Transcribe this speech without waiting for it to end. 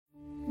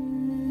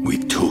We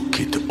took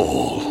it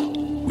all.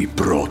 We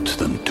brought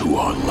them to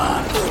our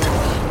land.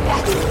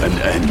 An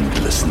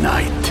endless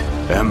night,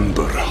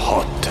 ember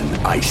hot and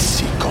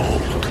icy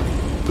cold.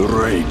 The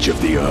rage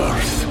of the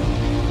earth.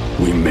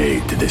 We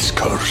made this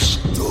curse.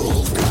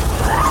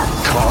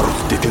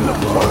 Carved it in the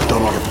blood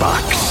on our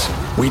backs.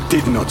 We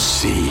did not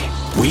see.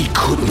 We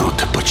could not,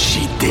 but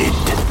she did.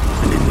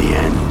 And in the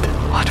end...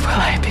 What will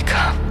I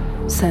become?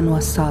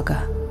 Senua's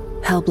Saga.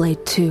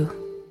 Hellblade 2.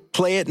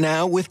 Play it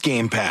now with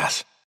Game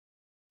Pass.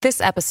 This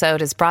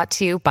episode is brought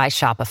to you by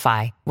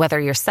Shopify.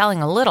 Whether you're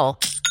selling a little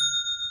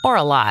or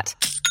a lot,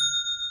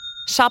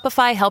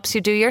 Shopify helps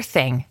you do your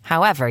thing,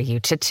 however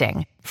you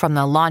cha-ching. From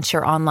the launch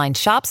your online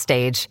shop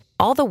stage,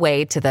 all the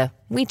way to the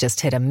we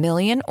just hit 1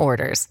 million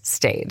orders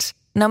stage.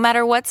 No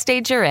matter what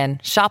stage you're in,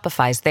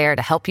 Shopify's there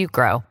to help you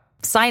grow.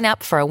 Sign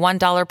up for a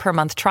 $1 per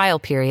month trial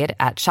period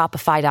at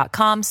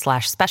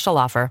shopify.com/special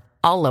offer,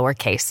 all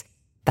lowercase.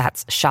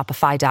 That's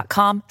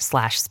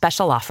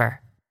shopify.com/special offer.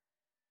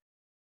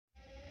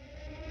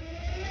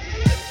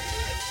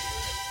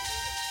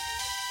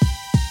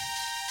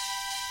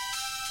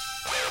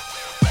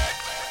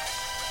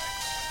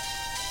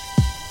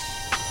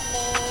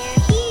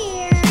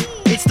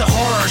 It's the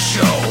horror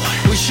show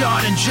with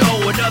Sean and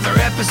Joe. Another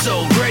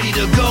episode ready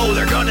to go.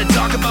 They're gonna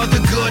talk about the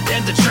good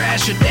and the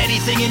trash and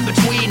anything in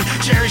between.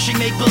 Cherishing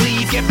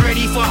make-believe, get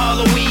ready for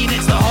Halloween.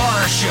 It's the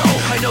horror show.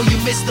 I know you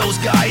missed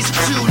those guys.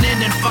 Tune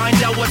in and find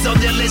out what's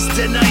on their list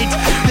tonight.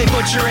 They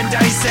butcher and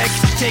dissect,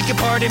 take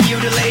apart and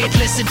mutilate.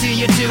 Listen to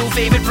your two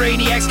favorite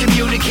brainiacs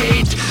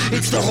communicate.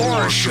 It's the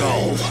horror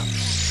show.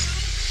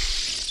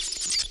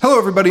 Hello,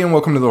 everybody, and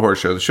welcome to The Horror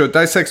Show. The show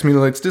dissects,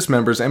 mutilates,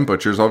 dismembers, and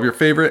butchers all of your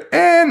favorite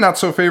and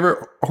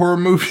not-so-favorite horror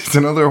movies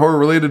and other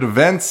horror-related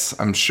events.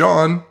 I'm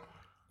Sean.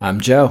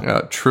 I'm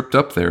Joe. Tripped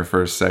up there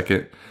for a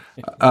second.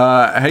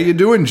 How you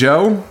doing,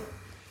 Joe?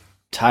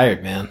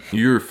 Tired, man.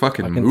 You're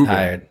fucking moving.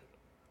 Tired.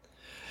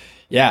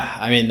 Yeah,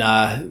 I mean,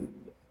 I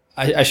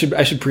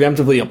should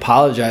preemptively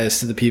apologize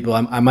to the people.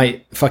 I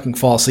might fucking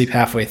fall asleep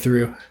halfway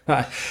through.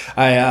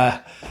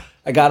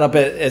 I got up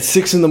at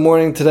 6 in the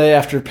morning today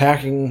after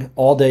packing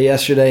all day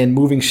yesterday and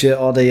moving shit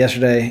all day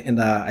yesterday,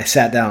 and I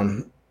sat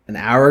down an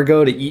hour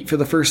ago to eat for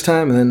the first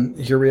time, and then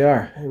here we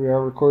are. Here we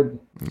are recording.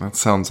 That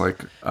sounds like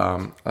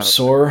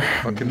sore,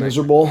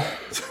 miserable.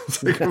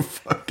 Sounds like a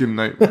fucking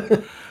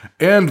nightmare.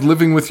 And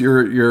living with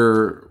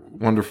your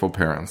wonderful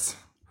parents.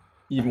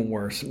 Even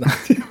worse.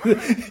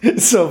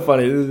 It's so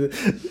funny.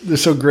 They're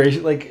so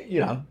gracious. Like, you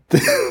know,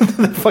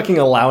 they're fucking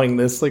allowing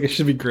this. Like, I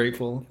should be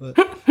grateful. But.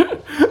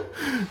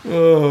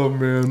 Oh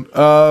man,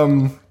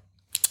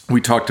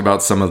 we talked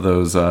about some of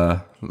those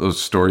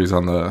stories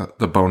on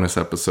the bonus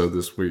episode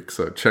this week,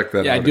 so check that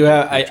out. Yeah, I do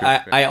have.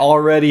 I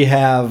already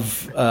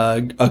have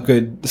a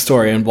good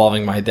story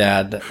involving my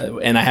dad,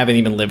 and I haven't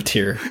even lived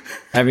here.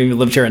 I haven't even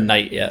lived here a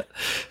night yet.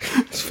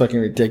 It's fucking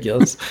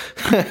ridiculous.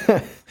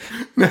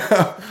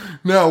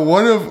 Now,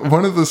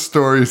 one of the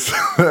stories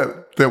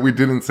that we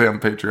didn't say on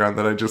Patreon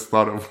that I just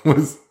thought of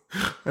was.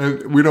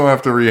 And we don't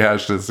have to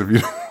rehash this if you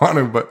don't want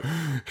to, but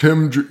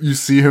you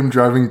see him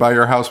driving by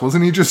your house.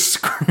 Wasn't he just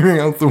screaming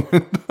out the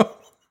window?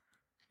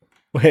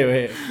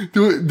 Wait.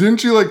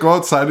 Didn't you like go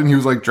outside and he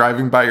was like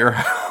driving by your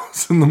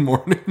house in the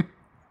morning?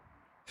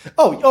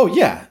 Oh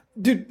yeah,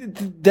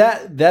 dude.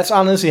 That's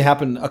honestly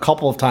happened a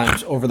couple of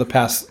times over the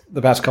past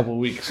couple of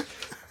weeks.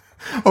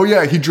 Oh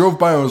yeah, he drove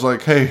by and was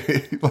like,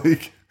 "Hey,"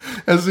 like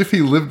as if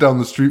he lived down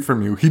the street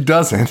from you. He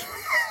doesn't.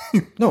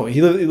 No,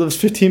 he lives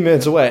 15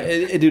 minutes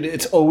away. Dude,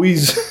 it's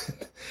always...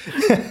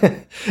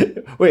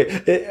 Wait,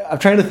 I'm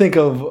trying to think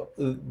of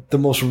the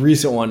most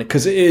recent one,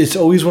 because it's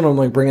always when I'm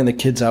like bringing the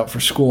kids out for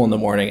school in the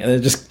morning, and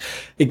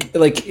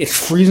it's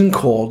freezing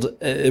cold.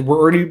 We're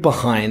already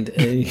behind,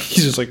 and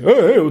he's just like,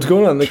 "Hey, what's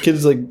going on?" And the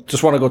kids like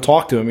just want to go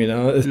talk to him, you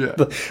know. Yeah.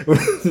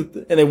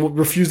 And they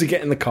refuse to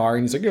get in the car,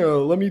 and he's like,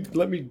 "Oh, let me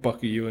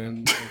buckle you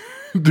in."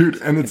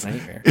 Dude, and it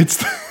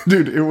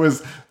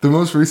was the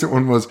most recent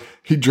one was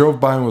he drove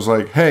by and was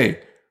like,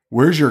 "Hey,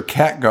 where's your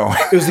cat going?"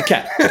 It was the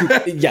cat.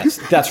 Dude, yes,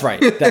 that's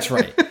right.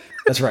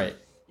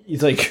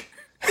 He's like,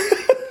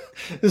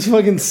 it's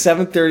fucking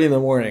 7:30 in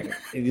the morning.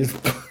 He just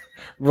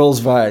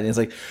rolls by and he's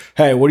like,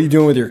 "Hey, what are you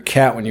doing with your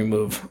cat when you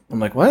move?" I'm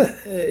like, "What?"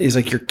 He's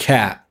like, "Your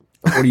cat.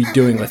 What are you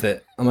doing with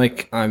it?" I'm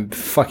like, "I'm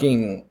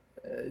fucking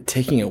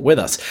taking it with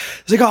us."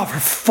 He's like, "Oh,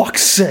 for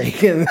fuck's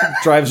sake," and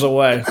drives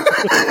away.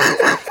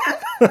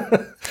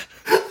 What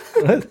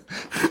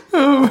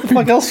the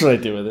fuck else should I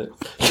do with it?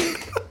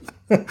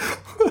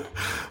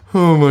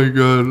 Oh my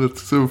god,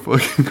 that's so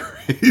fucking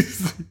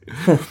crazy.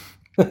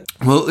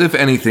 Well, if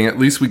anything, at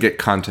least we get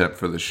content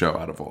for the show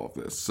out of all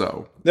of this.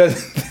 So that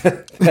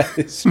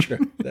is true.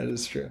 That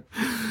is true.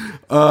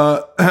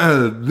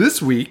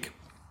 This week,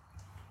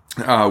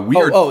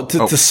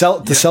 to sell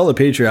the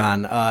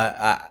Patreon.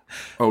 Yeah.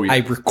 I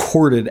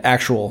recorded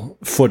actual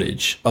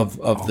footage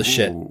of the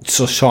shit,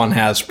 so Sean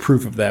has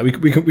proof of that.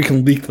 We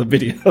can leak the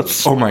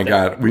videos. Oh my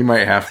god, we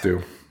might have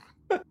to.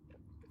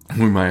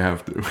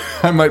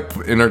 I might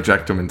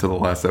interject him into the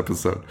last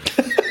episode.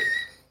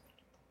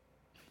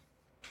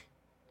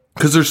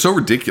 Because they're so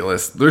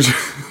ridiculous. They're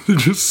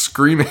just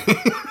screaming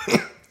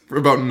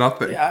about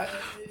nothing. Yeah,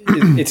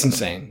 it's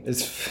insane.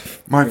 It's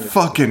my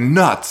fucking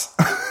nuts.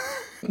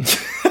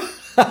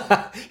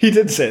 He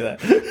did say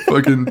that.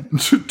 Fucking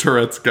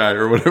Tourette's guy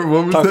or whatever.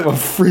 What was Talk that? about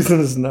freezing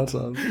his nuts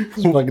on.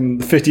 It's fucking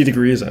 50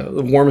 degrees out.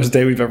 The warmest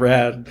day we've ever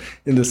had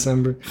in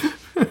December.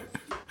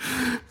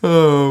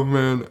 Oh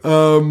man.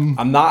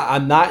 I'm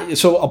not.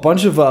 So a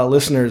bunch of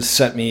listeners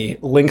sent me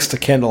links to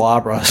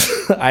candelabras.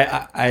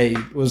 I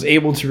was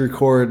able to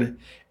record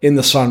in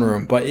the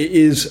sunroom, but it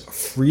is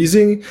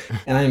freezing,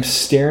 and I'm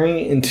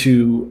staring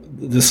into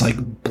this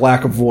like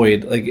black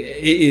void. Like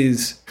it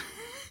is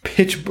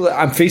pitch.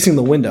 I'm facing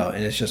the window,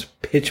 and it's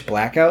just pitch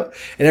black out.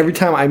 And every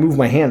time I move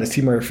my hand, I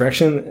see my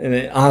reflection, and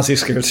it honestly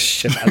scares the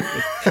shit out of me.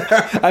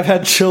 I've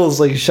had chills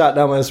like shot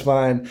down my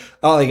spine,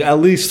 like at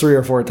least 3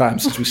 or 4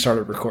 times since we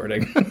started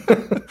recording.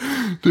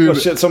 Dude. Oh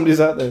shit,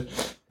 somebody's out there.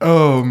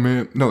 Oh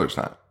man. No, there's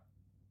not.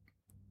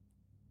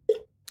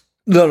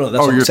 No,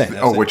 that's what I'm saying.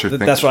 What you're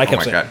thinking. That's what I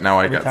kept saying. saying. God, now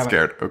I got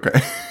scared. Okay.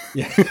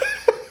 Yeah.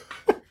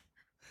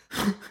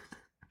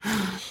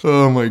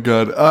 Oh my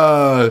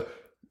god.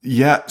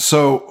 Yeah.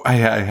 So I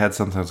had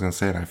something I was gonna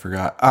say and I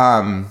forgot.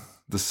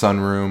 The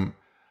sunroom,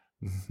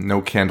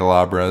 no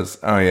candelabras.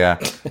 Oh yeah.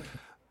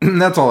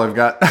 That's all I've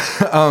got.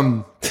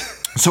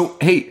 So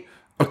hey,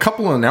 a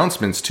couple of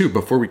announcements too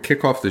before we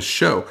kick off this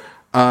show.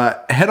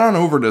 Head on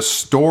over to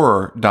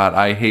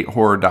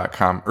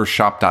store.ihatehorror.com or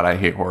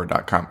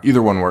shop.ihatehorror.com.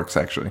 Either one works,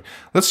 actually.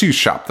 Let's use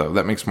shop, though.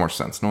 That makes more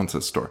sense. No one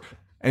says store.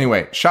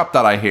 Anyway,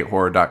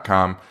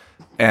 shop.ihatehorror.com.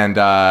 And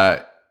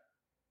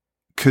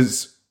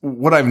because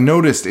what I've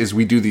noticed is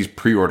we do these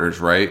pre-orders,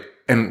 right?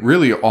 And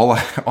really,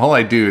 all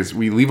I do is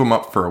we leave them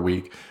up for a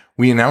week.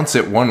 We announce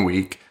it 1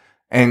 week.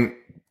 And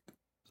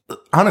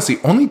honestly,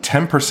 only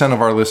 10%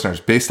 of our listeners,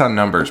 based on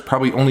numbers,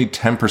 probably only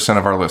 10%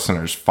 of our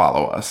listeners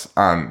follow us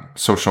on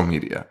social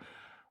media,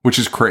 which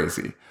is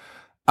crazy.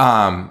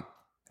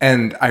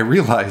 And I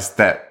realized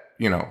that,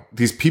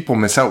 these people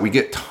miss out. We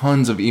get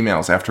tons of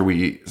emails after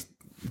we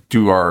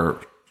do our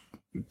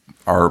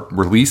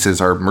releases,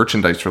 our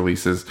merchandise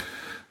releases,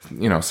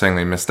 saying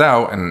they missed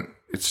out, and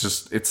it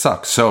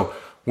sucks. So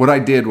what I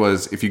did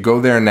was, if you go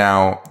there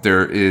now,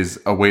 there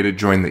is a way to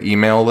join the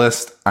email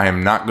list. I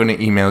am not going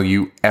to email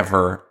you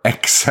ever,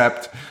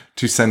 except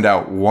to send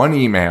out one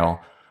email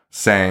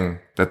saying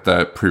that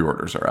the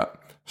pre-orders are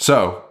up.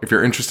 So if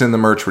you're interested in the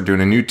merch, we're doing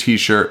a new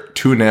t-shirt,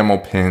 2 enamel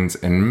pins,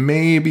 and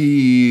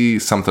maybe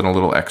something a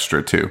little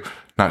extra too.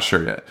 Not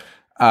sure yet.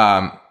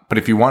 But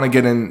if you want to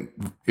get on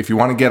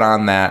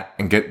that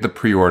and get the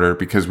pre-order,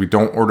 because we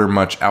don't order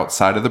much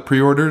outside of the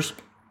pre-orders,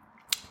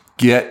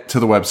 get to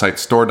the website,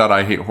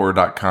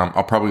 store.ihatehorror.com.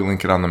 I'll probably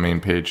link it on the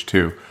main page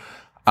too.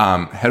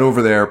 Head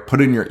over there,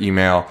 put in your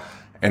email,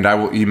 and I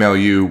will email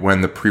you when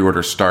the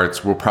pre-order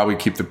starts. We'll probably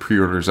keep the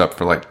pre-orders up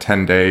for like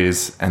 10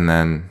 days, and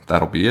then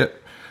that'll be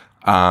it.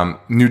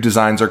 New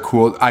designs are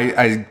cool.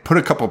 I put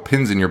a couple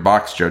pins in your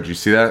box, Joe. Did you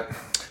see that?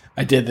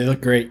 I did. They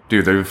look great.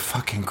 Dude, they're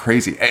fucking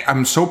crazy.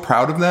 I'm so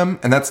proud of them,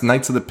 and that's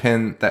Knights of the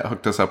Pin that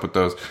hooked us up with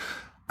those.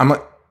 I'm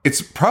like,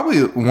 it's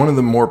probably one of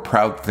the more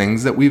proud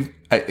things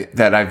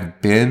that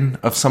I've been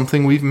of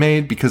something we've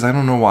made, because I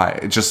don't know why.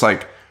 It's just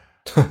like,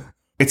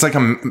 it's like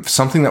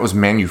something that was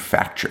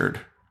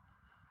manufactured.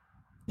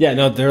 Yeah,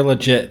 no, they're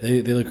legit.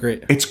 They look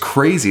great. It's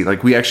crazy.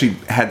 Like, we actually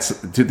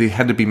they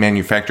had to be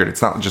manufactured.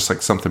 It's not just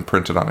like something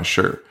printed on a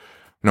shirt.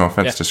 No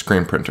offense to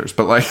screen printers,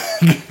 but like,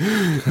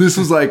 this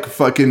was like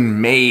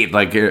fucking made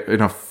like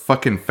in a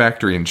fucking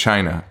factory in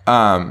China.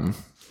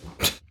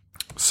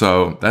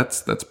 So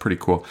that's pretty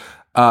cool.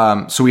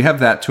 So we have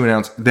that to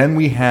announce. Then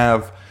we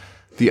have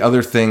the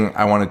other thing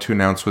I wanted to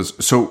announce was,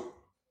 so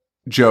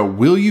Joe,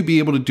 will you be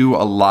able to do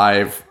a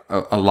live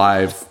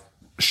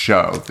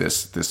show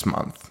this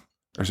month?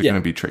 Or is it going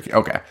to be tricky?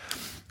 Okay.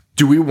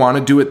 Do we want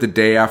to do it the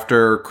day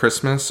after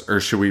Christmas,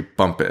 or should we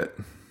bump it?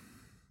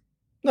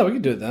 No, we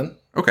can do it then.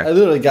 Okay. I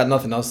literally got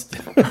nothing else to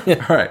do.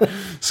 All right.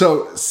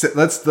 So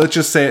let's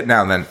just say it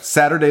now then.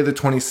 Saturday the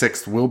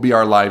 26th will be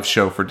our live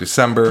show for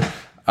December.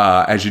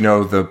 As you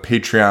know, the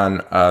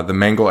Patreon, the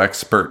Mango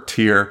Expert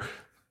tier,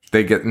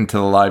 they get into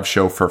the live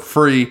show for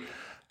free.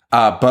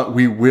 But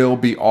we will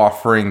be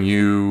offering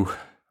you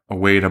a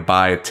way to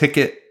buy a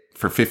ticket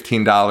for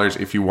 $15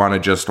 if you want to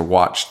just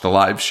watch the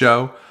live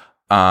show.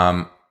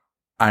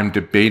 I'm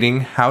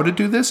debating how to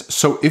do this.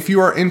 So if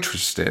you are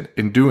interested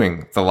in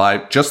doing the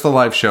live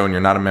show, and you're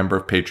not a member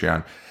of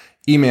Patreon,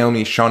 email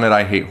me,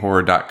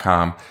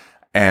 Sean@ihatehorror.com,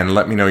 and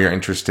let me know you're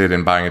interested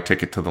in buying a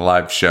ticket to the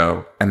live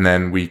show. And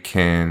then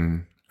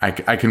I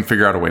can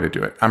figure out a way to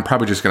do it. I'm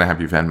probably just going to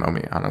have you Venmo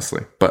me,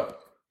 honestly, but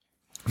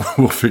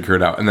we'll figure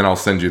it out. And then I'll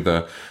send you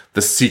the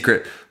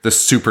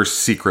super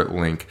secret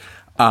link.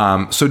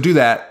 So do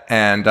that.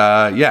 And,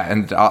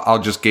 and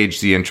I'll just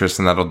gauge the interest,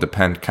 and that'll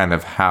depend kind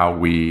of how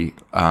we,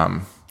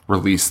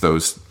 release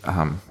those,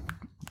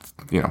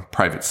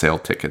 private sale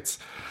tickets.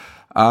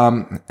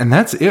 And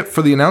that's it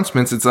for the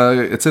announcements.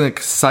 It's an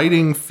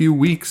exciting few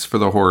weeks for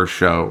the horror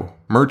show.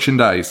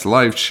 Merchandise,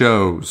 live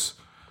shows,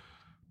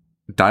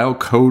 dial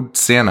code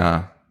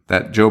Santa.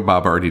 that Joe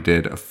Bob already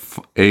did a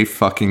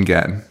fucking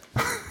again.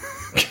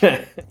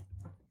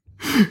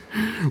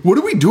 What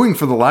are we doing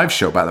for the live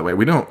show, by the way? I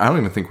don't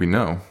even think we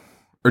know.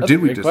 Or That's did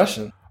a we great just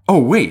question. Oh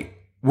wait.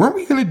 Weren't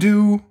we gonna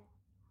do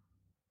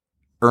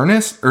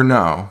Ernest or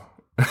no?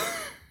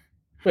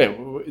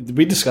 Wait, did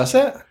we discuss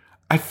that?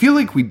 I feel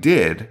like we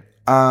did.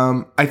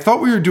 I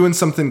thought we were doing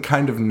something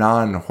kind of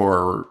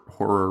non-horror.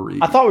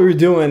 I thought we were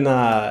doing.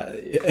 An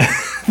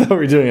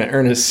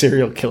Ernest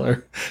serial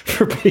killer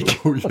for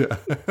Patreon.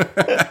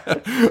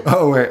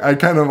 Oh yeah.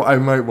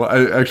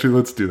 Actually,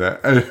 let's do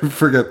that. I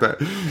forget that,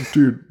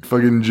 dude.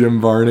 Fucking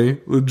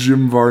the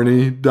Jim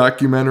Varney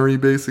documentary,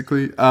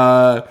 basically.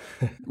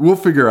 We'll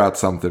figure out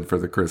something for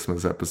the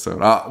Christmas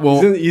episode.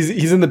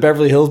 He's in the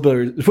Beverly Hills,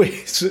 but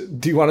wait, so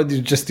do you want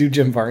to do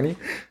Jim Varney?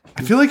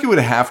 I feel like it would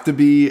have to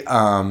be.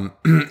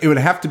 It would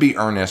have to be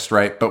Ernest,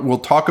 right? But we'll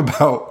talk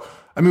about.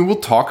 We'll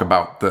talk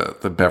about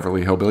the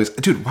Beverly Hillbillies.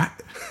 Dude, what?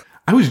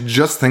 I was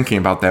just thinking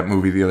about that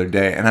movie the other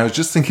day, and I was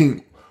just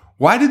thinking,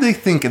 why did they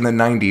think in the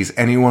 90s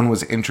anyone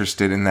was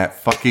interested in that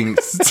fucking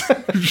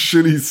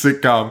shitty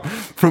sitcom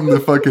from the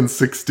fucking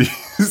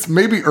 60s?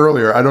 Maybe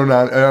earlier. I don't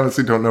know. I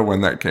honestly don't know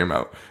when that came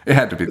out. It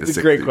had to be the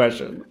 60s. Great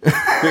question.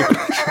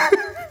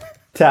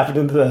 Tapping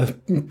into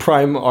the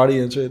prime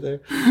audience right there.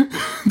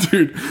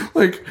 Dude,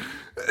 like...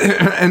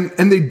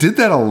 And they did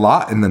that a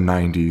lot in the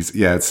 90s.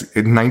 Yeah, it's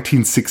in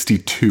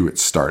 1962 it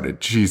started.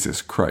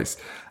 Jesus Christ.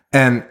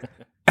 And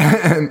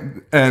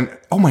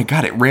oh my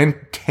God, it ran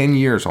 10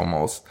 years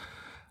almost.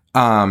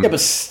 Yeah,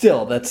 but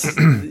still, that's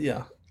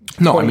yeah.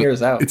 No, 20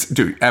 years out. It's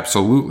dude,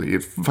 absolutely.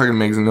 It fucking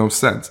makes no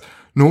sense.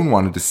 No one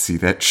wanted to see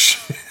that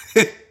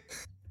shit.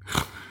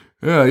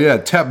 yeah,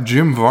 tap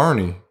Jim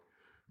Varney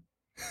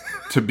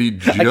to be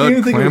Judd I can't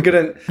even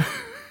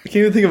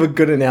think of a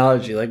good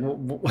analogy. Like,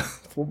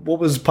 what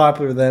was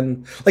popular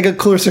then? Like, a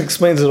Clarissa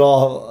Explains It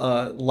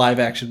All live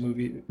action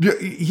movie.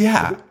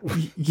 Yeah.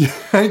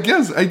 I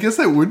guess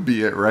that would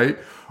be it, right?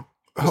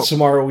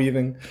 Samara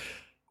Weaving.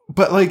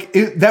 But like,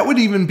 that would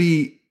even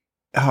be.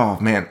 Oh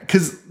man,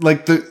 because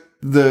like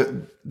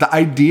the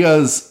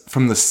ideas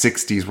from the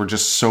 60s were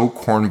just so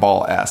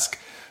cornball-esque.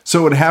 So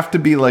it would have to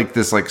be like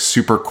this like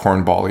super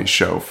cornball-y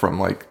show from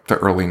like the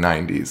early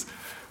 90s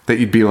that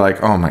you'd be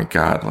like, oh my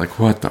God, like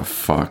what the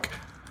fuck?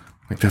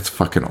 Like that's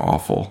fucking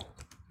awful.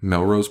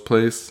 Melrose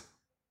Place?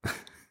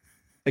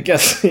 I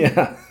guess,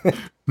 yeah.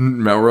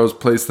 Melrose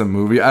Place, the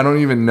movie? I don't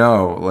even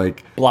know.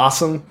 Like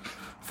Blossom?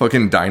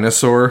 Fucking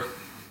Dinosaur?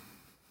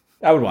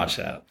 I would watch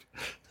that.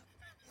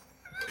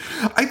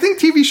 I think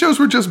TV shows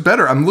were just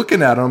better. I'm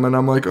looking at them and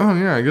I'm like, oh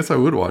yeah, I guess I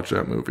would watch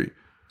that movie.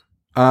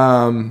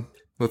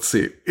 Let's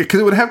see. Because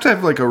it would have to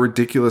have like a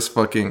ridiculous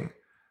fucking...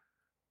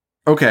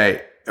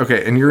 Okay,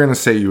 and you're going to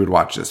say you would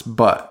watch this,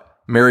 but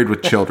Married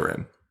with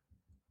Children.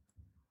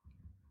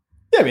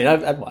 Yeah, I mean,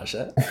 I'd watch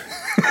that.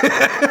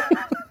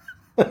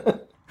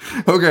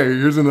 Okay,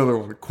 here's another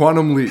one.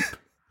 Quantum Leap.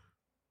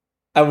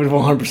 I would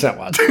 100%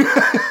 watch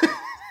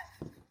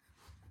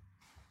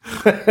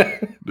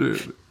it.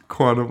 Dude,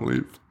 Quantum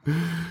Leap.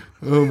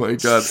 Oh my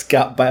God.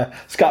 Scott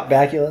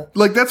Bakula.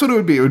 Like, that's what it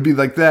would be. It would be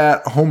like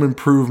that, Home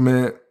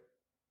Improvement,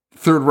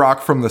 Third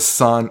Rock from the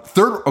Sun.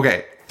 Third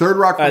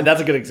Rock. That's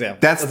a good example.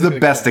 That's the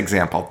best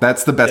example.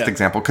 That's the best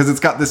example because it's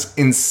got this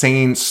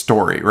insane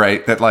story,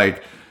 right?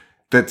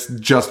 That's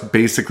just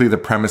basically the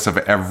premise of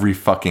every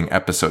fucking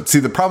episode. See,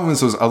 the problem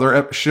is those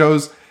other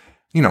shows,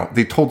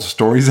 they told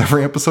stories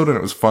every episode and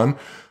it was fun.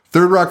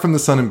 Third Rock from the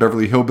Sun and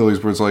Beverly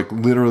Hillbillies was like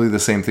literally the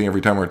same thing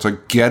every time where it's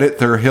like, get it,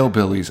 they're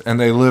hillbillies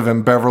and they live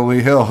in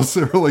Beverly Hills.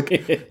 They're like,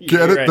 get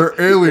it,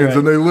 they're aliens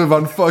and they live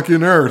on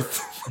fucking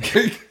Earth.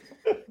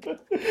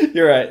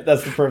 You're right.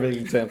 That's the perfect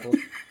example.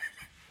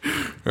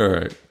 All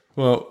right.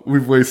 Well,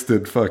 we've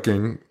wasted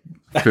fucking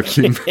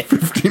 15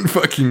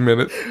 fucking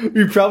minutes.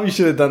 We probably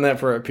should have done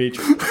that for our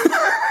Patreon.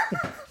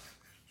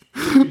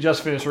 We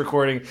just finished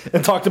recording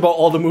and talked about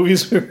all the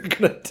movies we were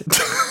going to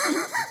do.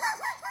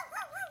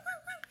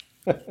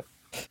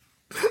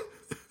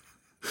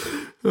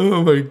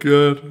 Oh my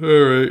God. All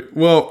right.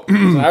 Well,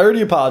 I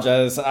already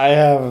apologize. I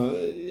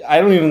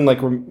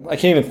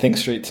can't even think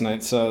straight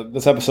tonight, so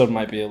this episode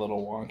might be a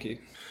little wonky.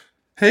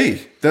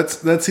 Hey,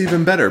 that's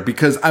even better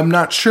because I'm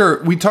not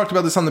sure. We talked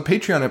about this on the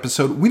Patreon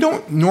episode. We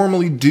don't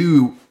normally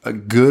do a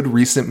good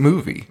recent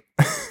movie.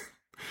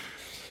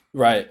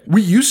 Right.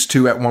 We used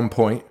to at one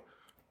point.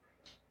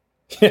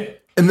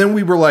 And then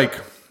we were like,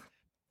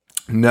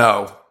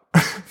 no,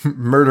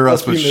 murder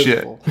us with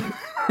shit.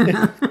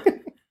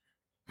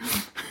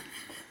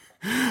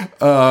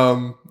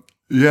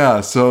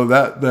 Yeah, so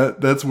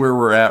that's where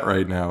we're at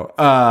right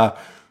now.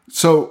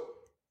 So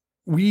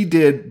we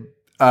did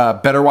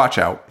Better Watch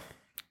Out.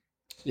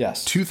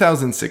 Yes.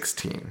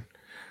 2016.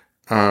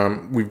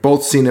 We've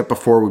both seen it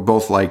before. We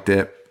both liked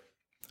it.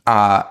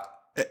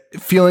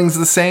 Feelings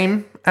the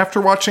same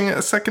after watching it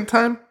a second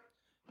time?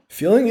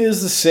 Feeling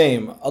is the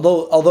same.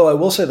 Although I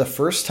will say the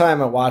first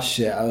time I watched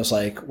it, I was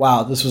like,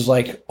 wow, this was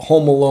like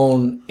Home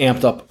Alone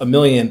amped up a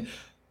million.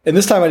 And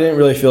this time I didn't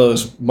really feel it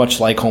was much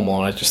like Home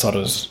Alone. I just thought it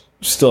was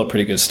still a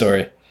pretty good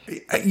story.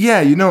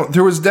 Yeah,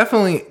 there was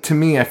definitely, to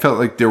me, I felt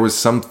like there was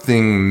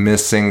something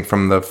missing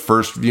from the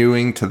first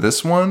viewing to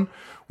this one.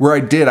 Where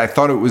I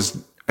thought it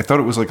was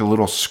like a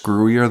little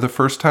screwier the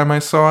first time I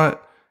saw it,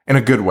 in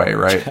a good way,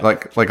 right?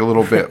 like a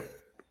little bit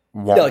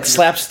wonky. Yeah, like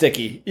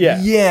slapsticky.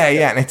 Yeah.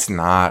 Yeah, and it's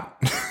not.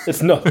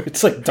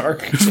 It's like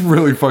dark. It's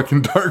really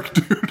fucking dark,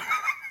 dude.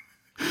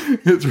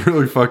 It's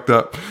really fucked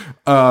up.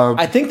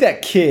 I think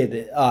that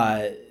kid,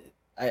 I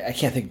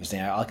can't think of his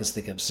name. I can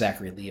think of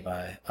Zachary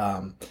Levi.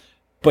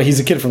 But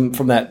he's a kid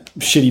from that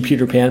shitty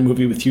Peter Pan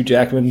movie with Hugh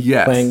Jackman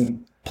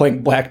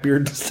playing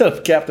Blackbeard instead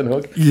of Captain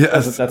Hook.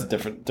 Yes. That's a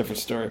different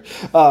story.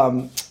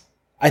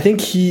 I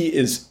think he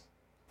is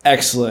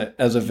excellent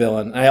as a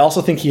villain. I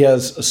also think he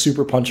has a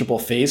super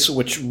punchable face,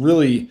 which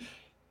really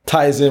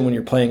ties in when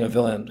you're playing a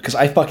villain, because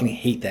I fucking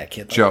hate that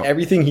kid. Like, Joe.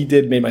 Everything he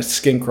did made my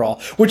skin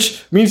crawl,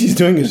 which means he's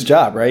doing his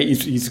job, right?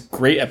 He's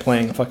great at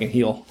playing a fucking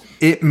heel.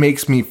 It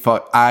makes me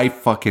I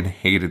fucking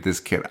hated this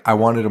kid. I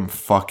wanted him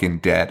fucking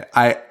dead.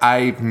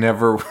 I've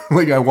never,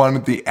 I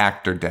wanted the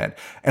actor dead.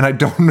 And I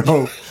don't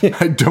know,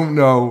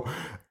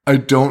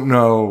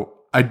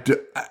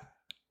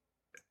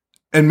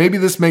 and maybe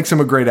this makes him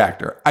a great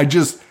actor.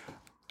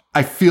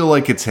 I feel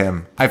like it's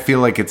him.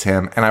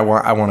 And I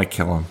want to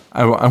kill him.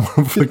 I want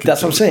to fucking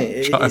That's what I'm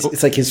saying.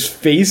 It's like his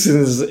face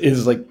and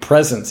his like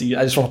presence.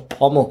 I just want to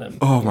pummel him.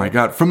 Oh my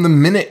God. From the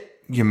minute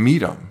you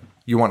meet him,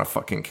 you want to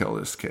fucking kill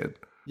this kid.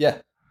 Yeah.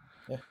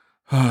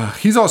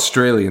 He's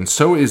Australian.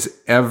 So is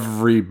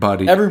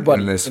everybody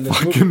in this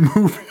fucking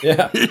movie.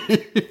 Yeah.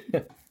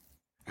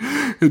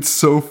 It's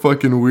so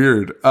fucking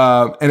weird.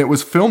 And it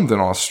was filmed in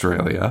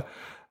Australia,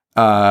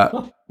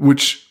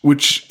 which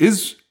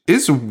is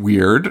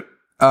weird.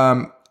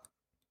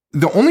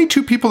 The only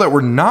two people that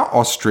were not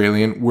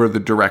Australian were the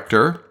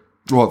director.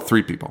 Well,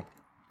 three people.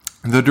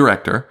 The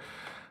director,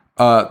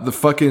 the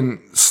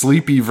fucking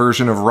sleepy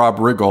version of Rob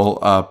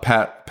Riggle,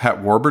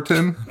 Pat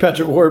Warburton.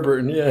 Patrick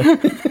Warburton, yeah.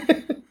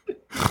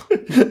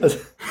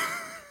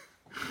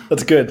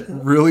 That's good.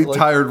 Really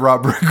tired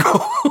Rob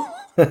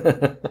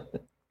Riggle.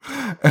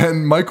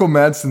 And Michael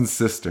Madsen's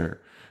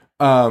sister.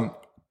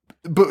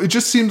 But it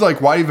just seemed like,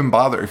 why even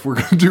bother if we're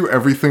going to do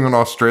everything in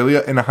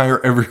Australia and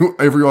hire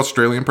every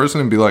Australian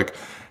person and be like,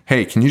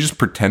 hey, can you just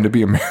pretend to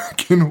be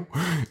American?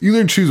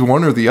 Either choose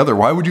one or the other.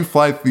 Why would you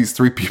fly these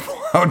three people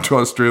out to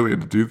Australia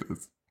to do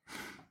this?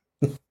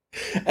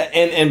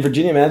 And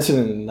Virginia Madsen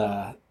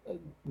and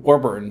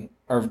Warburton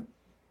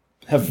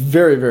have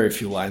very, very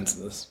few lines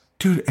in this.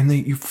 Dude, and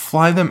you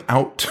fly them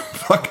out to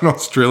fucking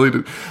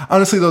Australia.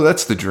 Honestly, though,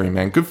 that's the dream,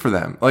 man. Good for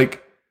them.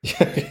 Like,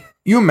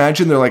 you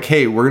imagine they're like,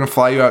 hey, we're going to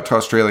fly you out to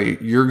Australia.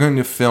 You're going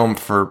to film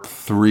for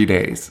 3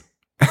 days.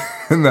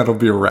 And that'll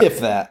be a wrap. If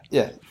that.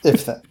 Yeah,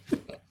 if that.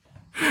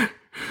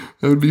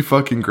 That would be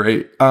fucking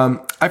great.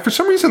 I, for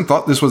some reason,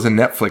 thought this was a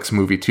Netflix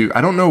movie, too.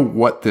 I don't know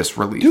what this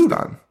released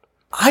on.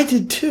 I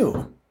did,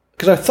 too.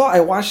 Because I thought I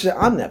watched it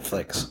on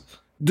Netflix.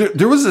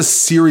 There was a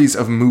series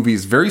of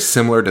movies very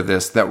similar to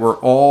this that were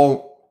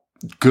all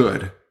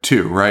good,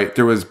 too, right?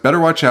 There was Better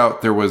Watch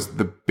Out. There was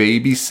The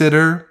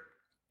Babysitter.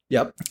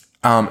 Yep.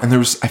 And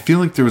I feel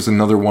like there was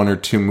another one or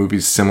two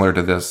movies similar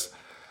to this.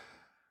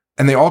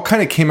 And they all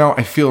kind of came out,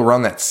 I feel,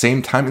 around that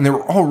same time. And they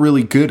were all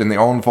really good. And they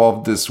all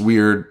involved this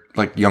weird,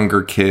 like,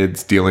 younger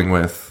kids dealing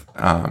with,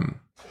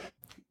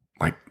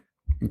 like,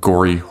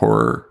 gory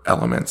horror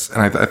elements.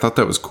 And I thought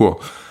that was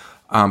cool.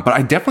 But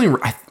I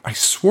definitely, I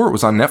swore it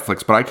was on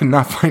Netflix, but I could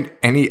not find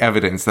any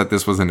evidence that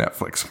this was a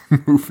Netflix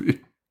movie.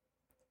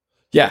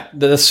 Yeah,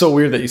 that's so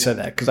weird that you said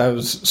that, because I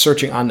was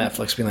searching on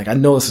Netflix, being like, I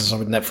know this is a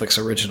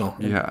Netflix original.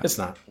 Yeah. It's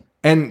not.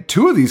 And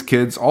two of these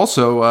kids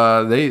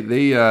also,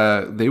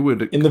 they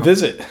would... In The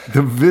Visit.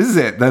 The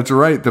Visit, that's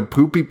right. The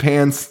Poopy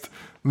Pants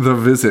The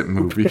Visit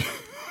movie.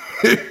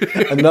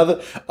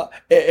 Another...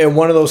 and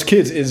one of those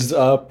kids is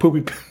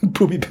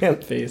Poopy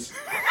Pants Face.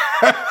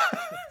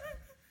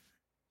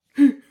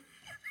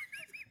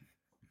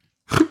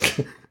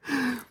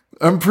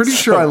 I'm pretty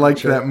sure I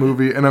liked that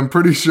movie, and I'm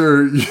pretty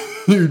sure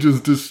you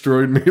just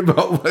destroyed me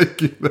about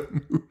liking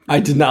that movie. I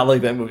did not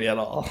like that movie at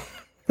all.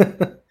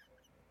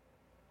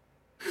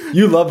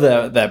 You love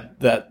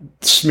that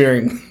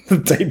smearing the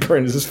diaper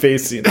in his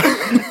face scene.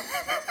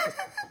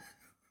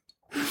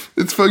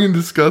 It's fucking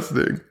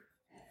disgusting.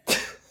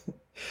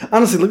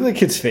 Honestly, look at the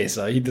kid's face,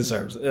 though. He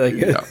deserves it. Like,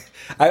 yeah.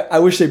 I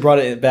wish they brought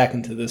it back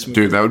into this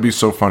movie. Dude, that would be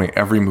so funny.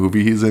 Every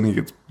movie he's in, he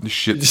gets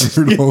shit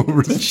smeared all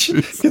over his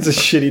face. Gets a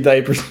shitty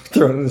diaper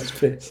thrown in his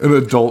face. An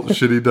adult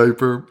shitty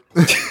diaper.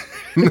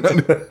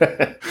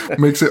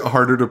 Makes it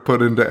harder to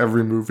put into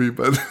every movie,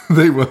 but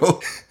they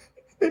will.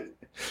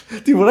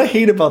 Dude, what I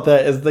hate about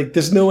that is, like,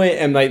 there's no way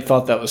M. Night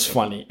thought that was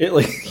funny.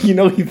 He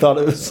thought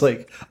it was,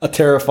 like, a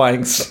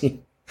terrifying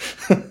scene.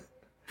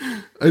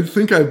 I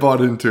think I bought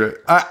into it.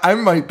 I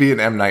might be an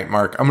M. Night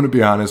mark. I'm going to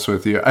be honest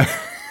with you.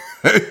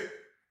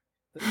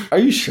 Are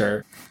you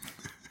sure?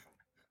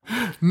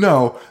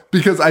 No,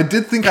 because I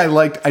did think I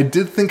liked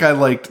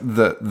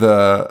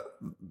the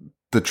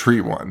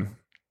tree one.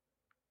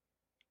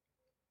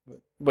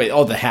 Wait,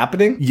 The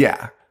Happening?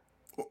 Yeah.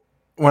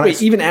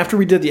 Wait, even after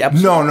we did the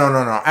episode?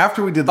 No.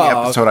 After we did the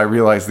episode, I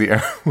realized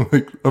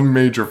like a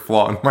major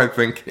flaw in my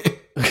thinking.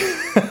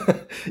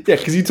 Yeah,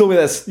 because you told me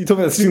that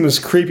scene was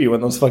creepy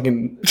when those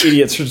fucking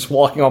idiots are just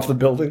walking off the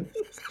building.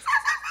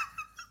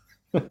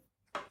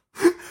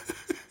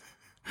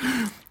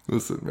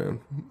 Listen, man,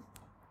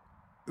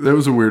 there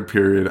was a weird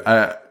period.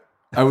 I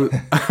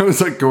was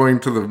like going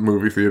to the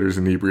movie theaters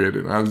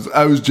inebriated.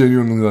 I was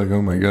genuinely like,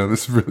 oh my god,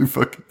 this is really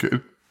fucking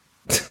good.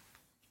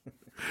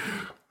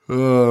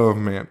 Oh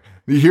man.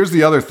 Here's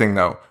the other thing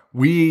though.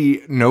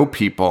 We know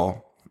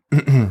people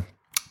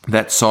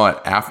that saw it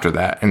after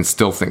that and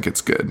still think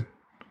it's good.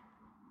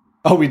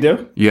 Oh, we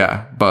do?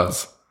 Yeah,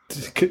 Buzz.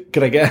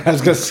 Can I get? I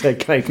was gonna say,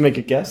 can I make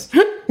a guess?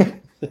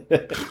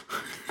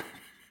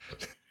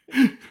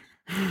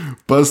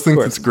 Buzz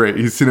thinks it's great.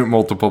 He's seen it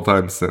multiple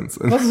times since.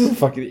 Buzz is a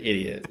fucking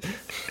idiot.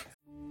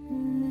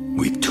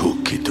 We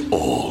took it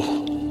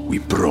all. We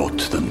brought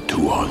them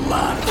to our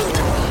land.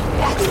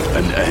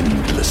 An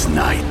endless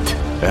night,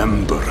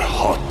 ember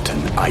hot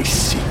and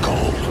icy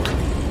cold.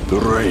 The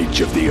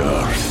rage of the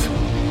earth.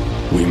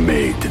 We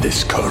made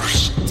this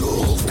curse.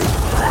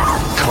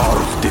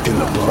 Carved it in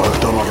the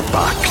blood on our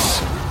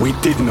backs. We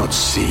did not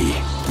see.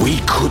 We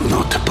could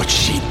not, but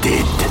she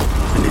did.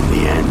 And in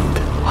the end,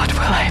 What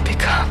will I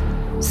become?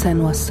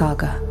 Senua's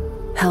Saga.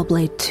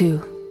 Hellblade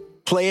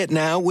 2. Play it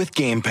now with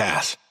Game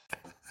Pass.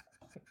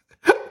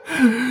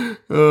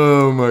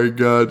 Oh my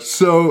god.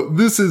 So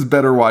this is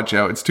Better Watch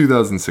Out. It's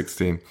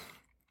 2016.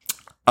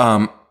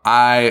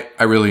 I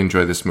really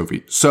enjoy this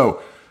movie.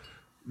 So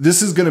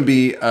this is going to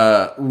be,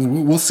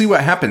 we'll see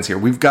what happens here.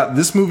 We've got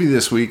this movie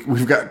this week.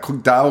 We've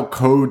got Dial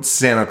Code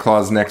Santa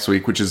Claus next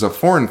week, which is a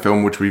foreign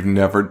film, which we've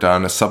never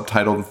done, a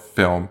subtitled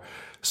film.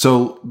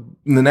 So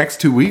the next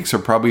 2 weeks are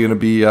probably going to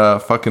be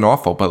fucking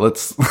awful, but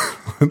let's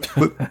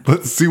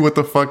see what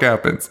the fuck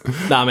happens.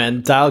 Nah,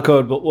 man, Dial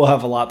Code, but we'll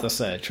have a lot to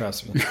say,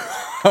 trust me.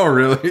 Oh,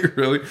 really?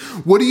 Really?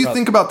 What do you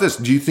think about this?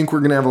 Do you think we're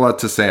going to have a lot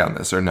to say on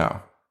this or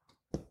no?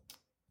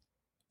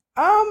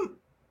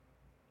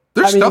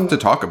 There's stuff to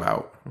talk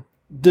about.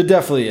 There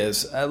definitely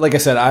is. Like I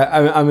said,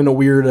 I'm in a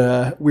weird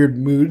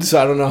mood,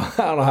 so I don't know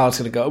how it's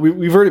gonna go.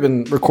 We've already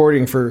been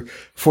recording for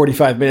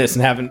 45 minutes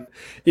and haven't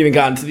even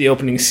gotten to the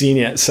opening scene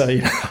yet. So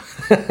you know,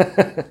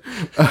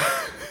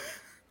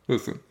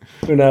 listen,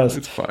 who knows?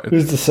 It's fine.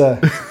 Who's to say?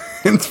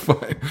 It's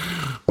fine.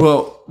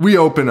 Well, we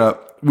open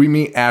up. We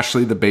meet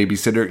Ashley, the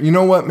babysitter. You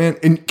know what, man?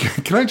 And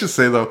can I just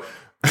say though,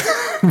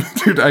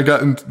 dude, I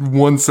got in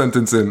one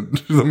sentence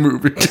into the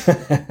movie.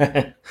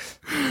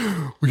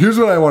 Here's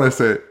what I want to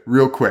say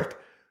real quick.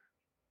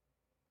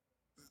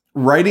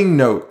 Writing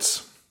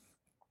notes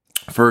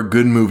for a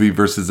good movie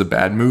versus a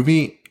bad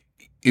movie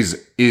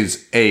is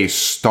a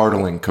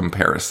startling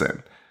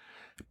comparison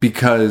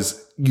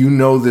because you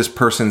know this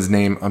person's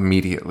name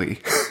immediately.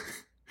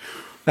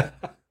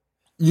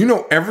 You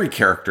know every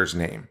character's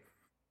name.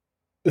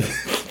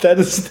 That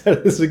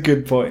is a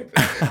good point.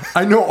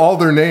 I know all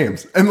their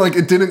names. And like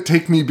it didn't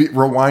take me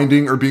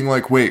rewinding or being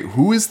like, wait,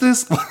 who is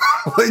this?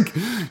 Like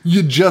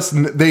you just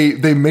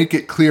they make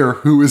it clear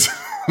who is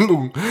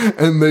who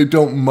and they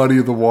don't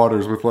muddy the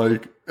waters with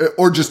like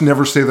or just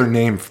never say their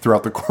name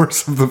throughout the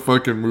course of the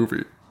fucking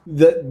movie.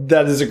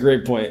 That is a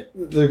great point.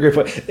 That's a great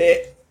point.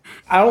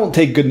 I don't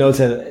take good notes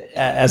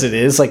as it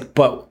is, like,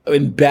 but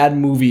in bad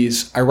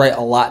movies, I write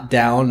a lot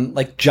down,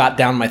 like jot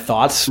down my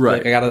thoughts.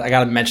 Right. Like, I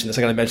gotta mention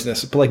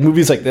this. But like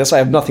movies like this, I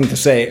have nothing to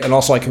say, and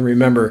also I can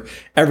remember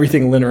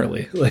everything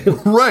linearly. Like,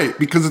 right,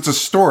 because it's a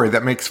story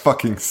that makes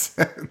fucking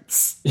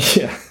sense.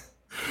 Yeah.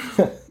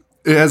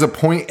 It has a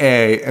point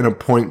A and a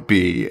point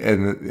B,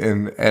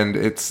 and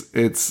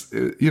it's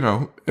you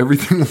know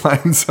everything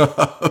lines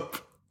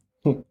up.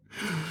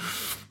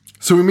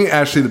 So we meet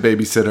Ashley, the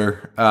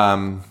babysitter.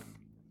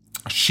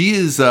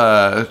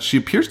 She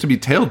appears to be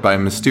tailed by a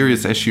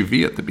mysterious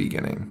SUV at the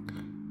beginning.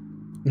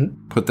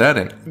 Mm-hmm. Put that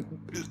in.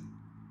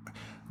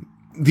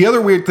 The other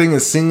weird thing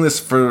is seeing this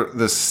for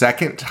the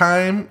second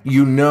time,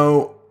 you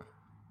know,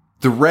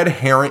 the red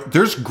herring,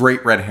 there's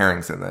great red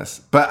herrings in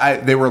this,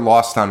 but they were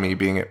lost on me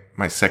being at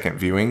my second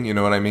viewing, you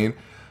know what I mean?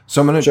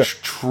 So I'm going to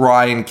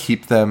try and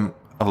keep them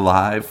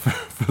alive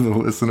for the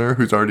listener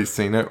who's already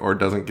seen it or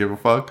doesn't give a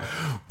fuck.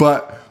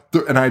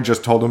 And I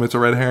just told him it's a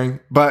red herring,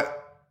 but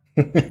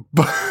the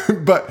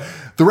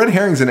red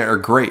herrings in it are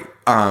great.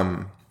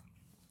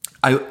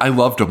 I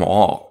loved them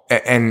all,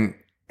 and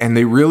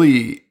they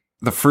really,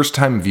 the first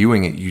time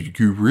viewing it,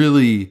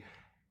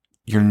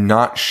 you're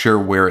not sure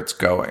where it's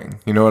going.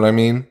 You know what I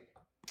mean?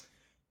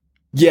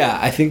 Yeah,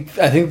 I think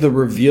the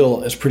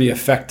reveal is pretty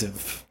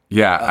effective.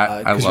 Yeah,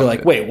 because you're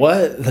like, wait,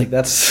 what? Like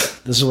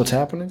this is what's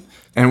happening,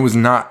 and it was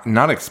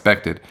not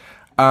expected.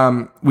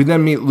 We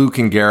then meet Luke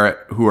and Garrett,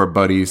 who are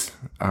buddies.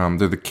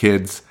 They're the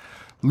kids.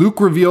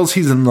 Luke reveals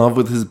he's in love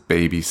with his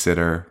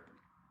babysitter.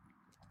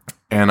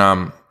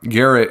 And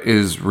Garrett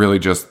is really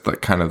just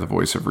like kind of the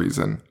voice of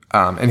reason.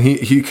 And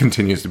he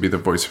continues to be the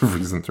voice of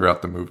reason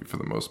throughout the movie for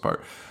the most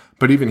part.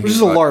 But even which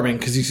is alarming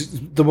because he's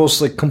the most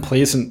like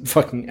complacent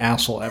fucking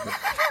asshole ever.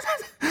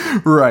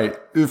 Right.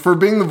 For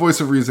being the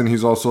voice of reason,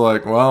 he's also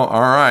like, well,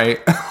 all right.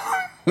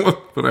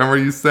 Whatever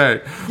you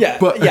say. Yeah,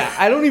 but yeah.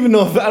 I don't even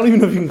know if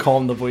you can call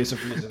him the voice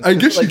of reason. I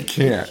guess you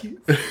can't.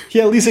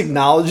 He at least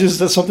acknowledges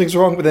that something's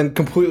wrong, but then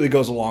completely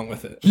goes along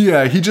with it.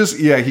 Yeah, he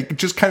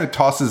just kind of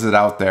tosses it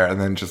out there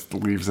and then just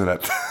leaves it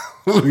at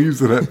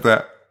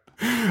that.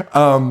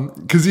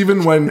 Because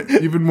even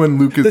when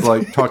Luke is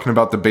like talking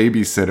about the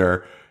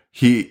babysitter,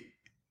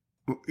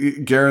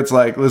 Garrett's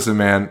like, listen,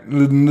 man,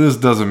 this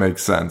doesn't make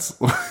sense.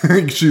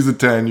 Like, she's a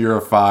 10, you're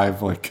a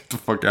 5. Like, get the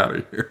fuck out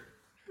of here.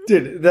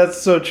 Dude,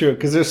 that's so true.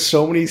 Because there's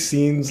so many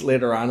scenes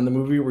later on in the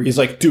movie where he's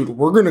like, dude,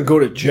 we're going to go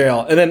to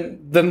jail. And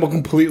then we'll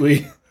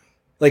completely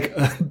like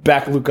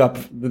back Luke up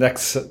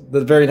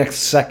the very next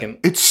second.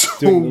 It's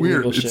so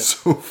weird. It's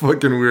so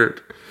fucking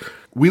weird.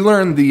 We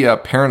learn the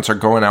parents are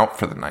going out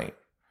for the night.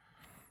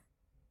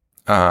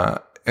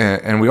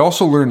 And we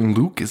also learn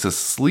Luke is a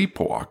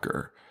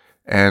sleepwalker.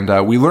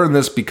 And we learn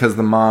this because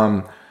the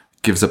mom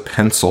gives a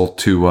pencil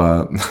to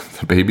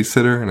the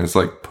babysitter and is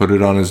like, put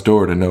it on his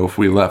door to know if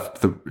he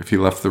left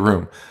the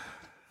room.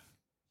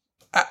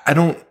 I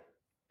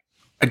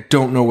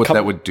don't know what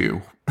that would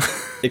do.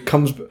 It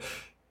comes,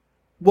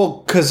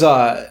 well, because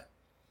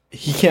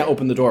he can't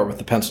open the door with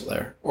the pencil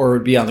there, or it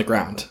would be on the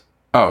ground.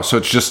 Oh, so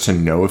it's just to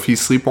know if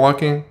he's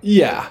sleepwalking?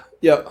 Yeah.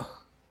 Yep.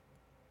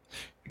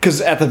 Because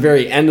at the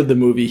very end of the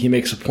movie, he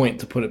makes a point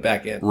to put it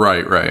back in.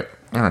 Right. All right.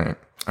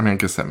 I mean, I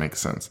guess that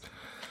makes sense.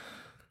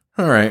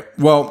 All right.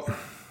 Well,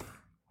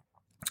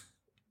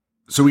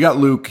 so we got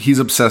Luke. He's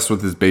obsessed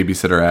with his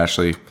babysitter,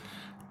 Ashley.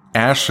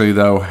 Ashley,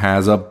 though,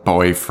 has a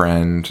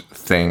boyfriendish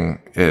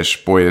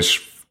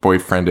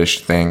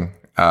thing,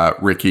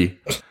 Ricky,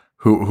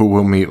 who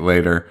we'll meet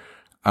later.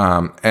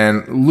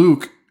 And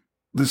Luke,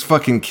 this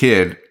fucking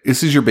kid,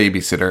 this is your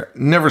babysitter.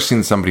 Never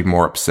seen somebody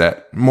more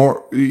upset.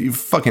 You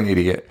fucking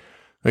idiot.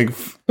 Like,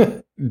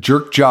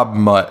 jerk job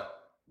mutt.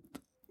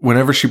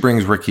 Whenever she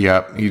brings Ricky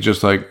up, he's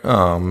just like,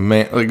 oh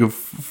man, like a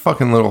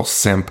fucking little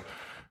simp,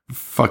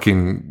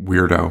 fucking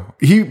weirdo.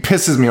 He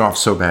pisses me off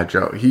so bad,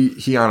 Joe.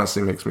 He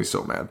honestly makes me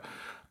so mad.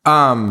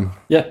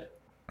 Yeah,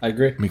 I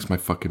agree. Makes my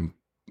fucking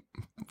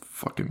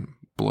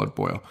blood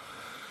boil.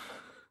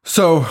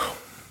 So,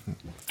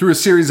 through a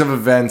series of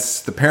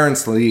events, the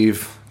parents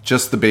leave,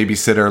 just the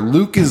babysitter.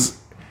 Luke is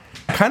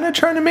kind of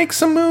trying to make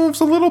some moves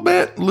a little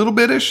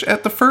bit-ish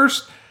at the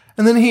first.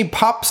 And then he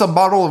pops a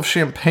bottle of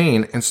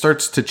champagne and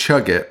starts to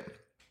chug it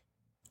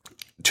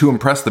to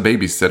impress the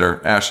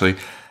babysitter, Ashley.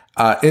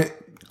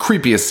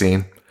 Creepiest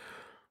scene.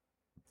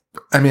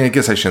 I mean, I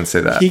guess I shouldn't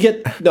say that. He gets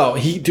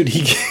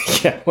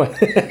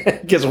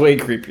way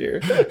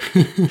creepier.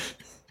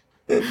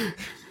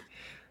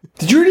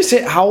 Did you already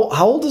say how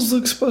old is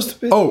Luke supposed to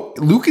be? Oh,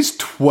 Luke is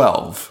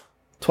 12.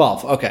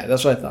 12. Okay,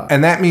 that's what I thought.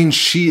 And that means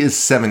she is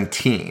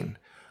 17.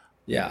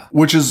 Yeah.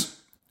 Which is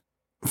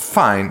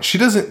fine. She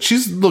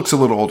looks a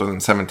little older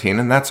than 17,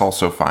 and that's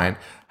also fine.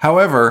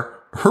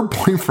 However, her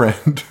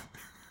boyfriend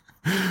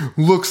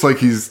looks like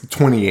he's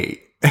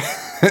 28.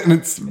 And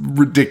it's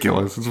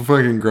ridiculous. It's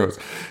fucking gross.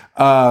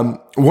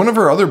 One of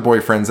her other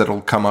boyfriends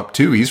that'll come up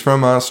too, he's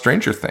from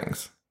Stranger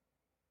Things.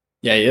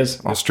 Yeah, he is.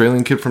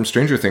 Australian kid from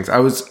Stranger Things. I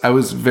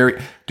was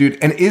very... Dude,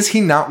 and is he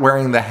not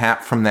wearing the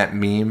hat from that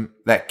meme?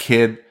 That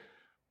kid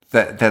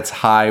that's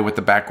high with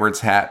the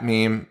backwards hat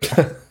meme?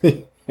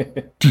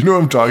 Do you know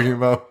what I'm talking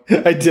about?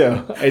 I do.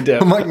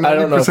 I'm like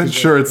 90%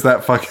 sure it's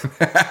that fucking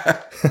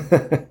hat.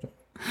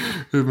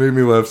 It made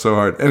me laugh so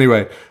hard.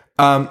 Anyway,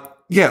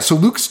 yeah, so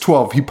Luke's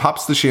 12. He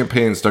pops the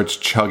champagne and starts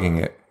chugging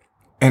it.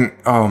 And,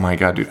 oh my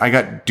God, dude, I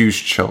got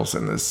douche chills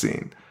in this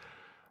scene.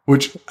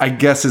 Which I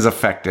guess is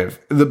effective.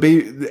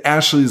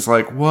 Ashley's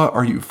like, what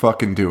are you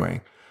fucking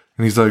doing?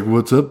 And he's like,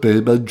 what's up,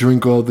 babe? I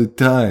drink all the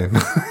time.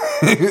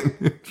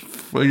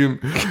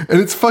 And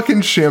it's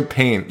fucking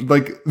champagne.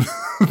 Like,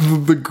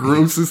 the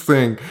grossest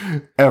thing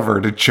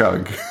ever to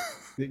chug.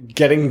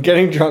 Getting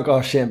drunk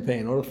off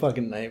champagne. What a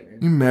fucking nightmare.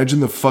 Can you imagine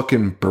the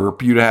fucking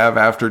burp you'd have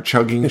after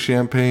chugging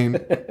champagne?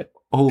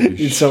 Holy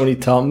shit. So many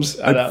Tums.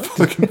 I'd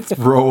fucking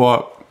throw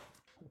up.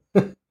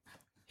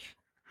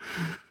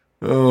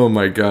 Oh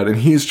my God. And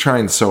he's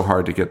trying so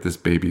hard to get this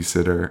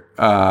babysitter.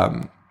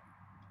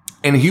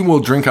 And he will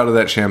drink out of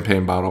that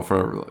champagne bottle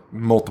for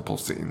multiple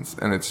scenes.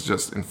 And it's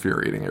just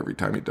infuriating every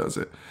time he does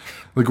it.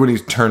 Like when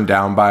he's turned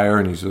down by her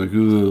and he's like,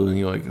 ooh, and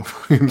he like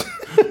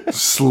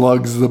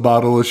slugs the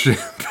bottle of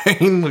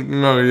champagne. Like,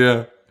 oh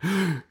yeah.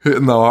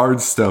 Hitting the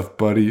hard stuff,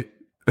 buddy.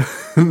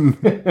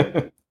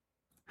 And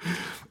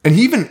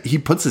he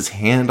puts his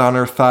hand on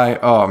her thigh.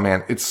 Oh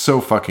man, it's so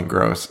fucking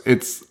gross.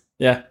 It's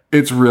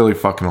really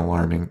fucking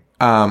alarming.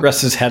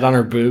 Rests his head on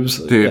her boobs.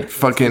 Dude,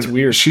 fucking it's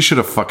weird. She should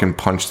have fucking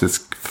punched this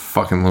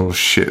fucking little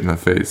shit in the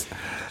face.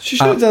 She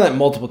should have done that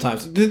multiple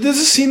times. There's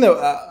a scene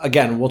that,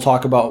 again, we'll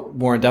talk about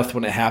more in depth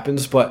when it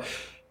happens, but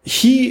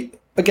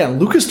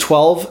Luke is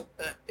 12,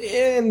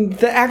 and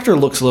the actor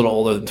looks a little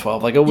older than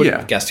 12. Like, I wouldn't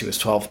have guessed he was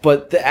 12,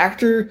 but the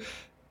actor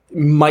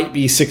might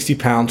be 60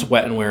 pounds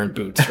wet and wearing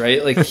boots,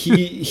 right? Like,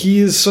 he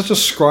is such a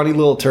scrawny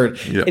little turd.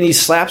 Yep. And he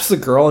slaps the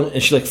girl,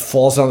 and she, like,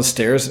 falls down the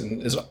stairs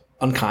and is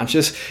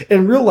unconscious.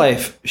 In real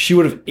life, she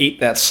would have ate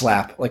that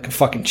slap like a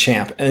fucking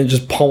champ and then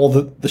just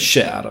pummeled the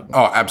shit out of him.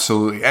 Oh,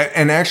 absolutely.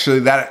 And actually,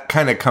 that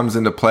kind of comes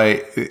into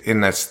play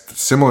in that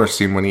similar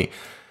scene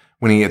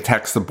when he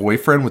attacks the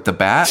boyfriend with the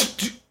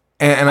bat.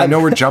 And I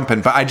know we're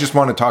jumping, but I just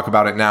want to talk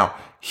about it now.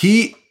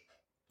 He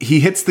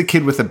hits the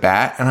kid with a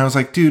bat, and I was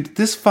like, dude,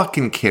 this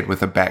fucking kid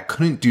with a bat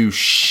couldn't do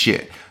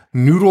shit.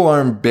 Noodle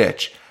arm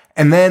bitch.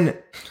 And then,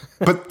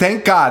 but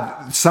thank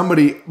God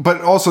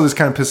but also this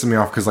kind of pisses me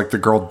off because like the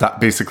girl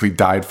basically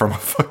died from a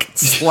fucking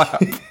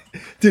slap.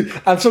 Dude,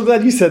 I'm so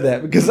glad you said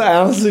that because I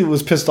honestly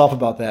was pissed off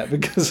about that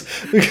because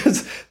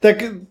that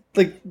could,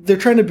 like they're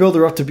trying to build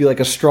her up to be like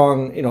a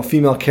strong,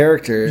 female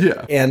character.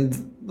 Yeah.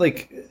 And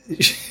like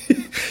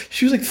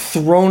she was like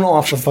thrown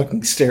off the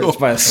fucking stairs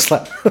by a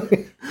slap.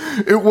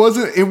 It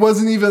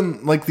wasn't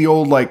even like the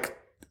old like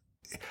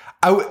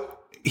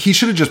he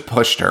should have just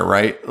pushed her,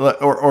 right?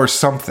 Or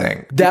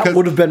something. That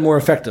would have been more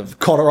effective.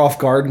 Caught her off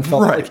guard and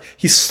felt like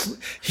he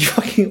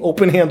fucking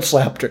open hand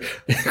slapped her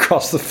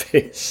across the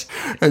face.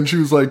 And she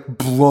was like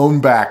blown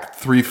back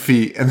 3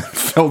 feet and then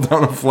fell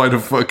down a flight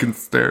of fucking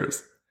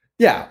stairs.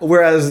 Yeah,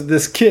 whereas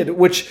this kid,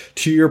 which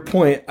to your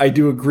point, I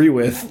do agree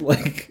with,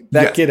 like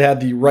that kid had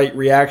the right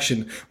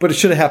reaction, but it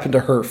should have happened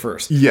to her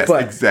first. Yes,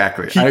 but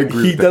exactly. I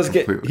agree. He does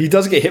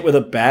get hit with a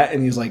bat,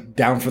 and he's like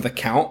down for the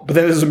count, but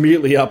then is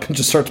immediately up and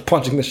just starts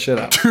punching the shit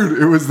out. Dude,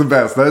 it was the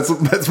best.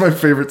 That's my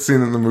favorite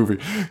scene in the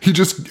movie. He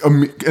just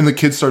and the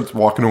kid starts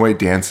walking away,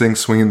 dancing,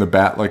 swinging the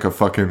bat like a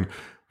fucking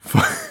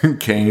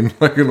cane,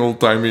 like an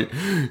old timey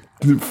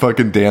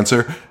fucking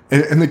dancer.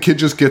 And the kid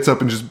just gets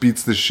up and just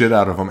beats the shit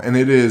out of him. And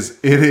it is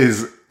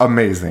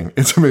amazing.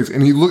 It's amazing.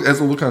 And he has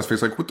a look on his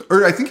face like,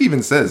 or I think he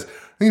even says,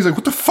 he's like,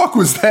 what the fuck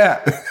was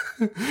that?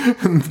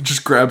 And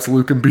just grabs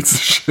Luke and beats the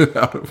shit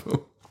out of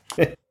him.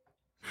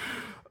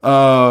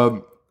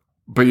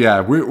 But yeah,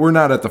 we're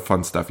not at the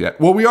fun stuff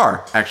yet. Well, we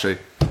are actually,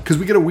 because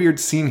we get a weird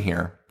scene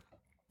here.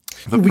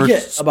 We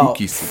get about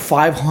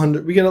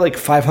 500. We get like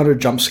 500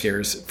 jump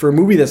scares for a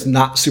movie that's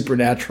not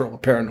supernatural or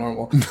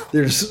paranormal.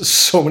 There's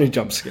so many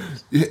jump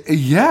scares.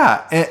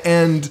 Yeah,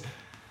 and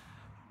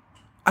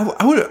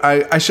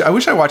I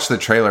wish I watched the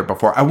trailer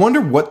before. I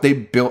wonder what they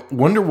built. I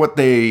wonder what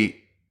they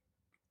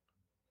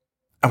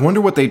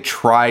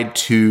tried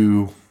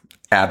to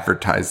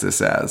advertise this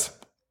as.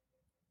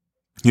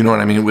 You know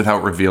what I mean?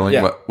 Without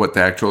revealing what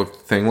the actual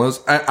thing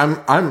was.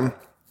 I'm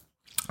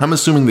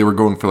assuming they were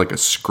going for like a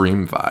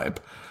Scream vibe.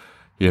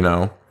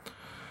 Yeah,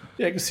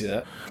 I can see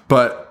that.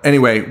 But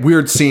anyway,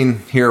 weird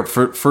scene here.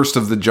 First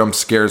of the jump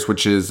scares,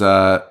 which is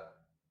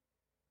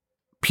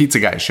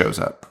pizza guy shows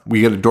up. We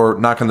get a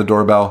knock on the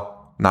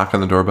doorbell,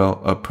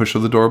 a push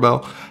of the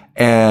doorbell,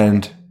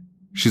 and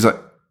she's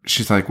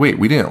like, wait,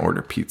 we didn't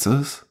order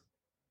pizzas.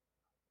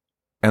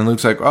 And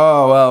Luke's like,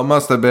 oh well, it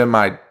must have been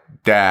my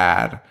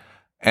dad.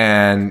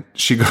 And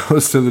she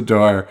goes to the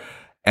door,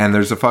 and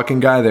there's a fucking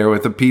guy there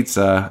with a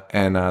pizza,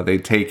 and they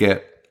take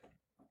it.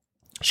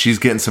 She's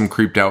getting some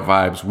creeped out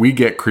vibes. We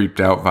get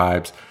creeped out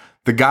vibes.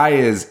 The guy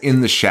is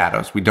in the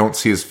shadows. We don't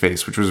see his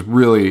face, which was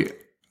really,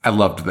 I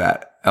loved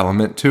that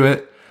element to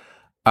it.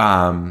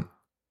 And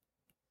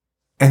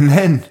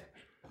then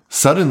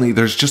suddenly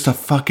there's just a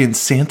fucking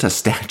Santa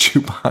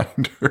statue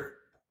behind her.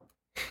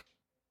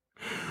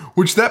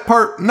 Which that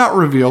part, not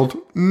revealed,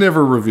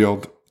 never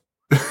revealed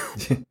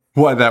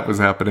why that was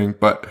happening,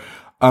 but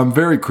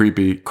very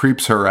creepy,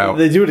 creeps her out.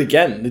 They do it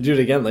again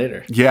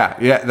later.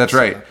 Yeah, that's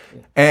right.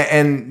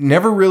 And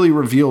never really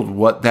revealed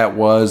what that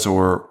was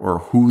or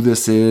who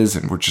this is,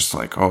 and we're just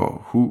like,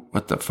 oh,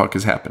 what the fuck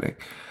is happening?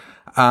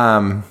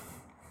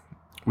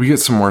 We get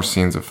some more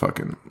scenes of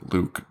fucking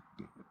Luke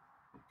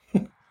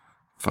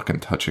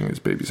fucking touching his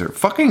baby's hair.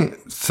 Fucking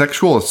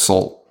sexual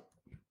assault,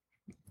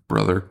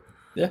 brother.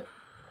 Yeah.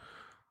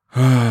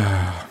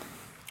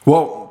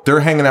 Well,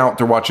 they're hanging out,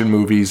 they're watching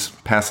movies,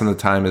 passing the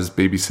time as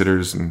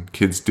babysitters and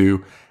kids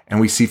do,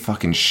 and we see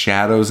fucking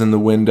shadows in the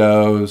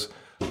windows.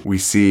 We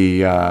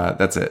see,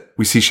 that's it.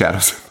 We see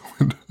shadows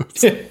in the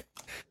windows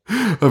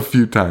a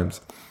few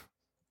times.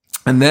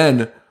 And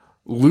then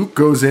Luke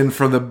goes in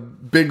for the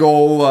big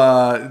ole,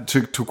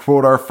 to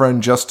quote our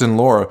friend Justin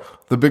Laura,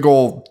 the big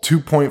old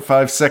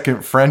 2.5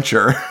 second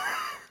Frencher.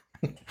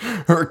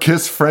 Or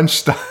kiss French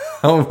style,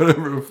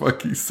 whatever the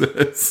fuck he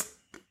says.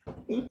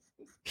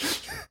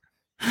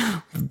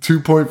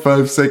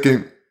 2.5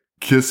 second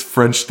kiss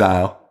French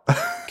style.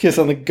 Kiss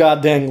on the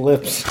goddamn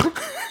lips.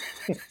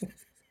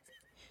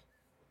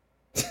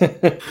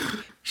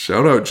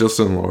 Shout out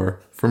Justin Laura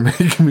for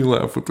making me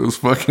laugh with those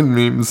fucking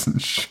memes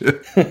and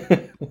shit.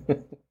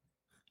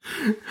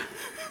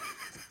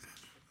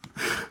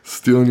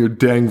 Stealing your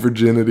dang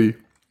virginity.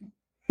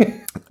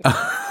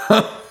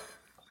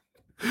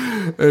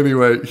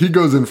 Anyway, he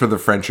goes in for the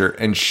Frencher,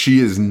 and she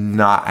is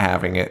not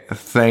having it.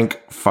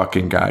 Thank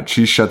fucking God.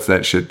 She shuts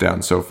that shit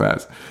down so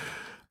fast.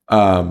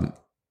 I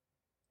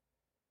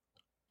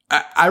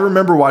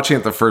remember watching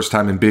it the first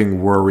time and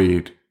being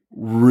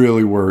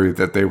really worried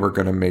that they were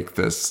going to make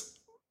this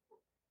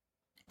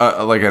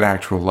like an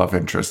actual love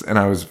interest, and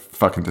I was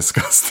fucking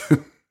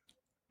disgusted.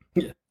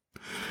 Yeah.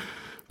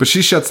 But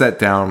she shuts that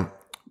down.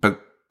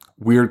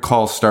 weird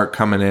calls start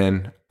coming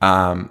in.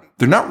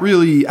 They're not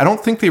really, I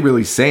don't think they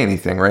really say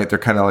anything, right? They're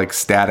kind of like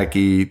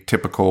staticky,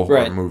 typical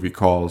horror movie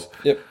calls.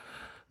 Yep.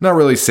 Not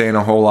really saying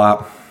a whole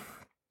lot.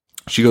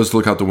 She goes to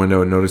look out the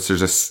window and notices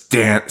there's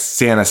a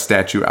Santa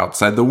statue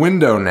outside the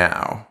window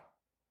now.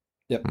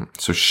 Yep.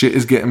 So shit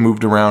is getting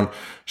moved around.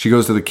 She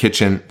goes to the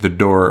kitchen. The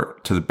door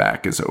to the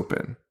back is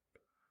open.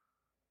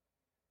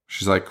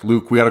 She's like,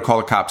 Luke, we got to call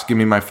the cops. Give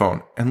me my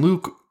phone. And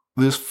Luke,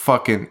 this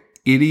fucking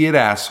idiot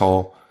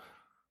asshole,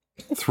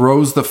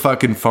 throws the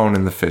fucking phone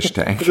in the fish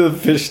tank. The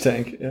fish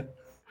tank, yeah.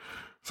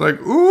 It's like,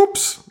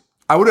 oops.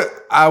 I would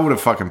have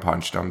fucking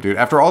punched him, dude.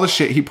 After all the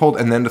shit he pulled,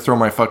 and then to throw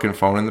my fucking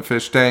phone in the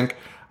fish tank,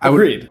 I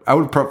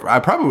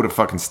probably would have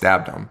fucking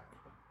stabbed him.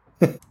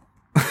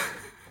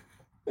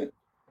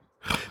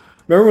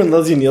 Remember when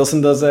Leslie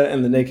Nielsen does that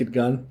in The Naked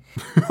Gun?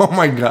 Oh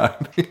my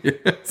god!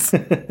 Yes.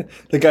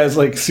 The guy's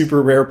like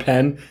super rare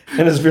pen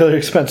and his really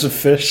expensive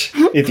fish.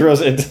 He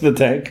throws it into the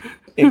tank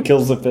and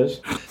kills the fish.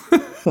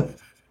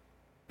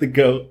 The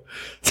goat.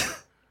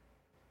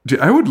 Dude,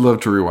 I would love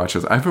to rewatch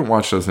this. I haven't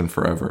watched those in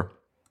forever.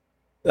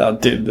 Oh,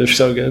 dude, they're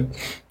so good.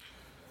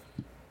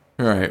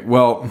 All right.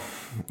 Well,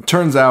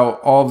 turns out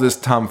all of this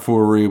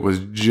tomfoolery was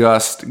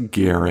just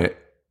Garrett.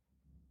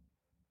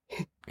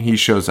 He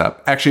shows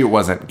up. Actually, it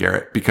wasn't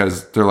Garrett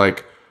because they're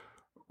like,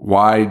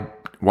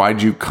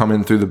 why'd you come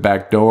in through the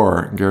back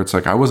door? And Garrett's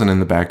like, I wasn't in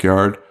the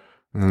backyard.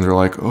 And then they're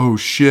like, oh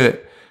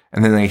shit.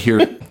 And then they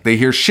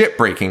hear shit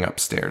breaking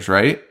upstairs,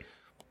 right?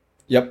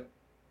 Yep.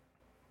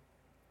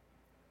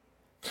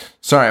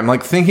 Sorry, I'm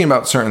like thinking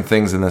about certain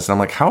things in this. And I'm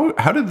like, how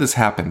did this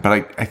happen?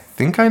 But I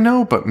think I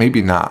know, but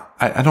maybe not.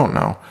 I don't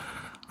know.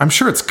 I'm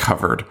sure it's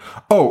covered.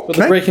 Oh, but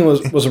the breaking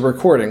was a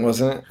recording,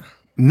 wasn't it?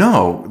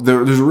 No,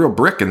 there's a real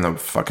brick in the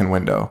fucking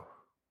window.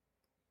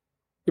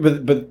 Yeah,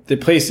 but they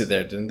placed it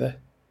there, didn't they?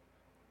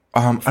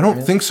 I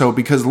don't think so,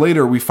 because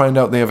later we find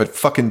out they have a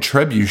fucking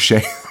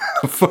trebuchet.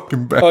 A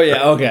fucking back. Oh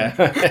yeah,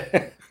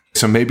 okay.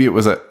 So maybe it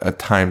was a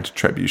timed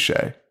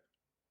trebuchet.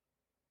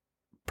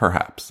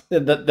 Perhaps. Yeah,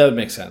 that would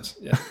make sense.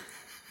 Yeah.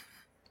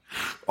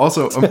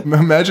 Also,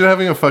 imagine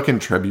having a fucking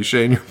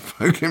trebuchet in your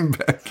fucking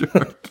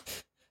backyard.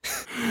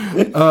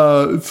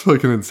 It's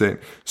fucking insane.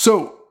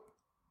 So,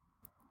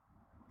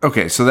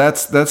 okay, so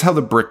that's how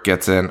the brick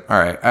gets in. All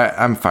right,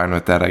 I'm fine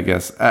with that, I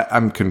guess.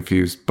 I'm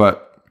confused,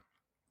 but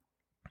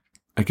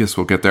I guess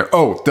we'll get there.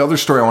 Oh, the other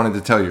story I wanted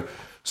to tell you.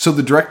 So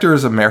the director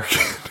is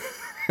American.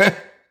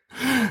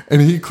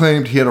 And he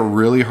claimed he had a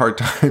really hard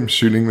time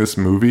shooting this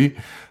movie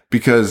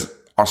because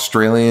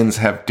Australians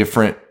have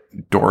different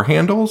door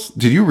handles.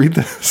 Did you read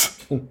this?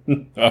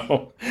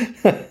 No.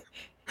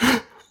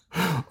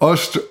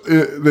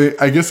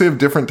 I guess they have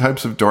different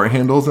types of door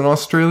handles in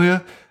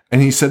Australia.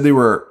 And he said they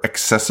were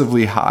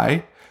excessively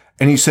high.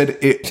 And he said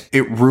it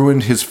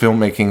ruined his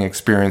filmmaking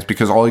experience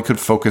because all he could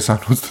focus on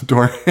was the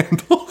door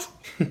handles.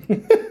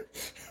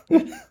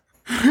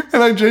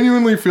 And I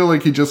genuinely feel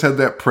like he just had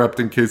that prepped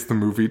in case the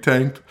movie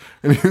tanked.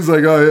 And he was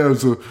like, oh yeah,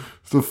 it's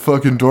a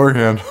fucking door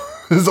handle.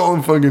 It's all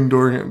the fucking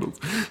door handles.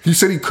 He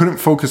said he couldn't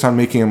focus on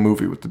making a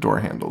movie with the door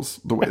handles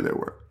the way they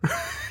were.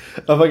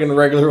 A fucking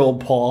regular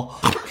old Paul.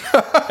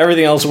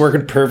 Everything else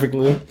working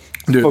perfectly.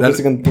 Dude,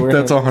 focusing on door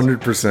that's handles.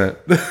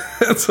 100%.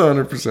 That's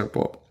 100%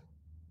 Paul.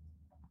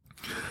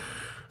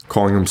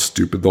 Calling him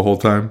stupid the whole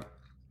time.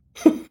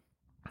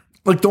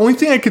 Like, the only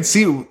thing I could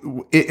see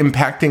it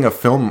impacting a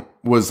film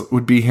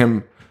would be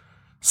him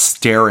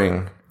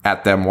staring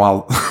at them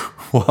while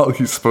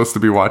he's supposed to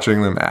be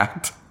watching them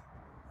act.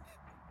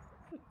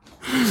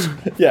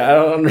 Yeah, I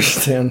don't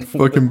understand.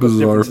 Fucking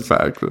bizarre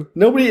fact.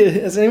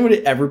 Has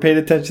anybody ever paid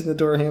attention to the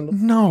door handle?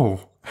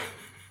 No.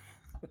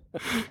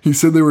 He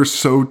said they were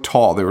so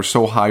tall. They were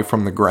so high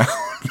from the ground.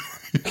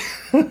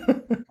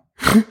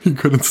 He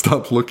couldn't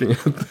stop looking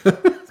at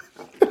them.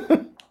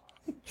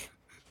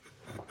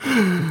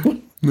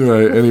 All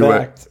right,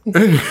 anyway.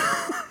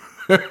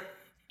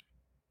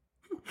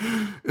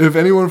 If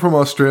anyone from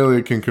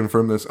Australia can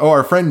confirm this. Oh,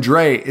 our friend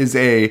Dre is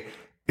a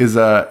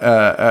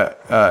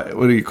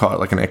what do you call it?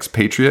 Like an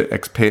expat.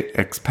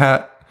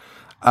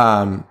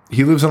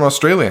 He lives in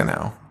Australia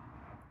now.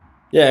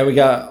 Yeah, we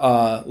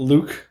got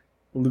Luke.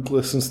 Luke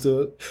listens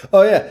to it.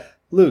 Oh yeah,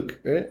 Luke,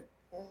 right?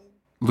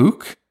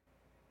 Luke?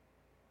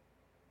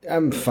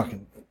 I'm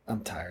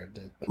tired,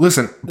 dude.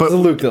 Listen, but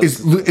Luke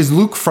is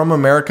Luke from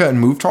America and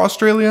moved to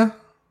Australia?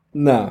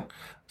 No.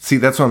 See,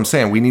 that's what I'm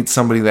saying. We need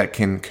somebody that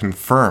can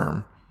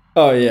confirm.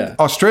 Oh, yeah.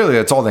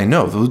 Australia, it's all they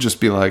know. They'll just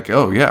be like,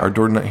 oh, yeah, our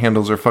door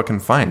handles are fucking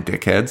fine,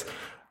 dickheads.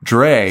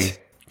 Dre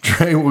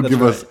will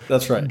give us...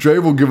 That's right. Dre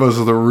will give us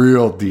the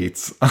real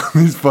deets on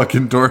these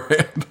fucking door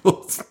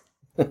handles.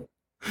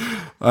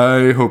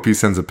 I hope he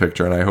sends a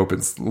picture, and I hope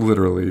it's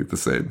literally the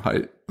same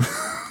height.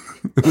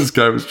 This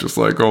guy was just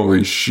like,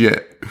 holy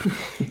shit.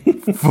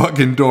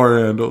 Fucking door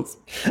handles.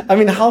 I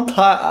mean, how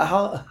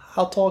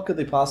tall could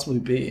they possibly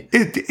be?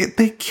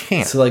 They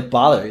can't. To, like,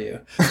 bother you.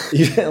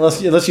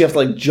 Unless you have to,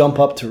 like, jump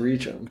up to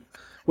reach them.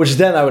 Which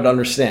then I would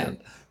understand.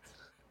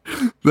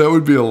 That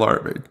would be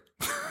alarming.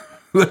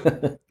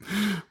 That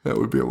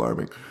would be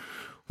alarming.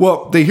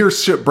 Well, they hear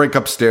shit break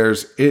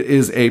upstairs. It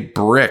is a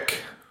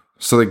brick.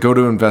 So they go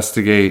to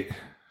investigate.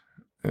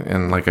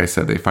 And like I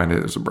said, they find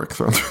it as a brick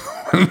thrown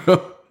through the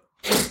window.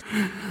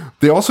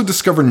 They also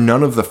discover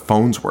none of the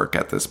phones work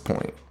at this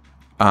point,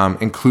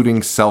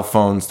 including cell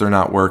phones. They're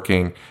not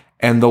working.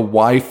 And the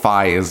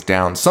Wi-Fi is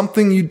down.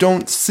 Something you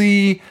don't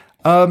see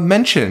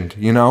mentioned,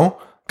 you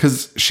know?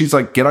 Because she's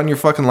like, get on your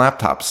fucking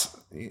laptops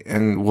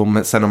and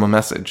we'll send them a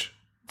message.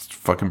 It's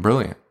fucking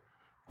brilliant.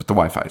 But the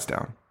Wi-Fi is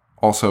down.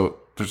 Also,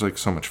 there's like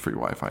so much free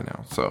Wi-Fi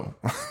now. So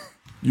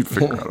you'd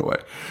figure out a way.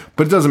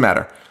 But it doesn't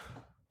matter.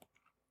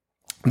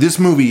 This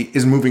movie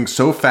is moving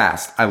so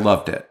fast. I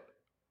loved it.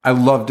 I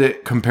loved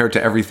it compared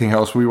to everything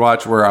else we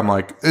watch where I'm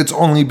like, it's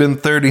only been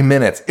 30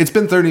 minutes. It's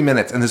been 30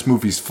 minutes and this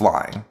movie's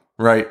flying,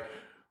 right?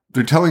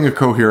 They're telling a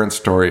coherent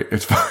story.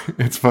 It's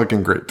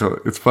fucking great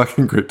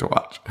to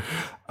watch.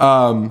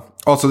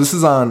 Also, this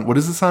is on, what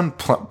is this on?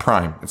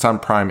 Prime. It's on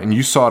Prime, and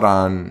you saw it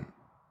on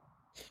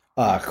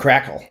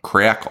Crackle.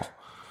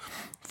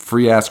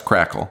 Free ass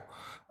Crackle.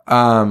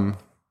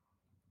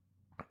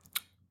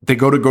 They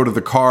go to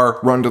the car,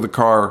 run to the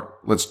car.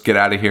 Let's get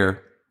out of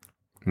here.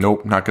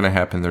 Nope, not going to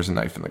happen. There's a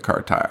knife in the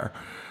car tire.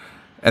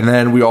 And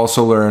then we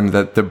also learn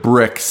that the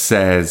brick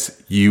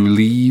says, "You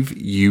leave,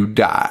 you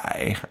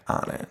die"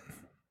 on it.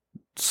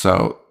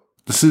 So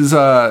this is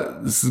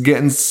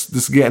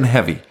getting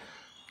heavy.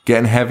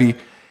 Getting heavy.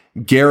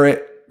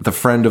 Garrett, the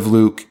friend of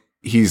Luke,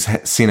 he's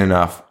seen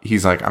enough.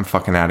 He's like, I'm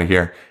fucking out of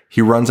here.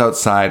 He runs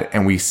outside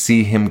and we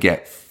see him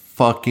get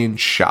fucking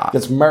shot.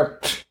 Gets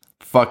murked.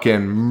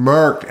 Fucking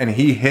murked. And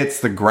he hits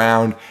the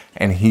ground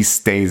and he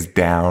stays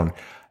down.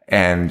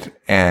 And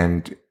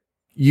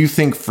you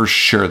think for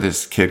sure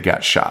this kid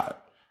got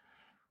shot.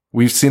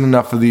 We've seen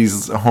enough of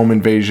these home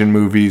invasion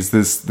movies.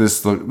 This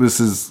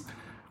is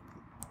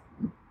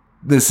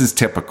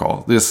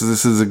typical. This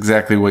is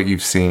exactly what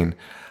you've seen.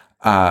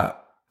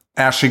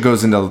 Ashley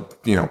goes into,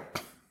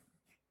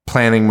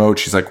 planning mode.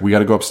 She's like, we got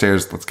to go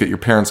upstairs. Let's get your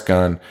parents'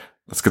 gun.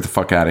 Let's get the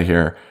fuck out of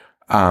here.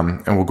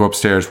 And we'll go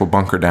upstairs. We'll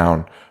bunker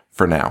down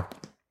for now.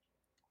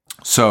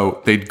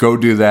 So they'd go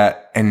do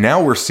that. And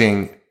now we're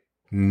seeing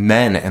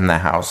men in the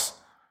house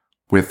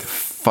with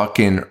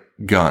fucking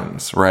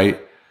guns, right?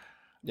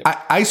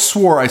 Yep. I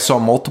swore I saw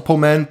multiple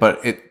men, but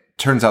it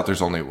turns out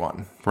there's only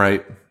one,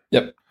 right?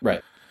 Yep,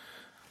 right.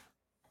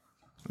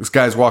 This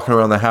guy's walking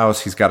around the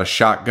house. He's got a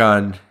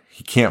shotgun.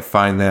 He can't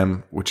find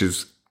them, which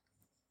is,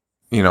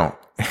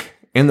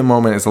 in the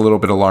moment is a little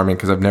bit alarming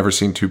because I've never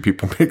seen two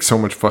people make so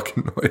much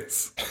fucking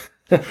noise.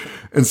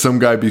 And some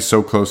guy be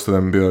so close to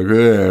them and be like,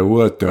 hey,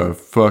 what the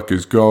fuck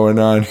is going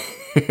on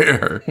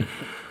here?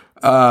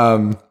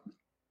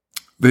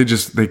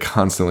 They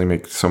constantly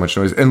make so much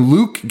noise. And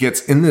Luke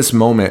gets, in this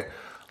moment,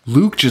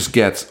 Luke just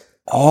gets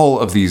all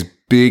of these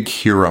big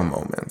hero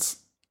moments.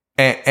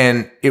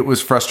 And it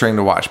was frustrating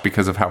to watch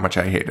because of how much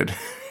I hated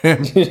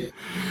him.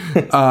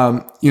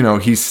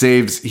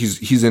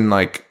 He's in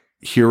like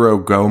hero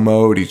go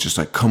mode. He's just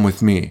like, come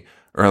with me,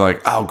 or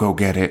like, I'll go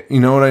get it.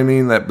 You know what I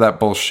mean? That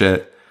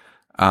bullshit.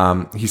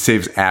 He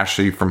saves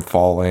Ashley from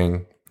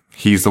falling.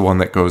 He's the one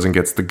that goes and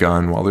gets the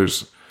gun while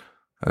there's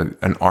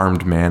an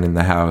armed man in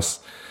the house.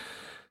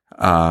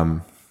 They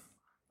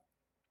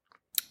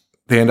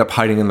end up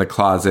hiding in the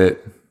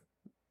closet.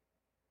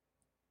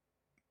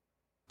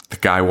 The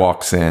guy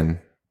walks in.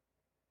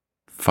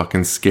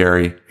 Fucking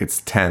scary.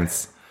 It's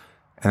tense.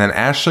 And then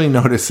Ashley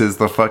notices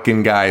the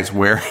fucking guy's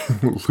wearing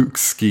Luke's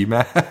ski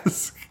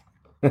mask.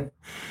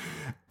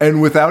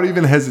 And without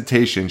even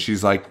hesitation,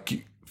 she's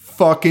like,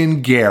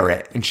 fucking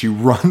Garrett. And she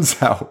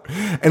runs out.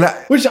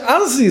 Which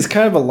honestly is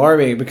kind of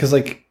alarming because,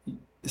 like,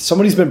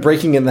 somebody's been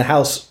breaking in the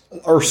house,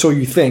 or so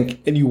you think,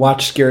 and you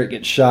watch Garrett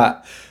get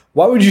shot.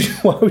 Why would you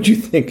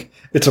think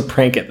it's a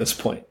prank at this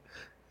point?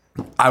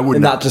 I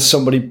would not just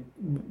somebody.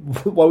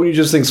 Why would you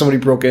just think somebody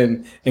broke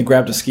in and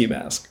grabbed a ski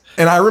mask?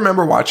 And I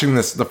remember watching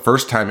this the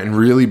first time and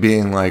really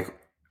being like,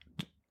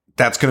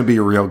 that's going to be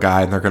a real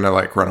guy and they're going to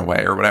like run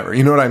away or whatever.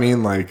 You know what I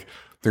mean? Like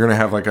they're going to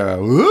have like a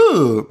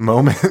ooh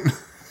moment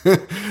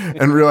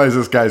and realize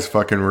this guy's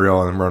fucking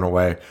real and run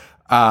away.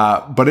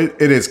 But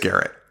it is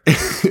Garrett.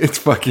 It's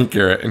fucking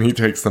Garrett. And he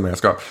takes the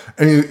mask off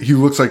and he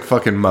looks like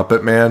fucking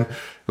Muppet Man. It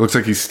looks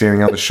like he's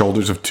standing on the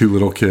shoulders of two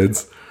little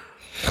kids.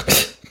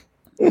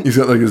 He's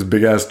got like his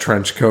big ass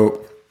trench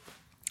coat.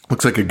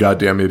 Looks like a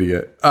goddamn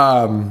idiot.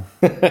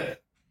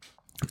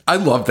 I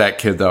love that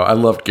kid though. I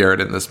loved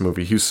Garrett in this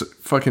movie. He was a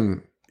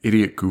fucking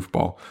idiot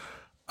goofball.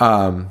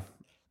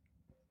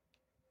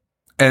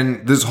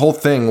 And this whole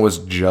thing was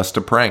just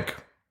a prank.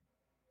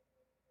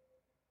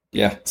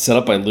 Yeah, set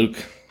up by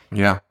Luke.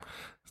 Yeah.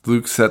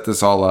 Luke set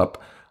this all up.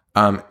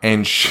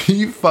 And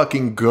she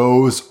fucking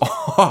goes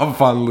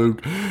off on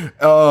Luke.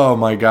 Oh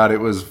my god, it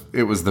was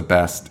the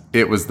best.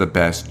 It was the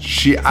best.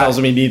 She tells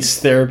him he needs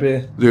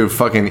therapy. Dude,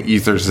 fucking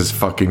ethers this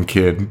fucking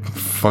kid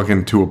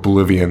fucking to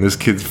oblivion. This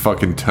kid's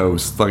fucking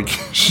toast. Like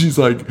she's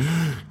like,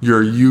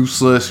 you're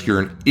useless,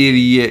 you're an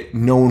idiot,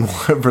 no one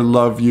will ever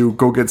love you.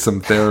 Go get some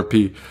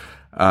therapy.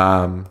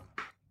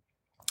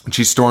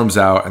 She storms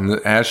out, and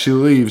as she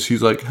leaves,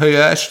 he's like, hey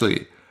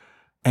Ashley.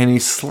 and he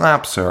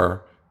slaps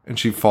her, and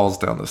she falls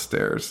down the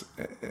stairs.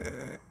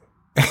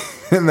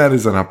 And that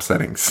is an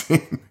upsetting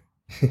scene.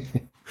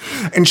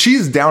 And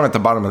she's down at the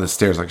bottom of the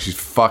stairs like she's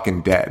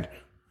fucking dead.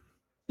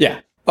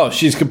 Yeah. Oh,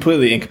 she's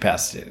completely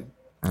incapacitated.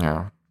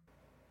 Yeah.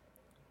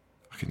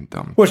 Fucking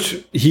dumb.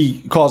 Which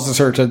he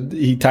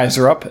he ties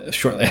her up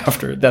shortly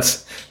after.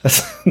 That's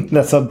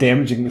how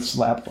damaging the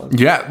slap was.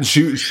 Yeah,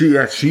 she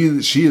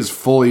is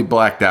fully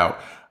blacked out.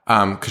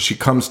 Because she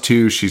comes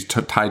to, she's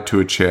tied to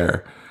a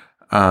chair.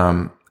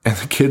 And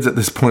the kids at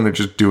this point are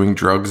just doing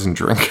drugs and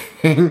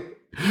drinking.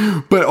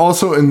 But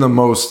also in the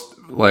most,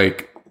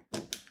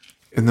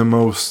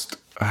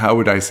 how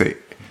would I say,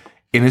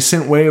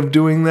 innocent way of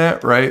doing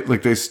that, right?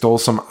 Like they stole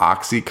some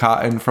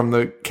Oxycontin from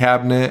the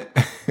cabinet.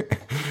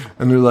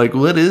 And they're like,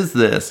 what is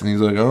this? And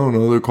he's like, oh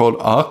no, they're called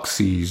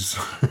Oxys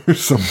or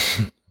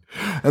something.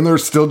 And they're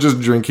still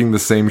just drinking the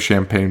same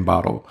champagne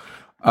bottle.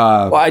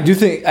 Well, I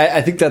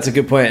think that's a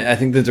good point. I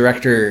think the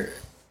director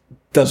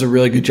does a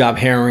really good job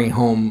hammering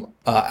home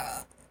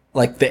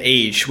like the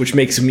age, which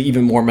makes him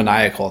even more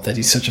maniacal that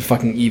he's such a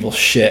fucking evil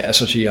shit at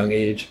such a young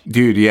age.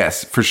 Dude,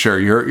 yes, for sure.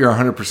 You're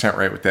 100%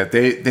 right with that.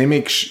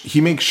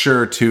 He makes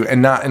sure to,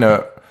 and not in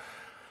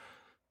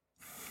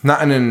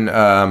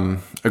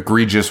an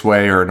egregious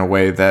way or in a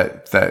way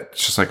that's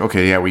just like,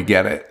 okay, yeah, we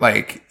get it.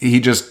 Like he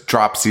just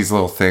drops these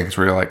little things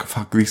where you're like,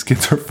 fuck, these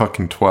kids are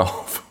fucking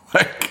 12.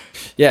 Like,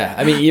 yeah,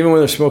 I mean, even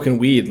when they're smoking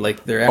weed,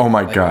 like they're oh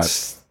my god,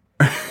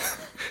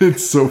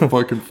 it's so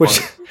fucking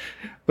funny.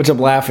 Which I'm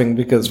laughing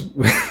because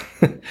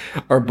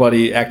our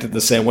buddy acted the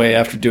same way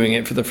after doing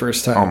it for the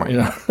first time. Oh my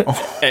god,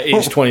 at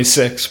age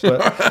 26.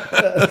 But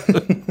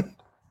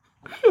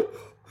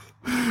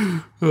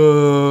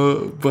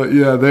but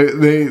yeah,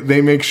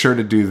 they make sure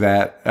to do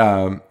that,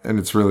 and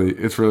it's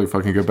really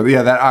fucking good. But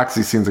yeah, that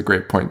Oxy scene's a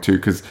great point too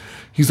because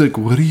he's like,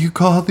 "What do you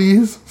call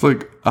these?" It's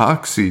like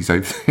Oxys,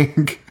 I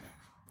think.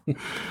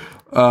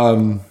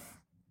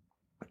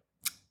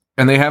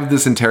 And they have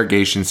this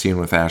interrogation scene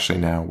with Ashley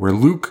now where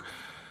Luke,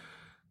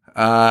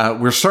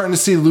 we're starting to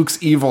see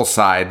Luke's evil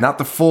side, not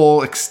the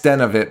full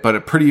extent of it,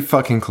 but pretty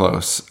fucking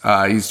close.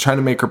 He's trying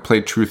to make her play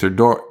truth or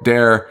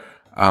dare.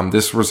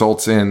 This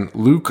results in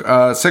Luke,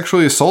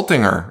 sexually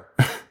assaulting her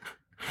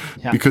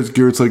because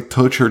Garrett's like,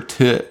 touch her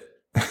tit.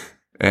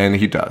 And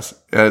he does.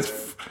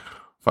 It's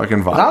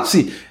fucking violent.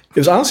 It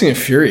was honestly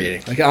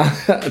infuriating. Like,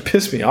 it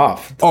pissed me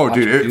off. Oh,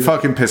 dude, it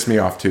fucking pissed me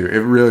off too. It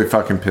really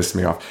fucking pissed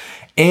me off.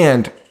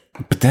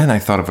 But then I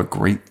thought of a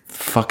great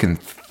fucking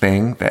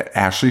thing that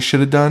Ashley should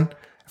have done.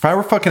 If I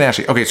were fucking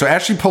Ashley. Okay, so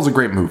Ashley pulls a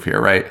great move here,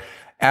 right?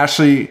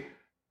 Ashley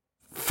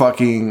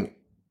fucking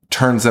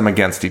turns them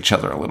against each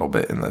other a little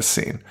bit in this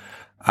scene.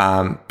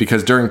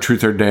 Because during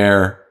Truth or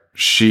Dare,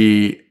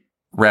 she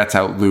rats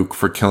out Luke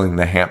for killing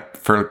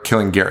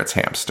Garrett's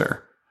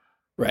hamster.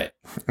 Right.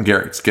 And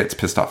Garrett gets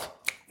pissed off.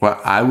 What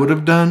I would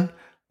have done,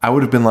 I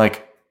would have been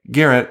like,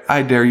 Garrett,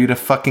 I dare you to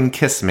fucking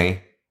kiss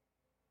me.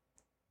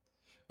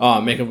 Oh,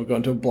 make him go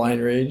into a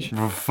blind rage.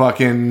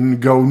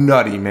 Fucking go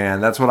nutty, man.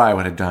 That's what I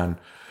would have done.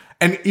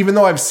 And even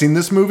though I've seen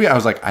this movie, I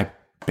was like, I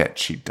bet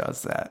she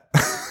does that.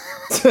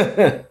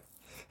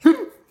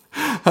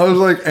 I was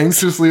like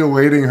anxiously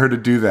awaiting her to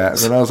do that. And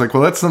then I was like,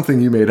 well, that's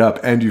something you made up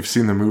and you've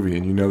seen the movie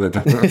and you know that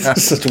doesn't happen.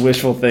 It's such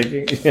wishful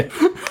thinking.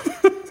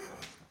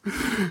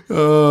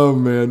 Oh,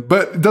 man.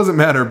 But it doesn't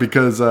matter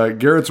because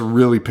Garrett's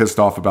really pissed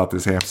off about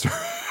this hamster.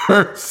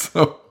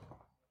 So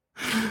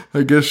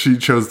I guess she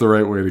chose the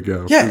right way to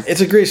go. Yeah, it's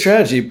a great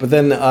strategy, but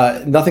then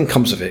nothing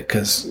comes of it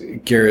because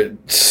Garrett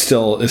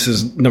still is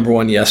his number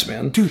one yes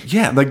man. Dude,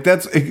 yeah, like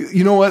that's,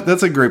 you know what?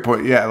 That's a great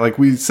point. Yeah, like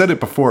we said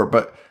it before,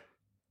 but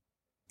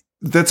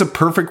that's a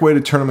perfect way to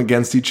turn them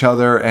against each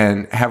other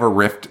and have a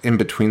rift in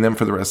between them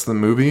for the rest of the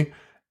movie.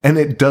 And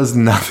it does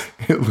nothing.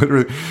 It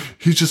literally,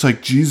 he's just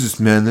like, Jesus,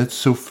 man, that's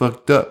so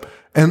fucked up.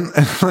 And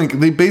like,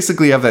 they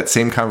basically have that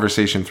same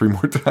conversation 3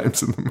 more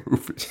times in the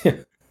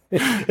movie.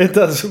 Yeah, it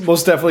does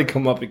most definitely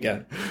come up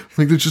again.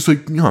 Like, they're just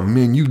like, oh,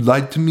 man, you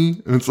lied to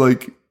me. And it's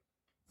like,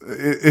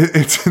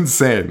 it's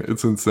insane.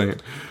 It's insane.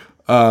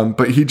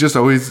 But he just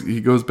always, he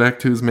goes back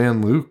to his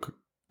man, Luke.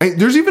 And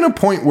there's even a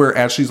point where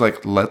Ashley's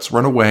like, let's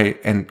run away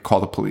and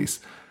call the police.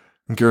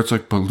 And Garrett's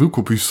like, but Luke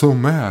will be so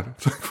mad.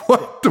 It's like,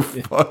 what the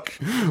fuck?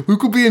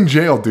 Luke will be in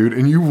jail, dude,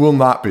 and you will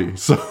not be.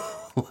 So,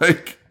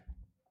 like,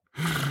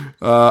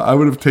 I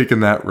would have taken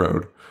that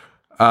road.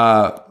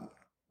 Well,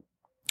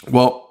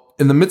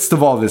 in the midst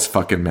of all this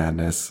fucking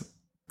madness,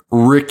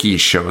 Ricky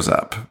shows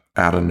up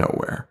out of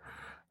nowhere.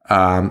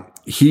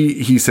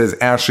 He says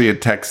Ashley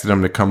had texted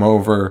him to come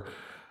over.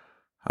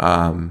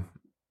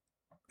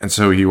 And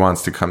so he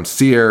wants to come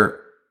see her.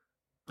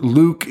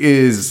 Luke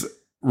is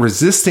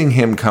resisting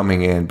him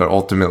coming in, but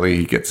ultimately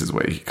he gets his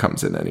way. He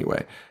comes in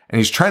anyway. And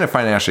he's trying to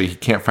find Ashley. He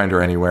can't find her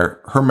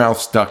anywhere. Her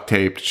mouth's duct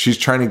taped. She's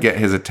trying to get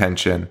his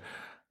attention.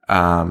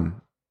 But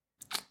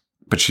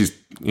she's,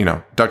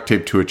 duct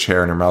taped to a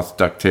chair and her mouth's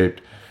duct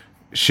taped.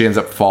 She ends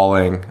up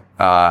falling.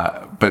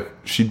 But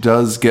she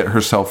does get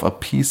herself a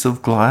piece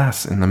of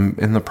glass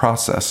in the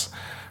process.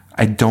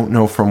 I don't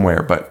know from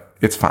where, but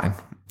it's fine.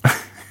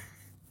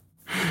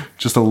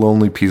 Just a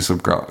lonely piece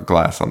of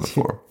glass on the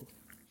floor.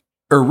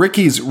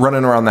 Ricky's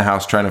running around the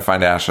house trying to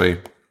find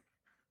Ashley.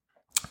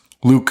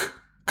 Luke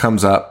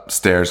comes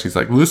upstairs. He's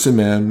like, listen,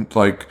 man,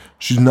 like,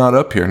 she's not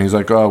up here. And he's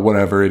like, oh,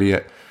 whatever,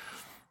 idiot.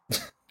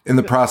 In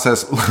the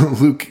process,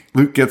 Luke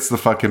gets the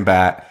fucking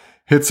bat,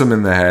 hits him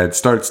in the head,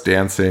 starts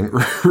dancing.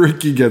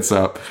 Ricky gets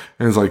up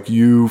and is like,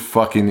 you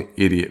fucking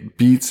idiot.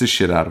 Beats the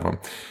shit out of him.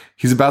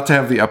 He's about to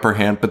have the upper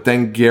hand, but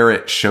then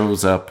Garrett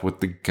shows up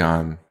with the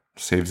gun,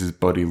 saves his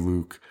buddy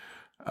Luke.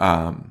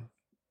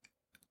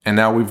 And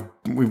now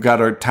we've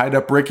got our tied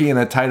up Ricky and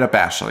a tied up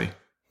Ashley.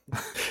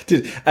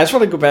 Dude, I just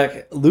want to go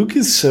back. Luke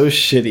is so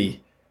shitty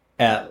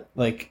at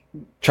like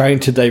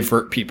trying to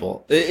divert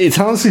people. It's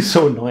honestly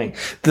so annoying.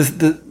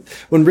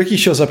 When Ricky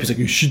shows up, he's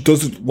like, she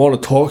doesn't want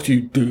to talk to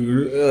you,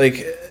 dude.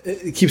 Like,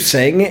 he keeps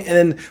saying it.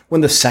 And then when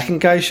the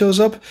second guy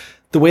shows up,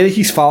 the way that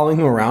he's following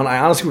him around, I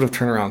honestly would have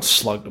turned around and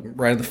slugged him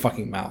right in the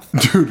fucking mouth.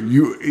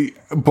 Dude,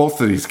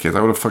 both of these kids,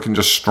 I would have fucking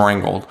just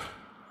strangled.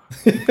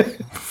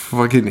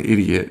 Fucking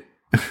idiot.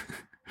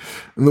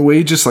 And the way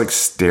he just like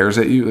stares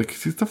at you, like,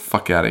 get the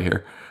fuck out of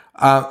here.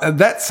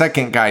 That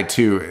second guy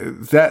too,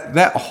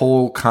 that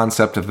whole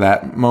concept of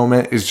that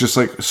moment is just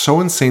like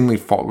so insanely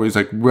false. Where he's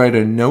like, write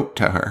a note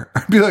to her.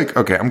 I'd be like,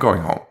 okay, I'm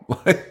going home.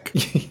 Like,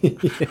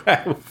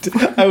 yeah,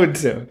 I would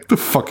too. What the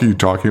fuck are you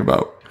talking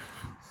about?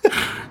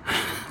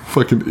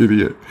 Fucking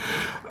idiot.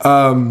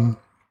 So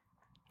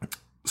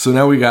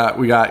now we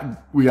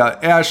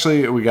got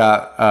Ashley, we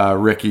got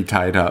Ricky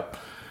tied up,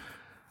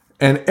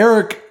 and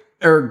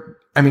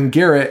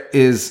Garrett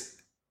is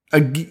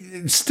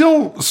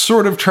still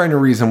sort of trying to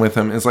reason with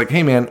him. It's like,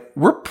 hey man,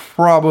 we're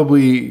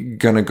probably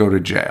gonna go to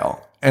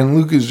jail. And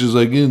Luke is just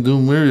like, yeah,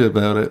 don't worry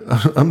about it.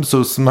 I'm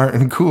so smart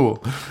and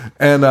cool.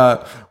 And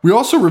we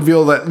also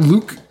reveal that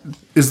Luke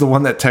is the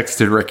one that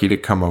texted Ricky to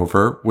come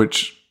over,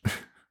 which I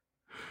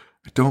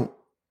don't.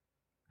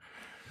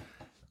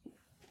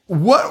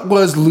 What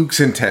was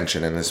Luke's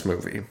intention in this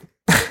movie?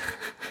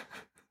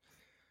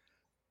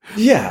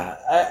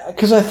 Yeah,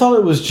 because I thought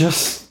it was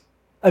just,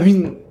 I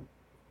mean,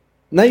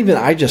 not even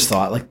I just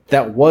thought, like,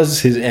 that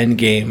was his end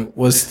game,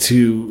 was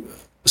to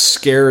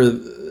scare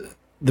the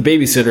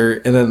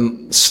babysitter and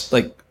then,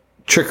 like,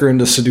 trick her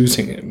into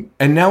seducing him.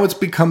 And now it's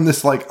become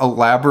this, like,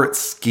 elaborate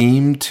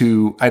scheme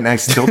to, and I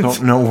still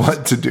don't know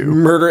what to do.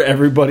 Murder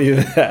everybody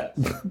that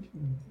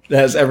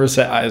has ever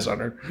set eyes on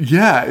her.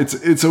 Yeah,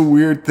 it's a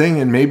weird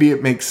thing, and maybe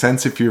it makes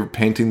sense if you're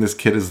painting this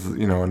kid as,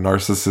 you know, a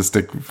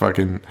narcissistic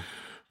fucking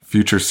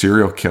future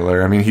serial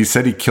killer. I mean, he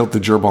said he killed the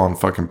gerbil on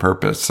fucking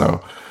purpose,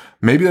 so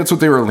maybe that's what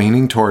they were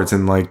leaning towards,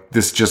 and like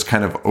this just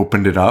kind of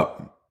opened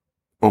up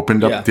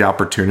the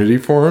opportunity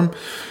for him.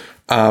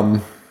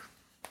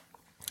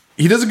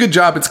 He does a good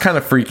job. It's kind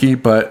of freaky,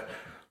 but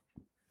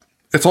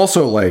it's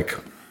also like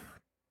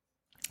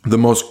the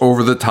most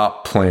over the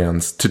top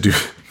plans to do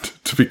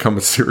to become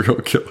a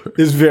serial killer.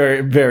 It's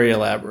very, very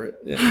elaborate.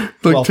 Yeah.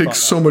 Like, well, takes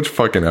so much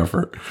fucking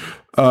effort.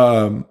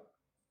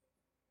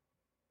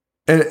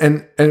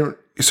 And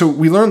so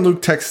we learned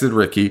Luke texted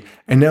Ricky,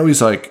 and now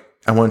he's like,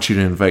 I want you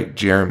to invite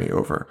Jeremy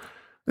over.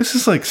 This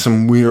is like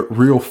some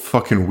real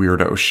fucking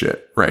weirdo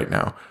shit right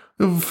now.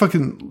 The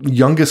fucking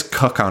youngest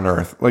cuck on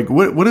earth. Like,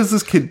 what is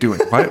this kid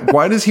doing?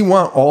 Why does he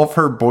want all of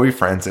her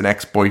boyfriends and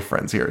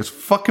ex-boyfriends here? It's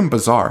fucking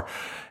bizarre.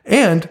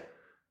 And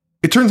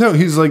it turns out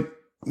he's like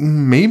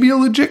maybe a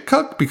legit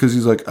cuck, because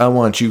he's like, I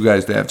want you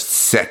guys to have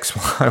sex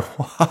while I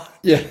watch.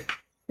 Yeah.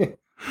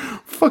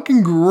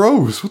 Fucking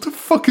gross. What the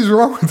fuck is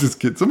wrong with this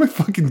kid? Somebody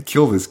fucking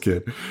kill this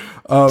kid.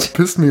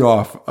 Pissed me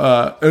off.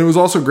 And it was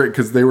also great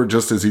because they were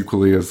just as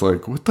equally as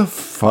like, what the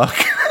fuck?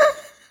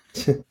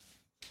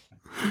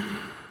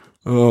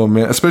 Oh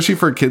man. Especially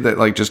for a kid that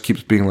like just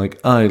keeps being like,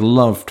 I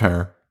loved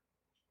her.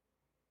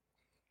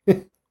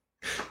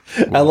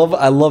 I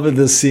love in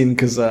this scene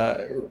because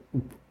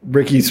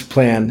Ricky's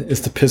plan is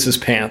to piss his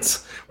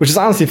pants, which is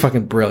honestly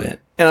fucking brilliant.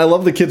 And I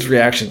love the kid's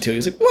reaction too.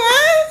 He's like,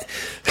 what?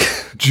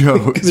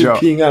 Joe, because you're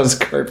peeing on his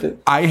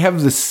carpet. I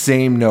have the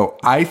same note.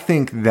 I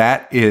think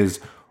that is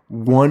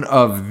one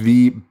of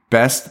the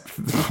best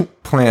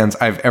plans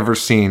I've ever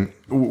seen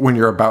when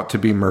you're about to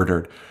be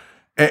murdered.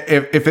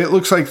 If it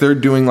looks like they're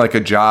doing like a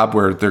job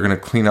where they're going to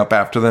clean up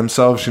after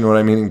themselves, you know what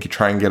I mean, and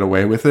try and get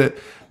away with it,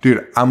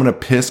 dude, I'm going to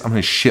piss, I'm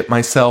going to shit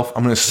myself,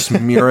 I'm going to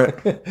smear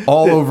it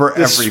all over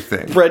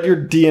everything. Spread your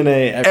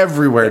DNA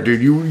everywhere,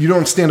 dude. You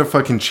don't stand a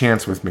fucking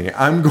chance with me.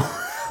 I'm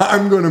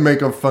going to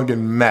make a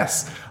fucking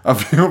mess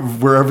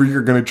of wherever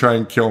you're going to try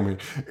and kill me.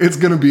 It's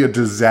going to be a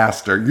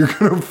disaster. You're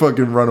going to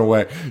fucking run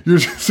away.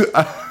 It's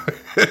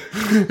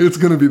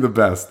going to be the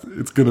best.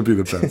 It's going to be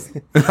the best.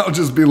 And I'll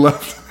just be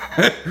left.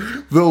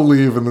 They'll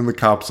leave, and then the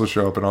cops will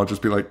show up, and I'll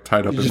just be like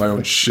tied up in my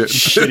own shit.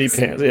 Shitty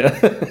pants, yeah.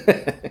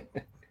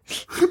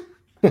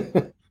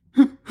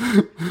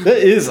 That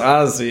is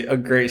honestly a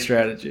great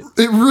strategy.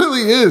 It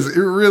really is.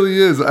 It really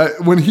is.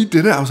 When he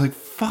did it, I was like,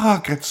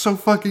 fuck, it's so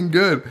fucking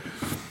good.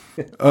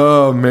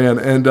 Oh man.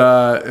 And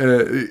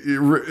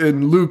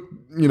Luke,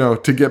 you know,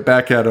 to get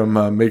back at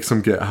him, makes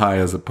him get high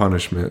as a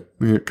punishment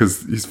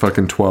because he's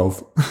fucking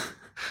 12.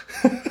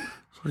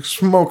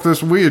 Smoke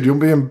this weed, you'll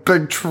be in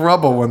big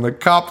trouble when the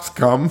cops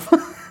come.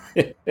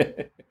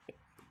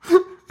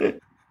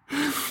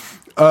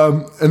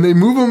 And they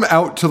move him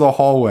out to the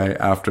hallway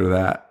after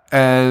that.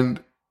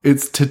 And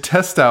it's to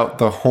test out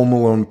the Home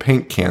Alone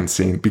paint can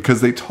scene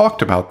because they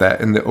talked about that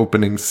in the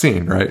opening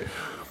scene, right?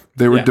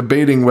 They were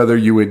debating whether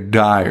you would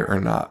die or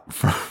not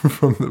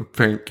from the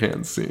paint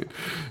can scene.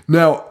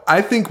 Now,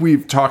 I think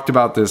we've talked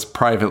about this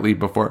privately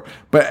before,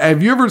 but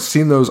have you ever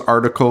seen those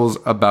articles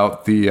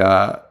about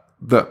the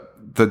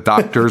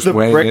doctors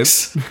weighing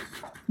bricks,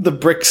 the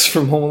bricks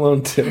from Home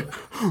Alone 2?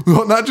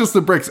 Well, not just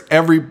the bricks,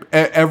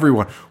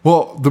 everyone.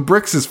 Well, the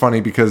bricks is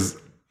funny because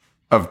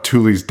of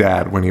Thule's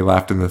dad when he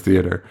laughed in the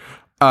theater.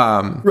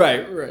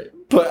 Right.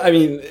 But I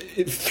mean,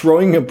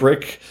 throwing a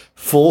brick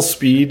full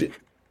speed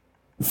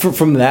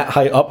from that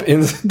high up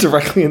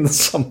directly into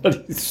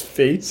somebody's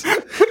face.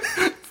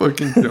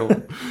 Fucking kill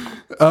him.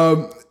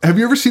 Have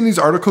you ever seen these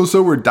articles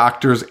though where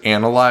doctors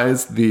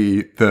analyze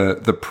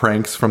the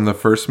pranks from the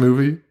first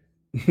movie?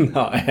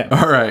 No, I haven't.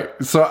 All right,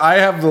 so I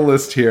have the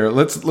list here.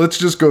 Let's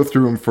just go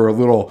through them for a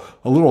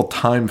little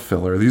time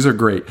filler. These are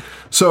great.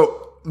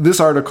 So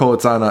this article,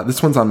 it's on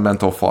this one's on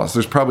mental floss.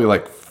 There's probably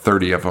like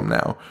 30 of them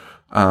now.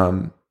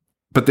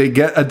 But they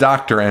get a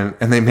doctor in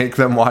and they make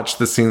them watch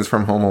the scenes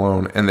from Home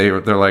Alone, and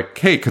they're like,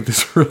 "Hey, could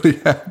this really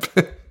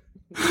happen?"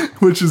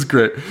 Which is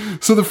great.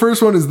 So the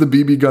first one is the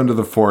BB gun to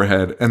the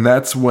forehead, and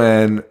that's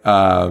when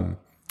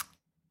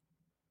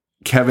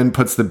Kevin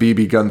puts the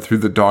BB gun through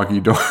the doggy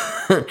door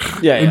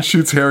and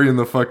shoots Harry in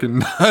the fucking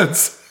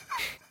nuts.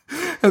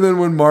 And then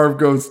when Marv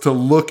goes to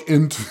look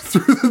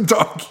through the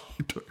doggy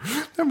door,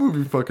 that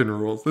movie fucking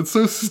rules. That's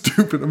so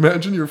stupid.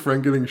 Imagine your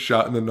friend getting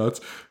shot in the nuts,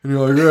 and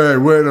you're like, "Hey,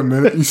 wait a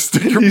minute!" You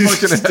stick your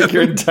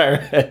your entire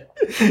head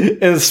in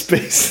a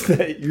space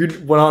that you're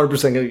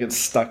 100% gonna get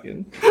stuck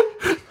in.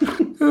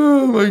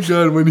 Oh my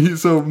god!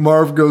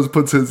 Marv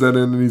puts his head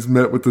in, and he's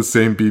met with the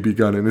same BB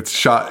gun, and it's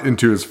shot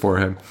into his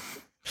forehead.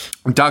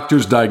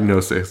 Doctor's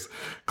diagnosis.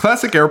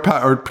 Classic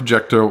air-powered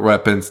projectile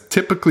weapons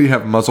typically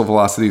have muzzle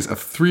velocities of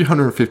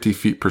 350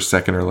 feet per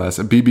second or less.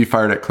 A BB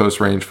fired at close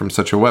range from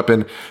such a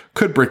weapon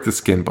could break the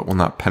skin but will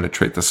not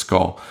penetrate the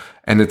skull.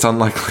 And it's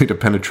unlikely to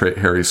penetrate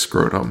Harry's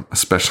scrotum,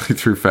 especially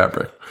through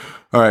fabric.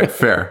 All right,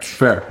 fair.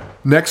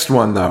 Next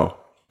one, though.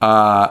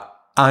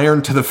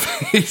 Iron to the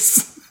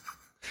face.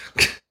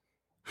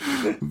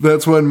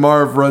 That's when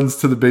Marv runs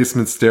to the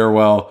basement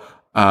stairwell.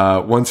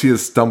 Once he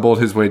has stumbled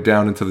his way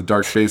down into the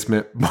dark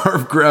basement,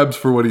 Marv grabs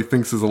for what he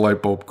thinks is a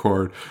light bulb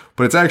cord,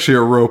 but it's actually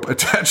a rope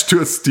attached to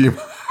a steam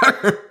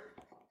iron.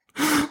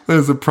 That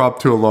is a prop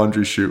to a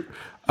laundry chute.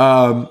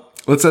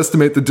 Let's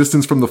estimate the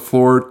distance from the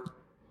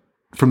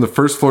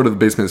first floor to the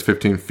basement is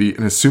 15 feet,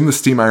 and assume the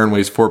steam iron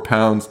weighs 4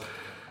 pounds.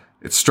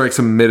 It strikes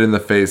him mid in the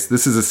face.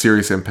 This is a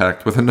serious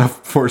impact with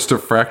enough force to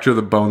fracture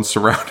the bones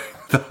surrounding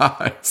the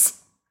eyes.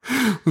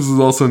 This is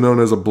also known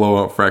as a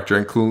blowout fracture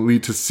and can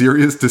lead to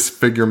serious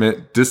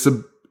disfigurement,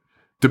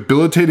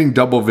 debilitating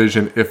double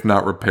vision if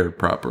not repaired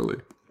properly.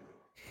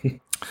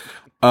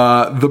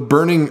 The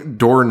burning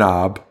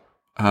doorknob.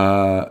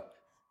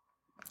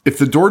 If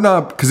the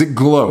doorknob, because it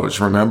glows,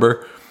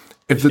 remember?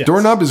 If the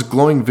doorknob is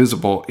glowing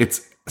visible,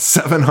 it's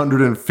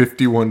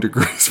 751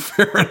 degrees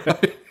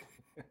Fahrenheit.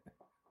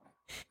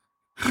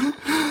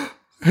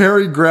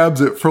 Harry grabs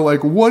it for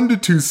like 1 to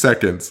 2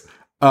 seconds.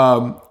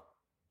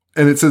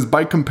 And it says,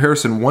 by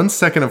comparison, 1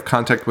 second of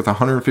contact with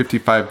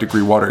 155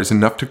 degree water is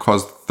enough to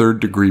cause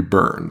 3rd degree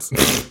burns.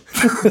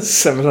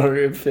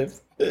 750.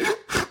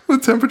 The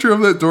temperature of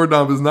that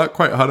doorknob is not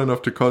quite hot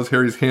enough to cause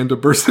Harry's hand to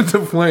burst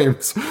into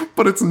flames,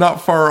 but it's not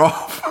far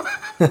off.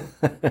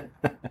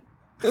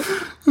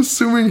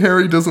 Assuming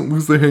Harry doesn't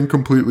lose the hand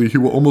completely, he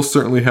will almost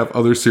certainly have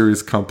other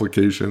serious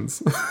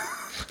complications.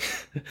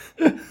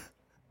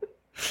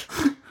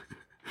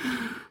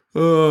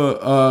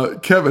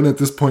 Kevin at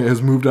this point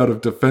has moved out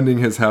of defending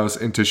his house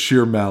into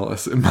sheer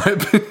malice, in my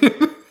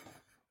opinion.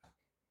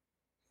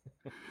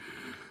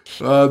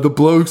 The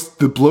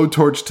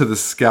blowtorch to the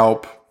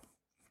scalp.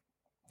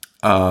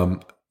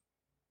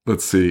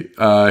 Let's see.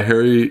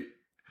 Harry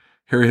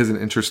has an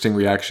interesting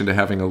reaction to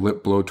having a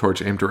lit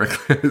blowtorch aimed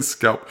directly at his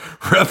scalp.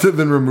 Rather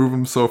than remove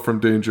himself from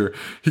danger,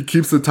 he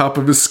keeps the top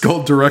of his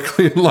skull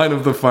directly in line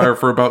of the fire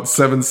for about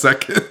 7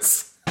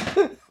 seconds.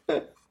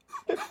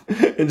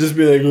 And just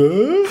be like,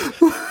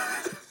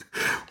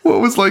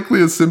 what was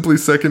likely a simply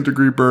 2nd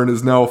degree burn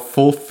is now a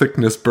full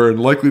thickness burn,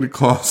 likely to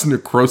cause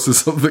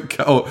necrosis of the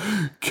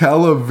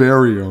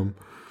calivarium.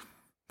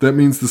 That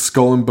means the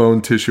skull and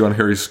bone tissue on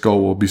Harry's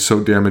skull will be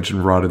so damaged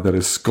and rotted that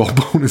his skull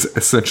bone is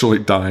essentially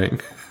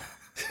dying.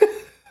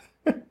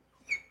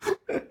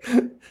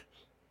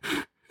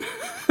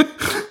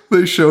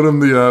 They showed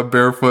him the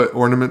barefoot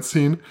ornament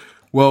scene.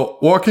 Well,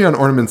 walking on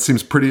ornaments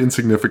seems pretty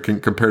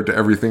insignificant compared to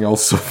everything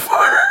else so far.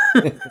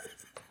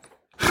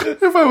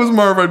 If I was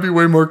Marv, I'd be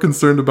way more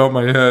concerned about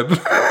my head.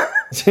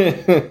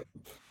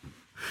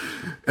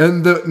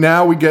 And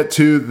now we get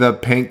to the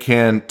paint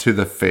can to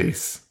the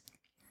face.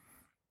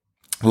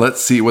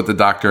 Let's see what the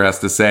doctor has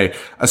to say.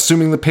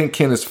 Assuming the paint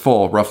can is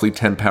full, roughly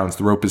 10 pounds,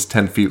 the rope is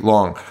 10 feet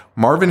long.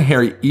 Marv and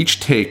Harry each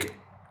take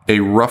a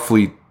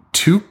roughly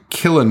 2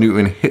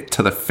 kilonewton hit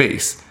to the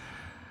face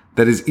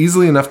that is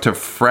easily enough to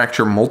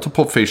fracture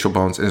multiple facial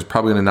bones and is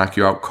probably going to knock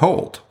you out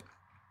cold.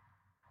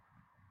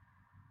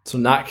 So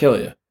not kill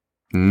you.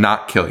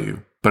 Not kill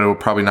you, but it will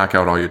probably knock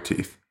out all your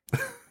teeth.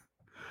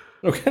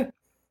 Okay.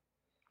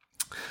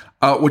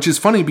 Which is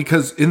funny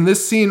because in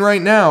this scene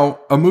right now,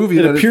 a movie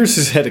it appears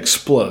his head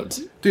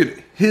explodes.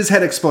 Dude, his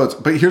head explodes.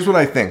 But here's what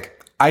I think.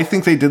 I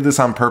think they did this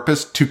on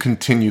purpose to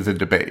continue the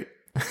debate.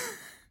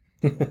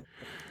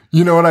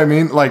 You know what I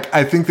mean? Like,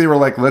 I think they were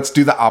like, let's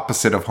do the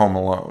opposite of Home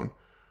Alone.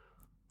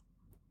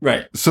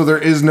 Right. So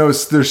there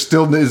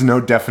still is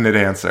no definite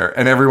answer,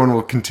 and everyone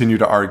will continue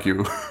to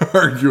argue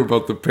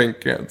about the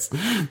paint cans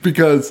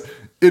because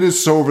it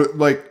is so,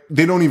 like,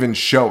 they don't even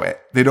show it.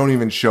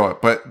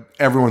 But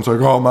everyone's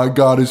like, oh my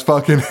God, his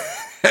fucking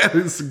head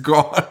is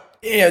gone.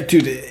 Yeah,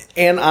 dude.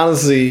 And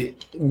honestly,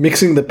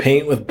 mixing the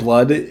paint with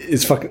blood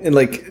is fucking, and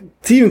like,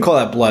 to even call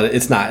that blood,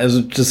 it's not. It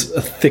was just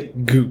a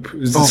thick goop.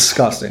 It was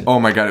disgusting. Oh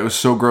my God, it was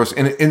so gross.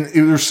 And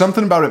there was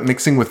something about it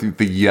mixing with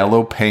the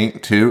yellow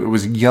paint too. It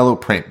was yellow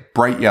paint,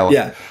 bright yellow.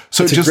 Yeah.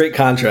 So it's a great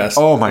contrast.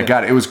 Oh my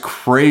God, it was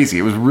crazy.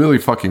 It was really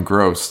fucking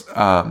gross.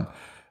 I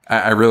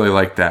really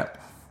liked that.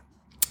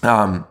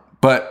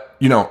 But,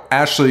 you know,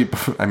 Ashley,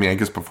 I mean, I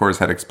guess before his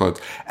head explodes,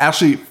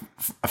 Ashley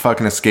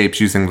fucking escapes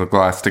using the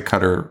glass to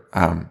cut her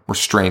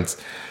restraints.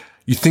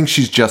 You think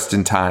she's just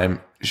in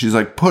time. She's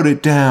like, put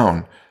it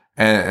down.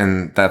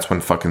 And that's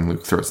when fucking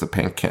Luke throws the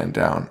paint can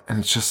down. And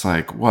it's just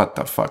like, what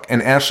the fuck?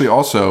 And Ashley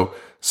also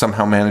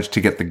somehow managed to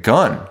get the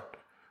gun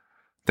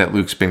that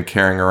Luke's been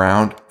carrying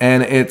around.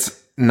 And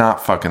it's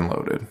not fucking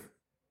loaded.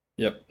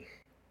 Yep.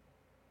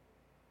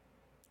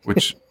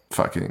 Which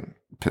fucking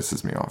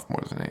pisses me off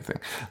more than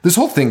anything. This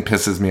whole thing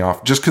pisses me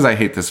off just because I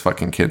hate this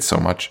fucking kid so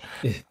much.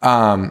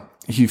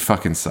 He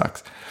fucking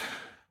sucks.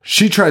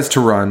 She tries to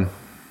run.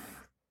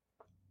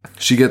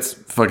 She gets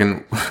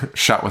fucking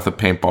shot with a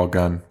paintball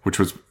gun, which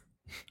was...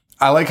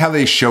 I like how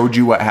they showed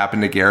you what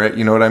happened to Garrett,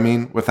 you know what I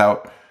mean?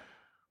 Without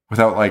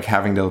like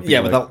having to...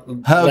 without...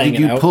 How did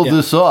you pull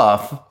this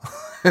off?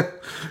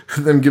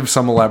 Then give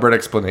some elaborate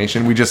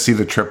explanation. We just see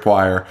the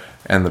tripwire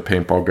and the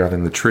paintball gun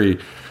in the tree.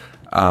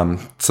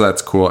 So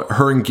that's cool.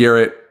 Her and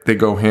Garrett, they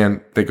go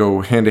hand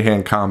to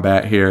hand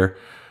combat here.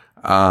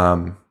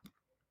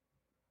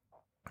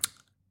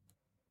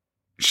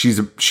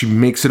 She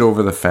makes it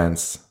over the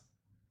fence.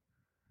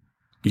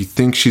 You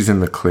think she's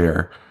in the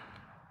clear,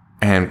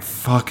 and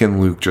fucking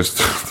Luke just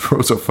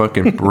throws a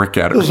fucking brick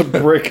at her. There's a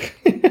brick.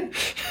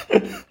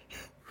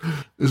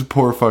 This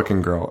poor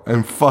fucking girl.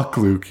 And fuck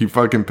Luke. He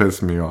fucking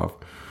pissed me off.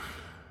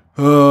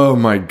 Oh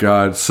my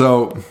God.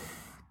 So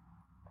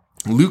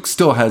Luke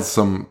still has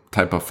some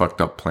type of fucked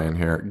up plan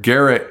here.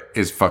 Garrett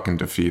is fucking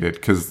defeated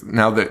because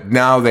now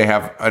they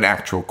have an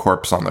actual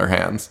corpse on their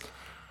hands.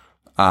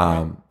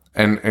 And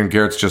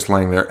Garrett's just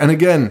laying there. And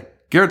again,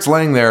 Garrett's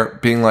laying there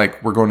being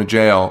like, we're going to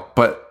jail,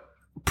 but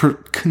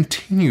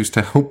continues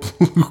to help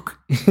Luke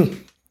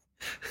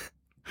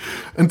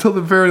until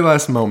the very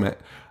last moment.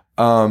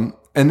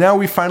 And now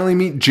we finally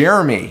meet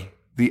Jeremy,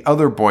 the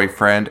other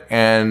boyfriend,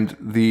 and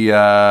the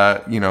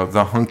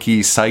the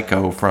hunky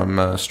psycho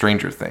from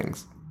Stranger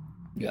Things.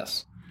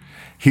 Yes.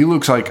 He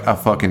looks like a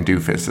fucking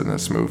doofus in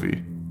this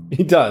movie.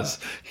 He does.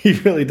 He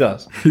really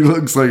does. He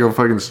looks like a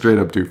fucking straight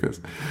up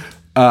doofus.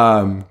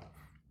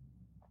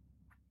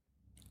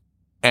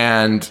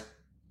 And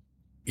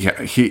yeah,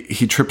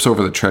 he trips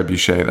over the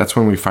trebuchet. That's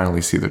when we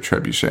finally see the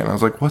trebuchet. And I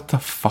was like, what the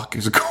fuck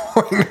is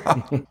going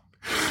on?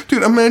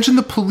 Dude, imagine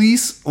the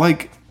police,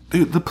 like,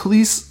 dude, the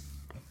police.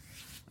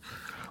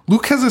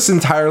 Luke has this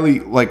entirely,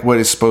 like, what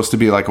is supposed to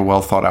be, like, a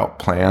well thought out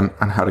plan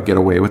on how to get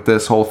away with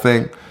this whole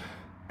thing.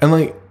 And,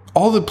 like,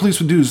 all the police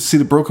would do is see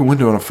the broken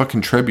window in a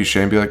fucking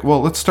trebuchet and be like,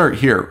 well, let's start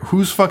here.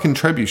 Whose fucking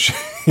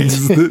trebuchet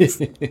is this?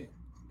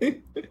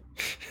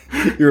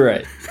 You're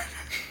right.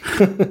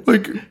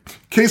 Like,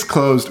 case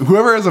closed.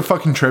 Whoever has a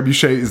fucking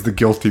trebuchet is the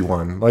guilty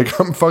one. Like,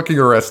 I'm fucking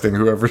arresting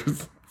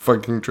whoever's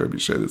fucking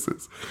trebuchet this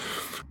is.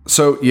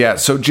 So, yeah.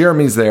 So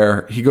Jeremy's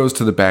there. He goes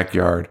to the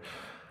backyard.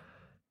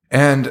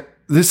 And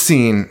this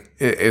scene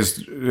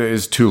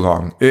is too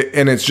long.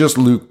 And it's just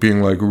Luke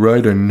being like,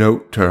 write a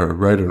note to her.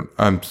 Write an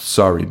I'm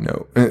sorry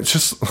note. And it's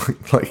just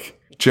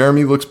like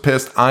Jeremy looks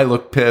pissed. I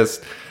look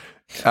pissed.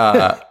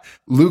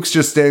 Luke's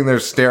just standing there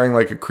staring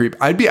like a creep.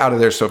 I'd be out of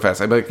there so fast.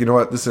 I'd be like, you know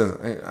what?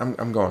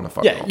 I'm going to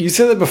fuck home. You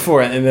said that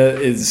before, and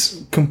that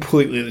is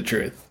completely the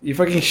truth. You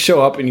fucking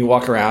show up and you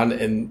walk around,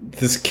 and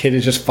this kid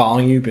is just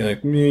following you, being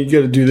like, you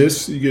got to do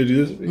this, you got to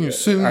do this. You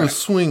sit in the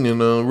swing and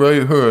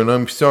write her, and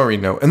I'm sorry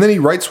no. And then he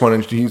writes one,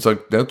 and he's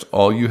like, that's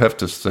all you have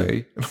to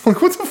say. And I'm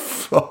like, what the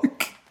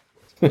fuck?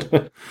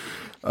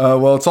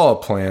 Well, it's all a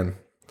plan.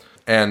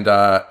 And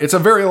it's a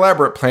very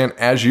elaborate plan,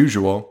 as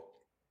usual.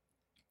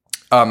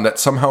 That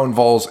somehow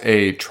involves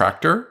a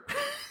tractor.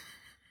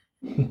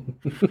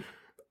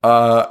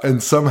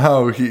 And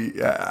somehow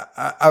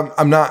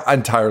I'm not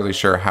entirely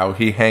sure how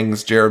he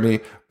hangs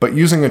Jeremy, But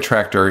using a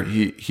tractor,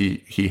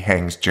 he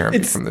hangs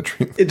Jeremy from the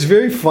tree. It's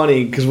very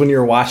funny because when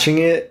you're watching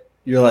it,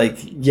 you're like,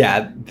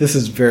 yeah, this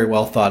is very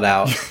well thought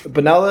out.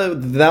 But now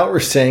that we're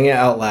saying it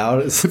out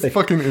loud, it's like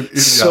fucking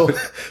idiotic.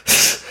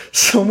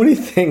 So many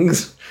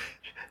things.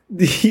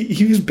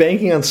 He was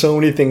banking on so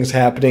many things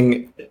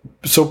happening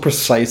so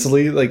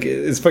precisely. Like,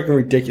 it's fucking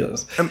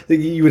ridiculous. Like,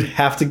 you would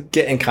have to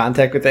get in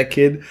contact with that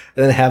kid and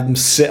then have him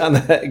sit on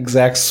that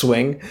exact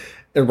swing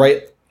and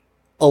write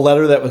a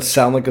letter that would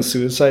sound like a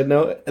suicide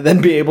note, and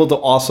then be able to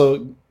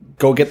also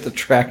go get the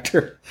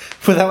tractor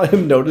without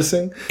him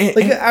noticing.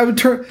 I would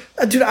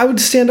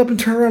stand up and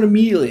turn around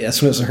immediately as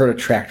soon as I heard a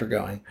tractor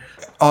going.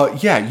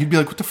 Yeah, you'd be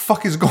like, what the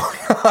fuck is going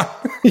on?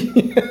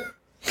 Yeah.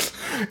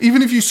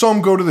 Even if you saw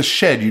him go to the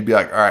shed, you'd be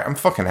like, all right, I'm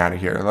fucking out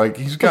of here. Like,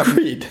 he's got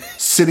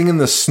sitting in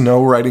the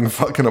snow writing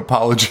fucking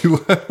apology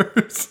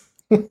letters.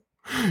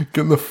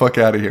 Getting the fuck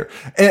out of here.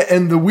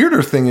 And the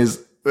weirder thing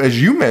is,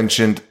 as you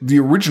mentioned, the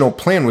original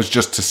plan was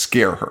just to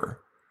scare her.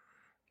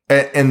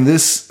 And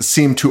this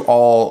seemed to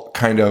all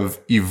kind of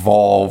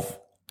evolve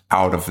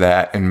out of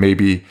that. And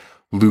maybe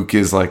Luke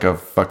is like a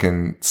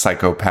fucking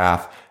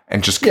psychopath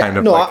and just kind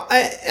of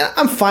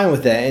I'm fine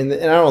with that. And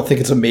I don't think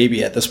it's a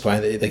maybe at this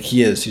point. Like,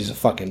 he's a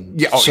fucking...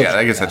 Yeah,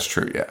 I guess that's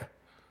true, yeah.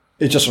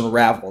 It just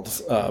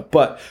unraveled.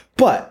 But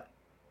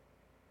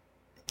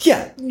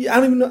yeah, I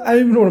don't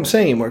even know what I'm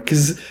saying anymore,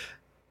 because...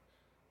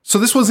 So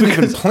this wasn't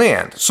even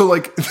planned. So,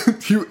 like,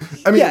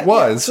 it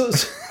was. Yeah,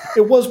 so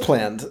it was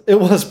planned.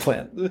 It was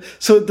planned.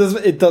 So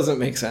it doesn't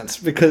make sense,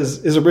 because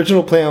his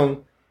original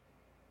plan,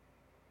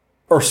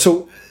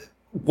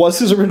 was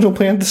his original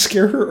plan to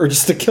scare her or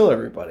just to kill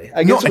everybody?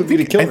 I guess it would be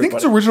to kill everybody. I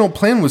think his original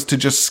plan was to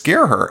just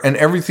scare her, and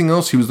everything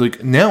else he was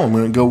like, now I'm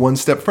going to go one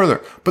step further.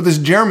 But this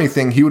Jeremy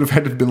thing, he would have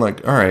had to have been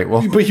like, all right,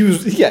 well. But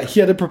he had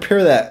to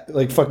prepare that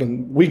like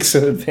fucking weeks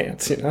in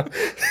advance, you know?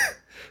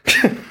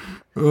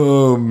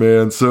 Oh,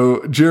 man.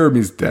 So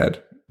Jeremy's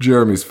dead.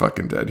 Jeremy's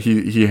fucking dead.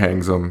 He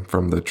hangs him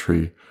from the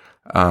tree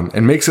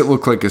and makes it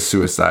look like a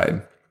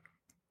suicide.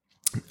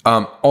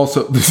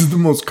 Also, this is the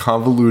most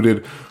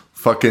convoluted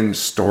fucking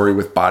story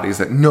with bodies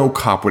that no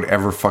cop would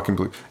ever fucking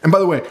believe. And by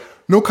the way,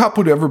 no cop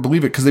would ever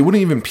believe it because they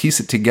wouldn't even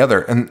piece it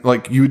together. And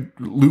like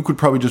Luke would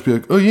probably just be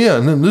like, oh yeah,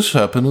 and then this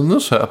happened and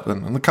this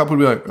happened. And the cop would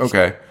be like,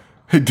 okay,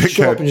 hey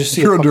dickhead,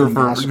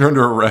 you're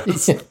under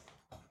arrest. Yeah.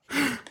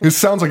 It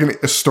sounds like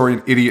a story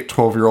an idiot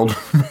 12-year-old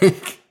would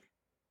make.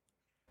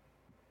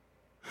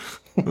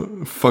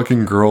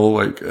 Fucking girl,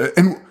 like,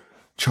 and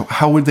Joe,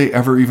 how would they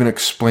ever even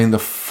explain the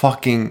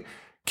fucking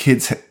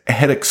kid's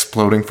head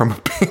exploding from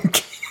a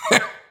paint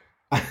can?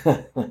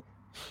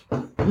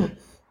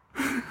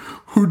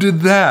 Who did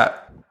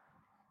that?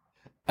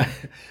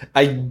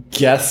 I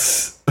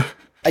guess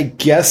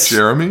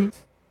Jeremy.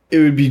 It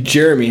would be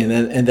Jeremy,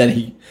 and then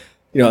he.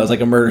 You know, it was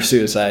like a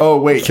murder-suicide. Oh,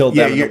 wait. Killed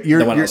them that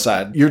went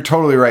outside. You're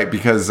totally right,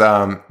 because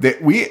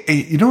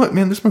you know what,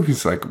 man? This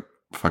movie's like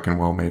fucking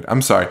well-made.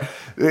 I'm sorry.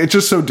 It's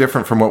just so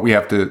different from what we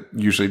have to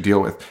usually deal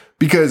with.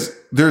 Because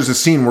there's a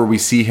scene where we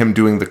see him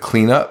doing the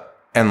cleanup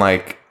and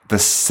like the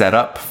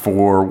setup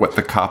for what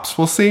the cops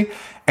will see.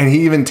 And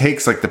he even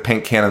takes like the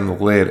paint can and the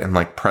lid and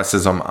like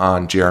presses them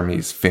on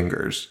Jeremy's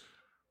fingers.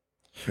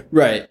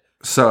 Right.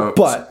 So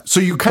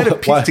you kind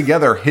of piece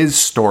together his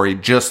story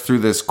just through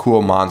this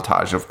cool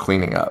montage of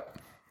cleaning up.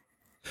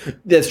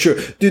 That's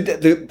true. Dude,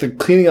 the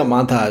cleaning up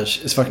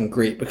montage is fucking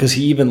great, because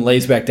he even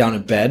lays back down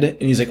in bed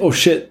and he's like, oh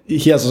shit,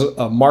 he has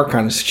a mark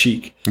on his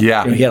cheek.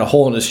 Yeah. You know, he had a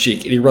hole in his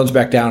cheek, and he runs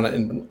back down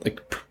and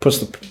like puts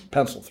the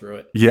pencil through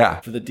it.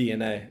 Yeah. For the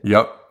DNA.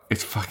 Yep.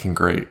 It's fucking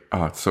great.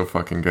 Oh, it's so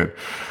fucking good.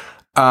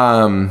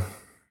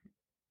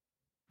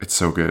 It's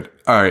so good.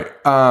 All right.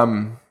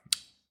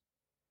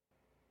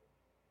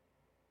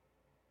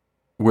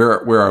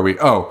 Where are we?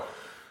 Oh,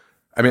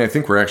 I mean, I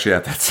think we're actually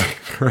at that scene,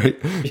 right?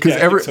 Because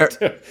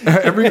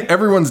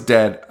everyone's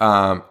dead.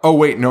 Oh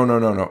wait,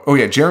 no. Oh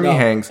yeah, Jeremy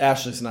hangs.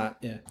 Ashley's not.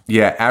 Yeah.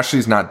 Yeah,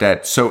 Ashley's not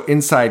dead. So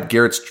inside,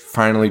 Garrett's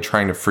finally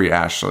trying to free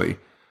Ashley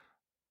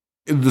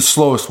the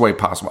slowest way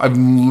possible. I've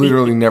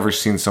literally never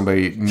seen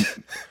somebody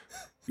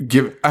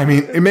give. I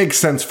mean, it makes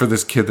sense for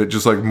this kid that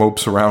just like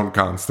mopes around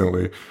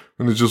constantly,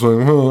 and it's just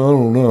like, oh, I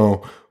don't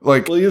know.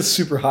 Like, well, he is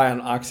super high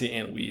on oxy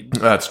and weed.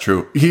 That's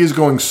true. He is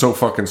going so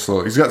fucking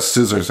slow. He's got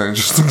scissors, and it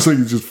just looks like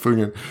he's just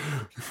fucking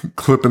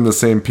clipping the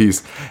same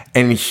piece.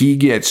 And he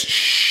gets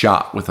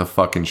shot with a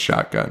fucking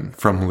shotgun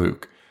from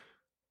Luke.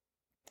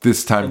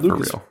 This time for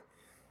real.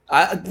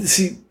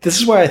 See, this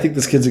is why I think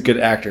this kid's a good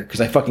actor, because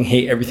I fucking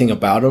hate everything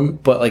about him.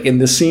 But like in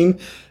this scene,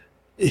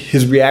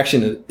 his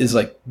reaction is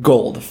like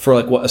gold for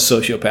like what a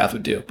sociopath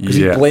would do, because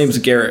he blames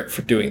Garrett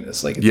for doing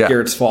this. Like, it's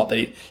Garrett's fault that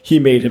he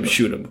made him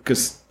shoot him,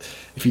 because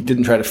if he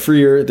didn't try to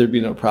free her, there'd be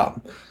no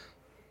problem.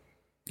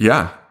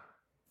 Yeah.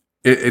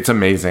 It's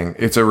amazing.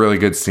 It's a really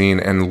good scene.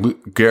 And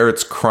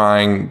Garrett's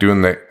crying,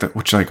 doing that,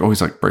 which like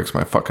always like breaks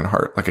my fucking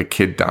heart. Like a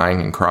kid dying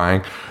and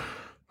crying.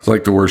 It's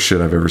like the worst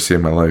shit I've ever seen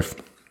in my life.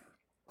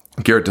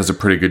 Garrett does a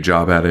pretty good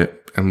job at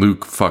it. And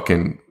Luke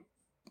fucking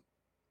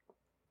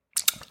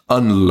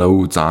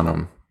unloads on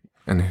him.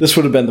 And this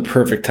would have been the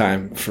perfect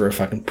time for a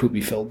fucking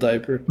poopy-filled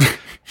diaper.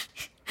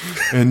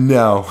 And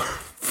now,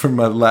 for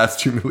my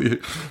last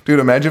humiliation. Dude,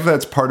 imagine if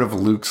that's part of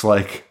Luke's,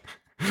 like,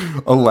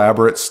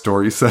 elaborate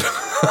story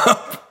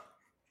setup.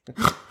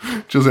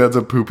 Just adds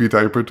a poopy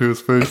diaper to his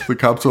face. The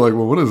cops are like,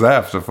 well, what does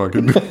that have to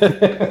fucking do?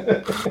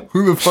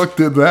 Who the fuck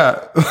did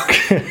that?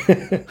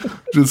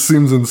 Just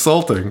seems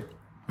insulting.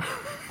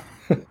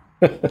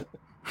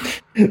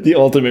 The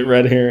ultimate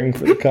red herring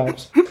for the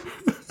cops.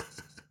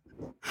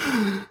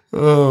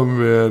 Oh,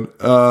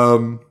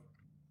 man.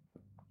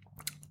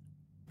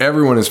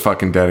 Everyone is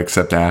fucking dead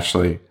except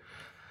Ashley.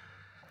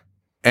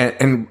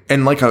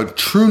 And like a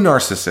true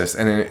narcissist,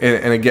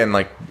 and again,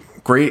 like,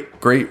 great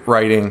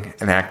writing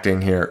and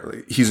acting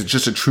here. He's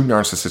just a true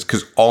narcissist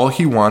because all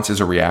he wants is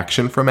a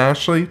reaction from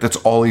Ashley. That's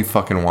all he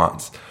fucking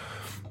wants.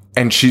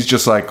 And she's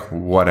just like,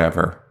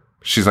 whatever.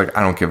 She's like,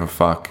 I don't give a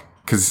fuck.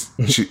 Because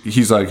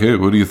he's like, hey,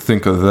 what do you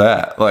think of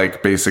that?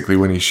 Like, basically,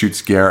 when he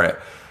shoots Garrett,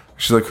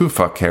 she's like, who the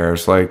fuck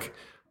cares? Like,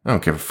 I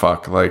don't give a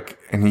fuck. Like,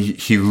 and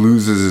he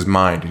loses his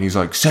mind. And he's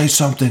like, say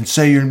something.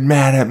 Say you're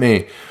mad at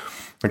me.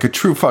 Like a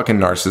true fucking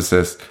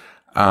narcissist.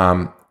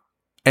 And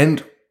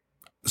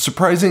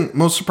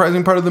most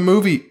surprising part of the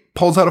movie,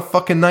 pulls out a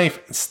fucking knife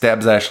and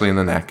stabs Ashley in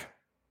the neck.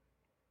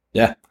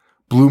 Yeah.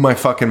 Blew my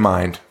fucking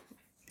mind.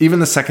 Even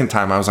the second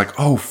time, I was like,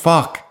 oh,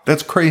 fuck.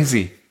 That's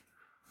crazy.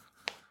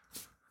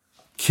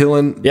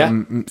 Killing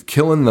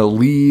the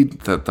lead,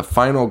 the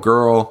final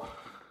girl.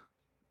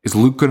 Is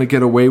Luke going to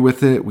get away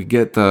with it? We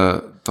get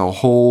the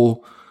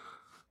whole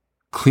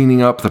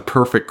cleaning up the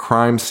perfect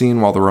crime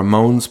scene while the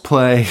Ramones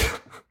play.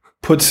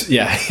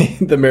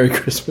 The Merry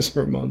Christmas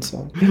Ramones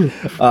song.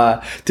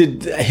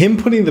 Did him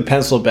putting the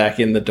pencil back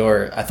in the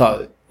door, I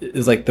thought,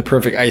 is like the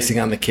perfect icing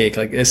on the cake.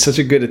 Like, it's such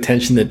a good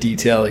attention to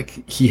detail.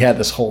 Like, he had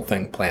this whole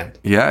thing planned.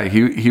 Yeah,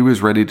 he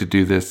was ready to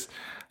do this.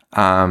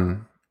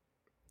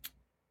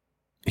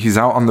 He's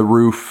out on the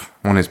roof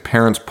when his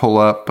parents pull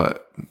up,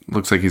 but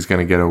looks like he's going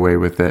to get away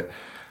with it.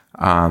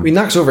 He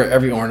knocks over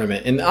every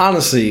ornament, and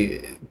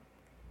honestly,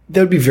 that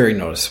would be very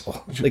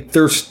noticeable. Like,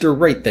 they're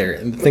right there,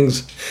 and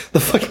the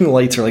fucking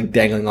lights are like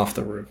dangling off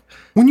the roof.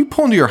 When you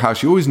pull into your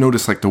house, you always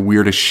notice like the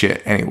weirdest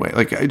shit. Anyway,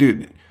 like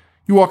you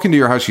walk into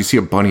your house, you see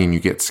a bunny, and you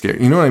get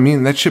scared. You know what I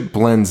mean? That shit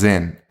blends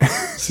in.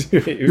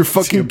 You're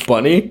fucking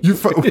bunny.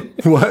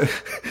 What?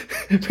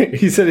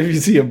 He said if you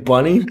see a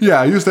bunny.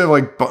 Yeah, I used to have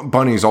like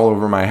bunnies all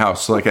over my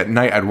house. So like at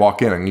night, I'd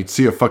walk in and you'd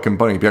see a fucking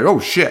bunny. You'd be like, oh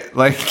shit,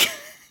 like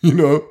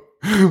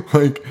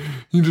like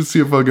you just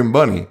see a fucking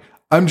bunny.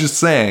 I'm just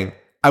saying.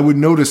 I would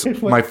notice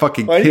my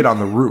fucking kid on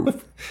the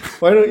roof.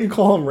 Why don't you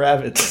call them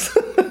rabbits?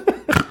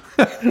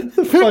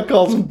 The fuck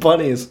calls them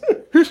bunnies?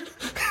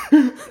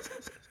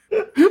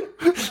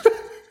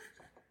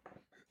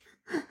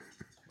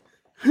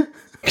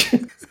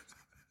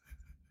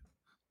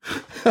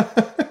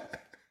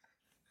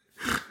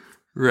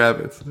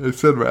 Rabbits. I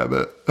said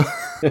rabbit.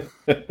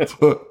 That's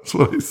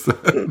what he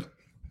said.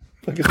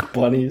 Fucking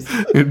bunnies.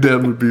 Your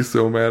dad would be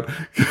so mad.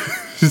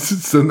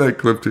 Just send that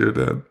clip to your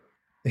dad.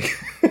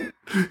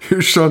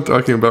 Here's Sean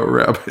talking about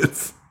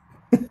rabbits.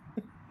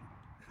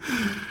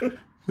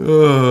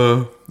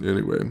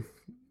 Anyway.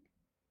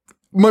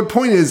 My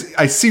point is,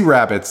 I see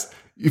rabbits.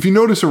 If you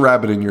notice a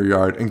rabbit in your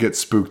yard and get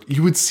spooked,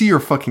 you would see your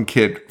fucking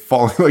kid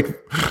falling,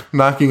 like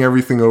knocking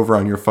everything over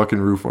on your fucking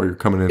roof while you're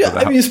coming into the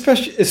house. I mean,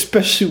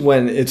 especially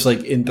when it's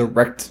like in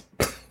direct,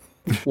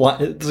 it's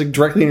like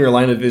directly in your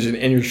line of vision,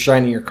 and you're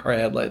shining your car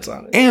headlights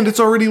on it, and it's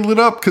already lit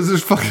up because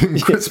there's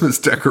fucking Christmas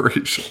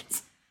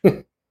decorations.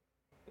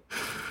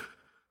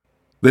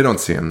 They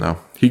don't see him though.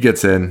 He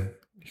gets in.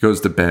 He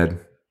goes to bed.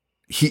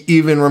 He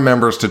even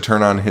remembers to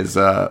turn on his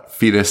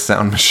fetus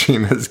sound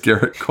machine, as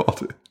Garrett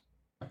called it.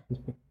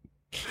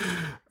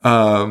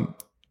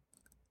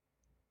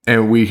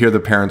 And we hear the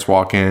parents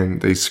walk in.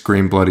 They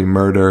scream bloody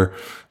murder.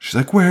 She's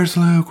like, "Where's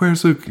Luke?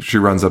 Where's Luke?" She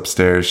runs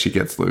upstairs. She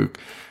gets Luke,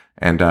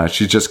 and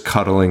she's just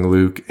cuddling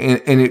Luke.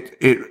 And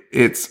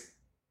it's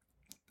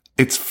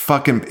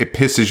fucking, it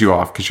pisses you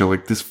off because you're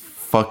like, this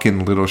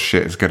fucking little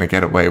shit is gonna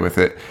get away with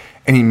it.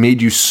 And he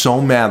made you so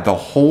mad the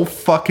whole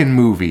fucking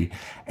movie,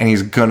 and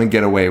he's gonna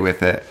get away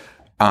with it.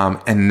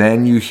 And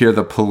then you hear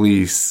the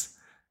police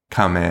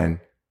come in,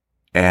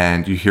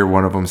 and you hear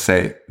one of them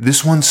say,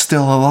 "This one's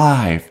still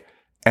alive."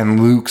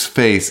 And Luke's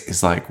face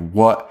is like,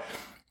 what?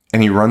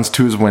 And he runs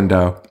to his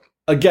window.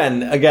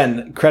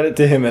 Again, credit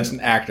to him as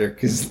an actor,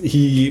 because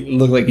he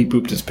looked like he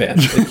pooped his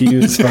pants. Like, he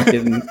was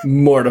fucking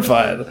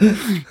mortified.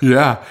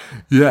 Yeah.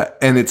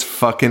 And it's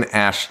fucking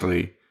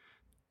Ashley.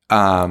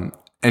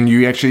 And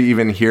you actually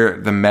even hear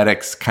the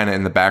medics kind of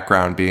in the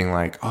background being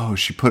like, "Oh,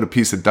 she put a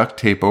piece of duct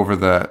tape over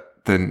the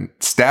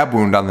stab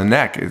wound on the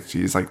neck."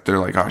 They're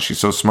like, "Oh, she's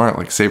so smart,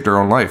 like saved her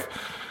own life."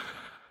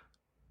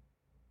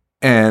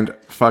 And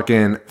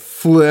fucking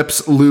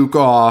flips Luke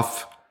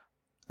off.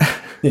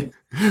 Dude,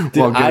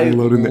 I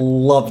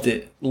loved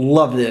it.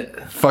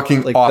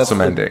 Fucking like, awesome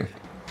ending.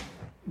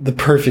 The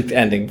perfect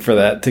ending for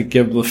that, to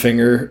give the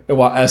finger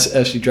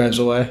as she drives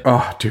away.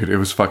 Oh, dude, it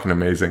was fucking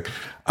amazing.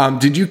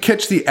 Did you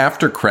catch the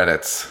after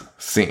credits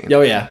scene?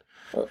 Oh yeah.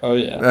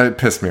 It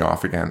pissed me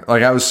off again.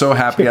 Like, I was so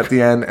happy at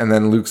the end, and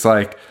then Luke's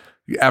like,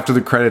 after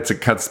the credits,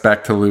 it cuts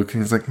back to Luke,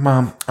 and he's like,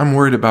 "Mom, I'm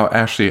worried about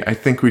Ashley. I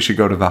think we should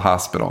go to the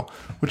hospital."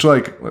 Which,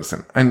 like,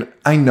 listen,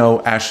 I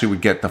know Ashley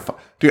would get the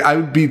dude.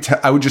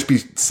 I would just be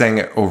saying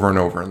it over and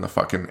over in the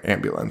fucking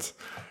ambulance.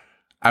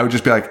 I would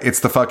just be like, "It's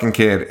the fucking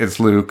kid. It's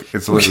Luke.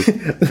 It's Luke.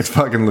 It's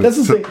fucking Luke."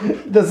 That's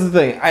the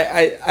thing.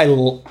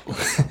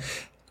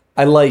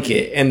 I like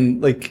it,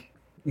 and like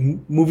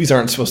movies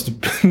like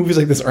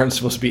this aren't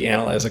supposed to be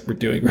analyzed like we're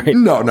doing right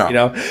No. now, you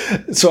know.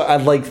 So I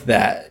like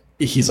that.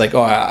 He's like,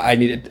 "Oh,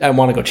 I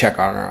want to go check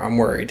on her. I'm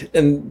worried."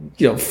 And,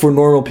 you know, for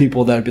normal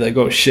people, that'd be like,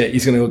 "Oh shit,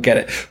 he's going to go get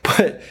it."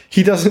 But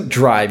he doesn't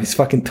drive. He's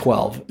fucking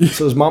 12.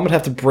 So his mom would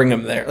have to bring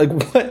him there. Like,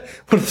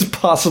 what is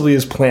possibly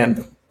his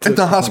plan? And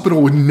the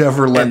hospital would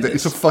never let that.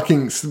 It's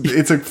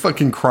a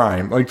fucking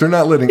crime. Like, they're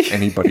not letting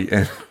anybody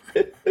in.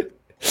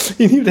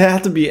 He would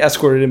have to be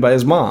escorted in by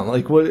his mom.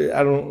 Like, what?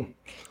 I don't.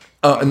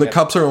 And the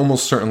cops are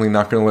almost certainly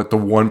not going to let the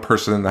one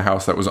person in the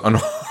house that was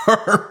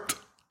unharmed.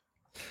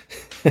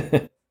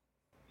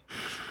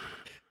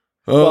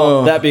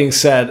 Well, that being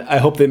said, I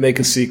hope they make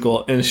a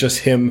sequel and it's just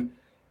him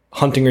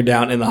hunting her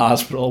down in the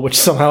hospital, which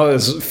somehow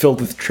is filled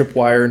with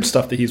tripwire and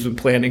stuff that he's been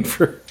planning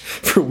for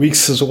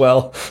weeks as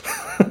well.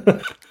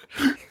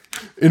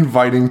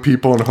 Inviting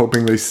people and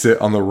hoping they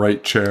sit on the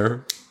right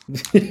chair.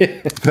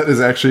 Yeah. That is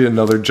actually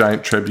another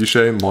giant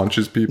trebuchet and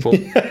launches people.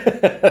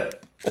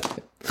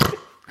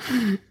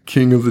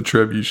 King of the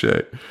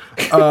trebuchet.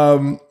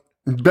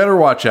 Better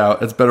Watch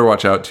Out. It's Better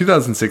Watch Out.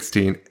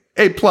 2016.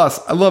 A+.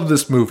 I love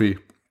this movie.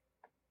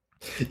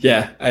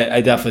 Yeah,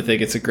 I definitely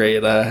think it's a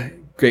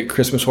great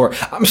Christmas horror.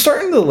 I'm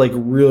starting to like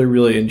really,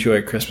 really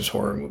enjoy Christmas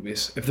horror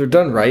movies. If they're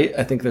done right,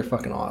 I think they're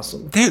fucking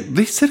awesome.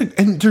 They said it,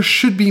 and there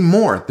should be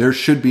more. There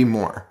should be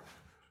more.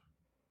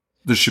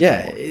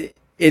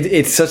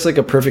 It's such like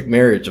a perfect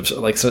marriage of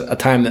like a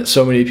time that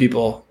so many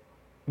people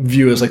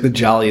view as like the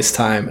jolliest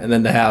time, and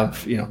then to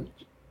have, you know,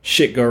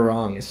 shit go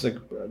wrong. It's like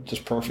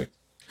just perfect.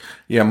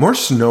 Yeah, more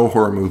snow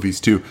horror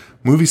movies too.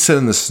 Movies set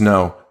in the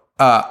snow.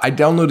 I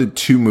downloaded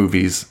 2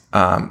 movies.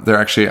 They're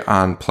actually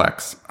on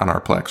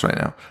our Plex right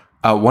now.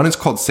 One is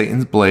called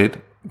Satan's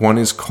Blade. One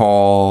is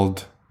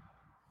called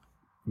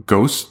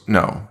Ghost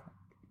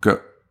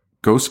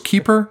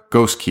Keeper.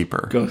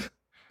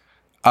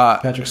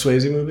 Patrick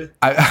Swayze movie?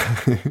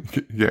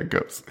 Yeah,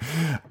 Ghost.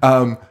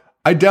 I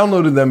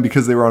downloaded them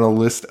because they were on a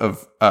list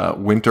of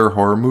winter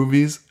horror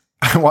movies.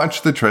 I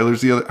watched the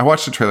trailers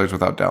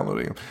without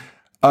downloading them.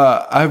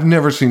 I've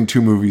never seen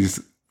 2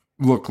 movies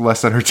look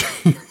less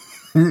entertaining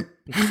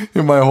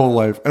in my whole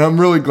life, and I'm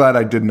really glad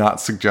I did not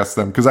suggest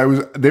them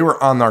because they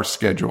were on our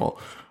schedule.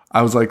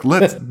 I was like,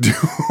 let's do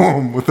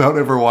them without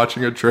ever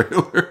watching a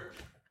trailer.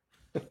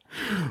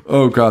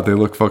 Oh god, they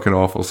look fucking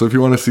awful. So if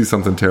you want to see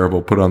something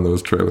terrible, put on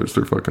those trailers.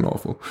 They're fucking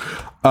awful.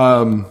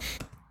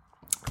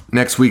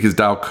 Next week is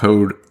Dial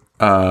Code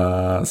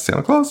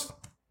Santa Claus?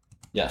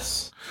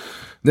 Yes.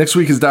 Next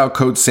week is Dial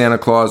Code Santa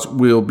Claus.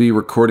 We'll be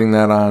recording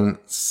that on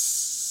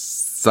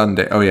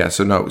Sunday. Oh yeah,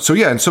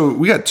 so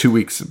we got 2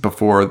 weeks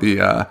before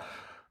the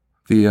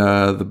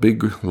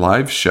big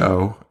live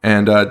show,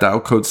 and Dial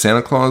Code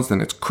Santa Claus.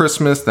 Then it's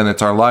Christmas. Then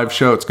it's our live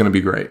show. It's going to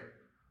be great.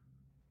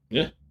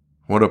 Yeah.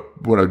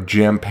 What a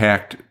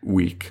jam-packed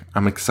week.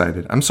 I'm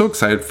excited. I'm so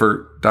excited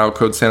for Dial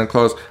Code Santa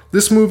Claus.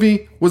 This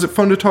movie, was it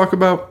fun to talk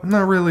about?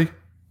 Not really.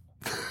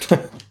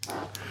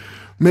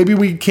 Maybe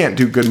we can't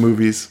do good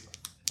movies.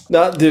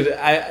 No, dude,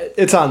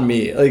 it's on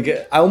me.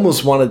 Like, I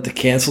almost wanted to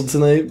cancel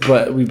tonight,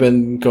 but we've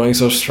been going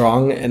so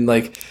strong, and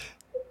like,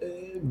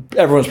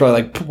 everyone's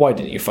probably like, "Why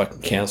didn't you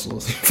fucking cancel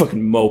this? You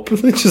fucking mope."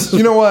 Just,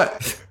 you know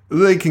what?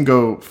 They can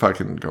go fuck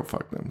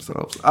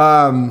themselves.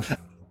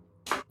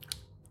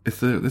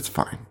 It's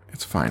fine.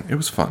 It's fine. It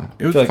was fun.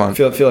 It was fun.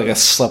 Feel like I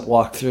slept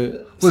walk through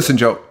it. Listen,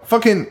 Joe,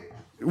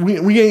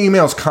 we get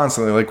emails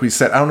constantly. Like we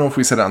said, I don't know if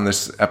we said it on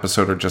this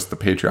episode or just the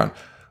Patreon.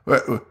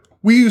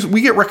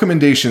 We get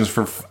recommendations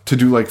to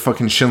do like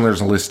fucking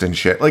Schindler's List and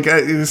shit. Like,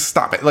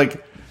 stop it.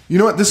 Like, you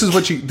know what? This is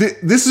what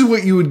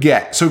you would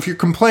get. So if you're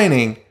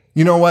complaining,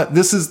 you know what?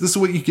 This is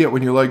what you get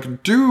when you're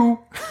like, do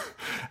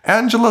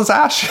Angela's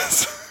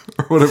Ashes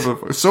or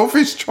whatever.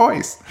 Sophie's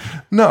Choice.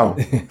 No.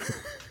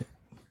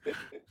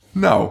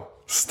 No.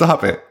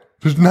 Stop it.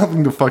 There's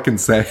nothing to fucking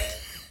say.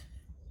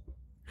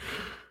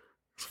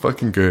 It's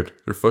fucking good.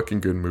 They're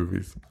fucking good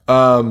movies.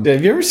 Have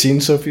you ever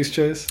seen Sophie's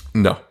Choice?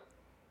 No.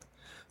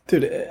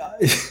 Dude,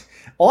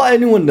 all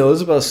anyone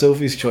knows about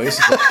Sophie's Choice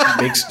is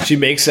that she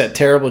makes that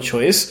terrible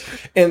choice,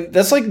 and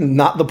that's like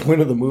not the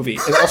point of the movie.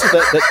 And also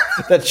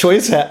that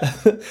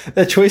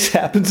choice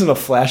happens in a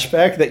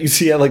flashback that you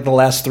see at like the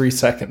last 3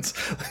 seconds.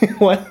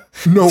 What?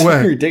 No it's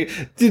way.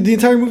 Ridiculous. Dude, the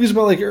entire movie is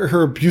about like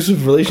her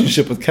abusive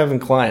relationship with Kevin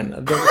Kline.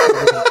 I've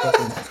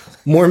never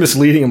more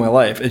misleading in my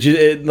life. It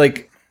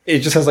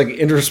just has like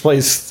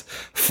interspliced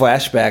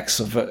flashbacks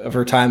of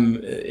her time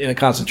in a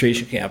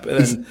concentration camp,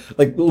 and then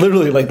like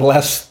literally like the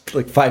last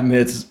like 5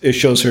 minutes it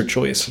shows her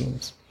choice.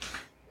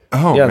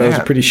 Oh yeah, man. that was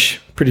a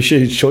pretty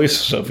shitty choice,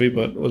 Sophie.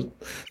 But what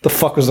the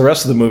fuck was the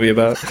rest of the movie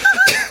about?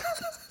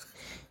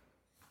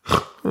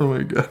 Oh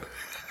my god.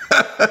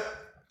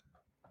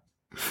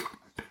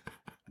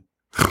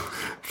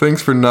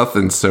 Thanks for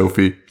nothing,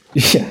 Sophie.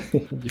 Yeah,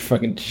 you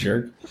fucking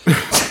jerk.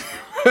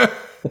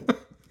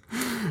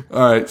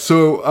 All right,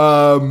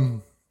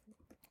 so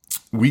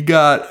we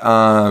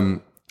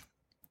got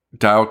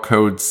dial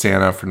code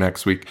Santa for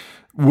next week.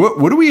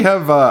 What do we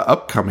have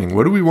upcoming?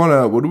 What do we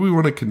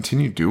want to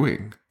continue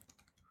doing?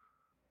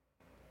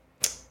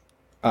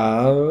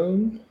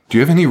 Do you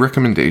have any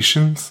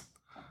recommendations?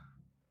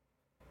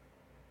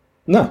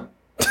 No.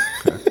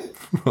 Okay.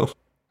 Well,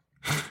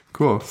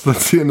 cool. So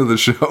that's the end of the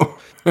show.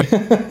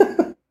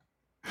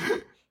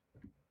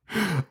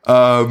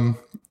 I'm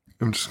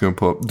just gonna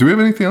pull up. Do we have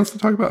anything else to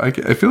talk about? I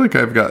feel like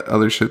I've got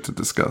other shit to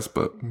discuss,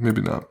 but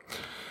maybe not.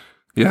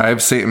 Yeah, I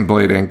have Satan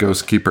Blade and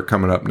Ghost Keeper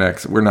coming up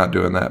next. We're not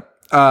doing that.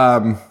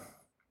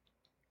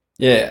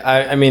 Yeah,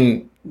 I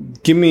mean,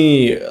 give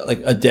me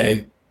like a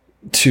day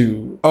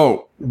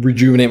to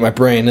rejuvenate my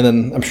brain, and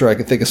then I'm sure I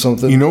can think of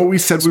something. You know what we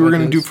said we were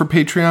going to do for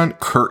Patreon?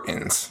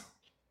 Curtains.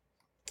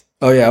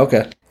 Oh, yeah,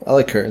 okay. I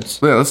like curtains.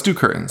 Yeah, let's do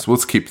curtains.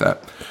 Let's keep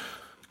that.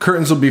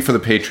 Curtains will be for the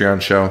Patreon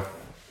show.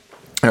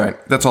 All right,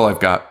 that's all I've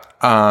got.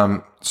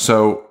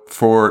 So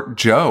for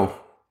Joe,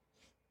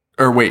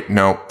 or wait,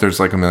 no, there's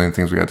like a million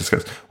things we got to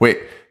discuss.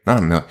 Wait, not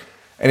a million.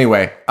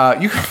 Anyway,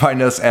 you can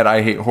find us at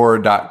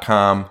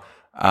ihatehorror.com.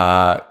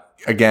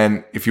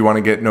 Again, if you want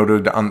to get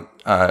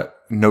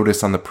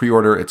notice on the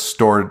pre-order, it's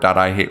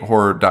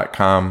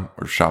store.ihatehorror.com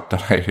or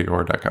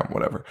shop.ihatehorror.com,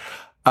 whatever.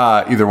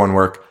 Either one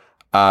work.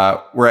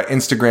 We're at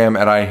Instagram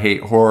at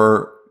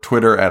ihatehorror,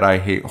 Twitter at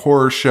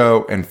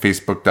ihatehorrorshow, and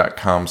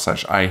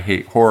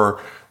facebook.com/ihatehorror.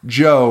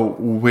 Joe,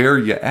 where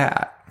you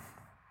at?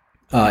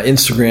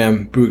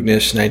 Instagram,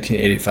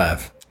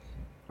 Boognish1985.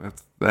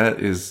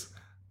 That is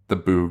the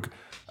boog.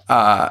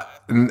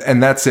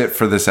 And that's it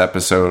for this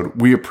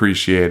episode. We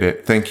appreciate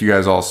it. Thank you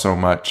guys all so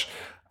much.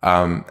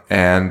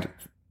 And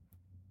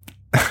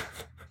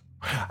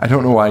I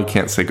don't know why I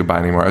can't say goodbye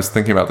anymore. I was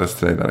thinking about this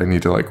today that I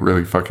need to like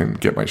really fucking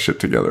get my shit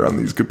together on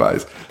these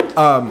goodbyes.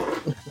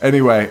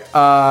 Anyway,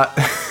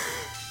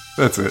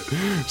 that's it.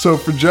 So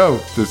for Joe,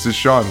 this is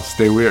Sean.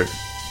 Stay weird.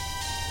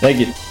 Thank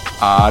you.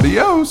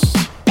 Adios.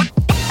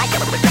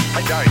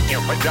 I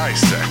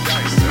dissect.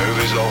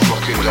 Movies all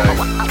fucking day.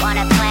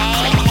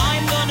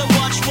 I'm gonna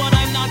watch what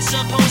I'm not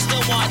supposed to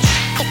watch.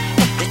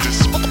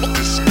 Dismember.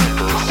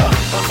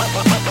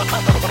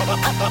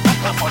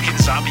 A fucking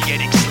zombie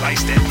getting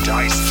sliced and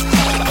diced.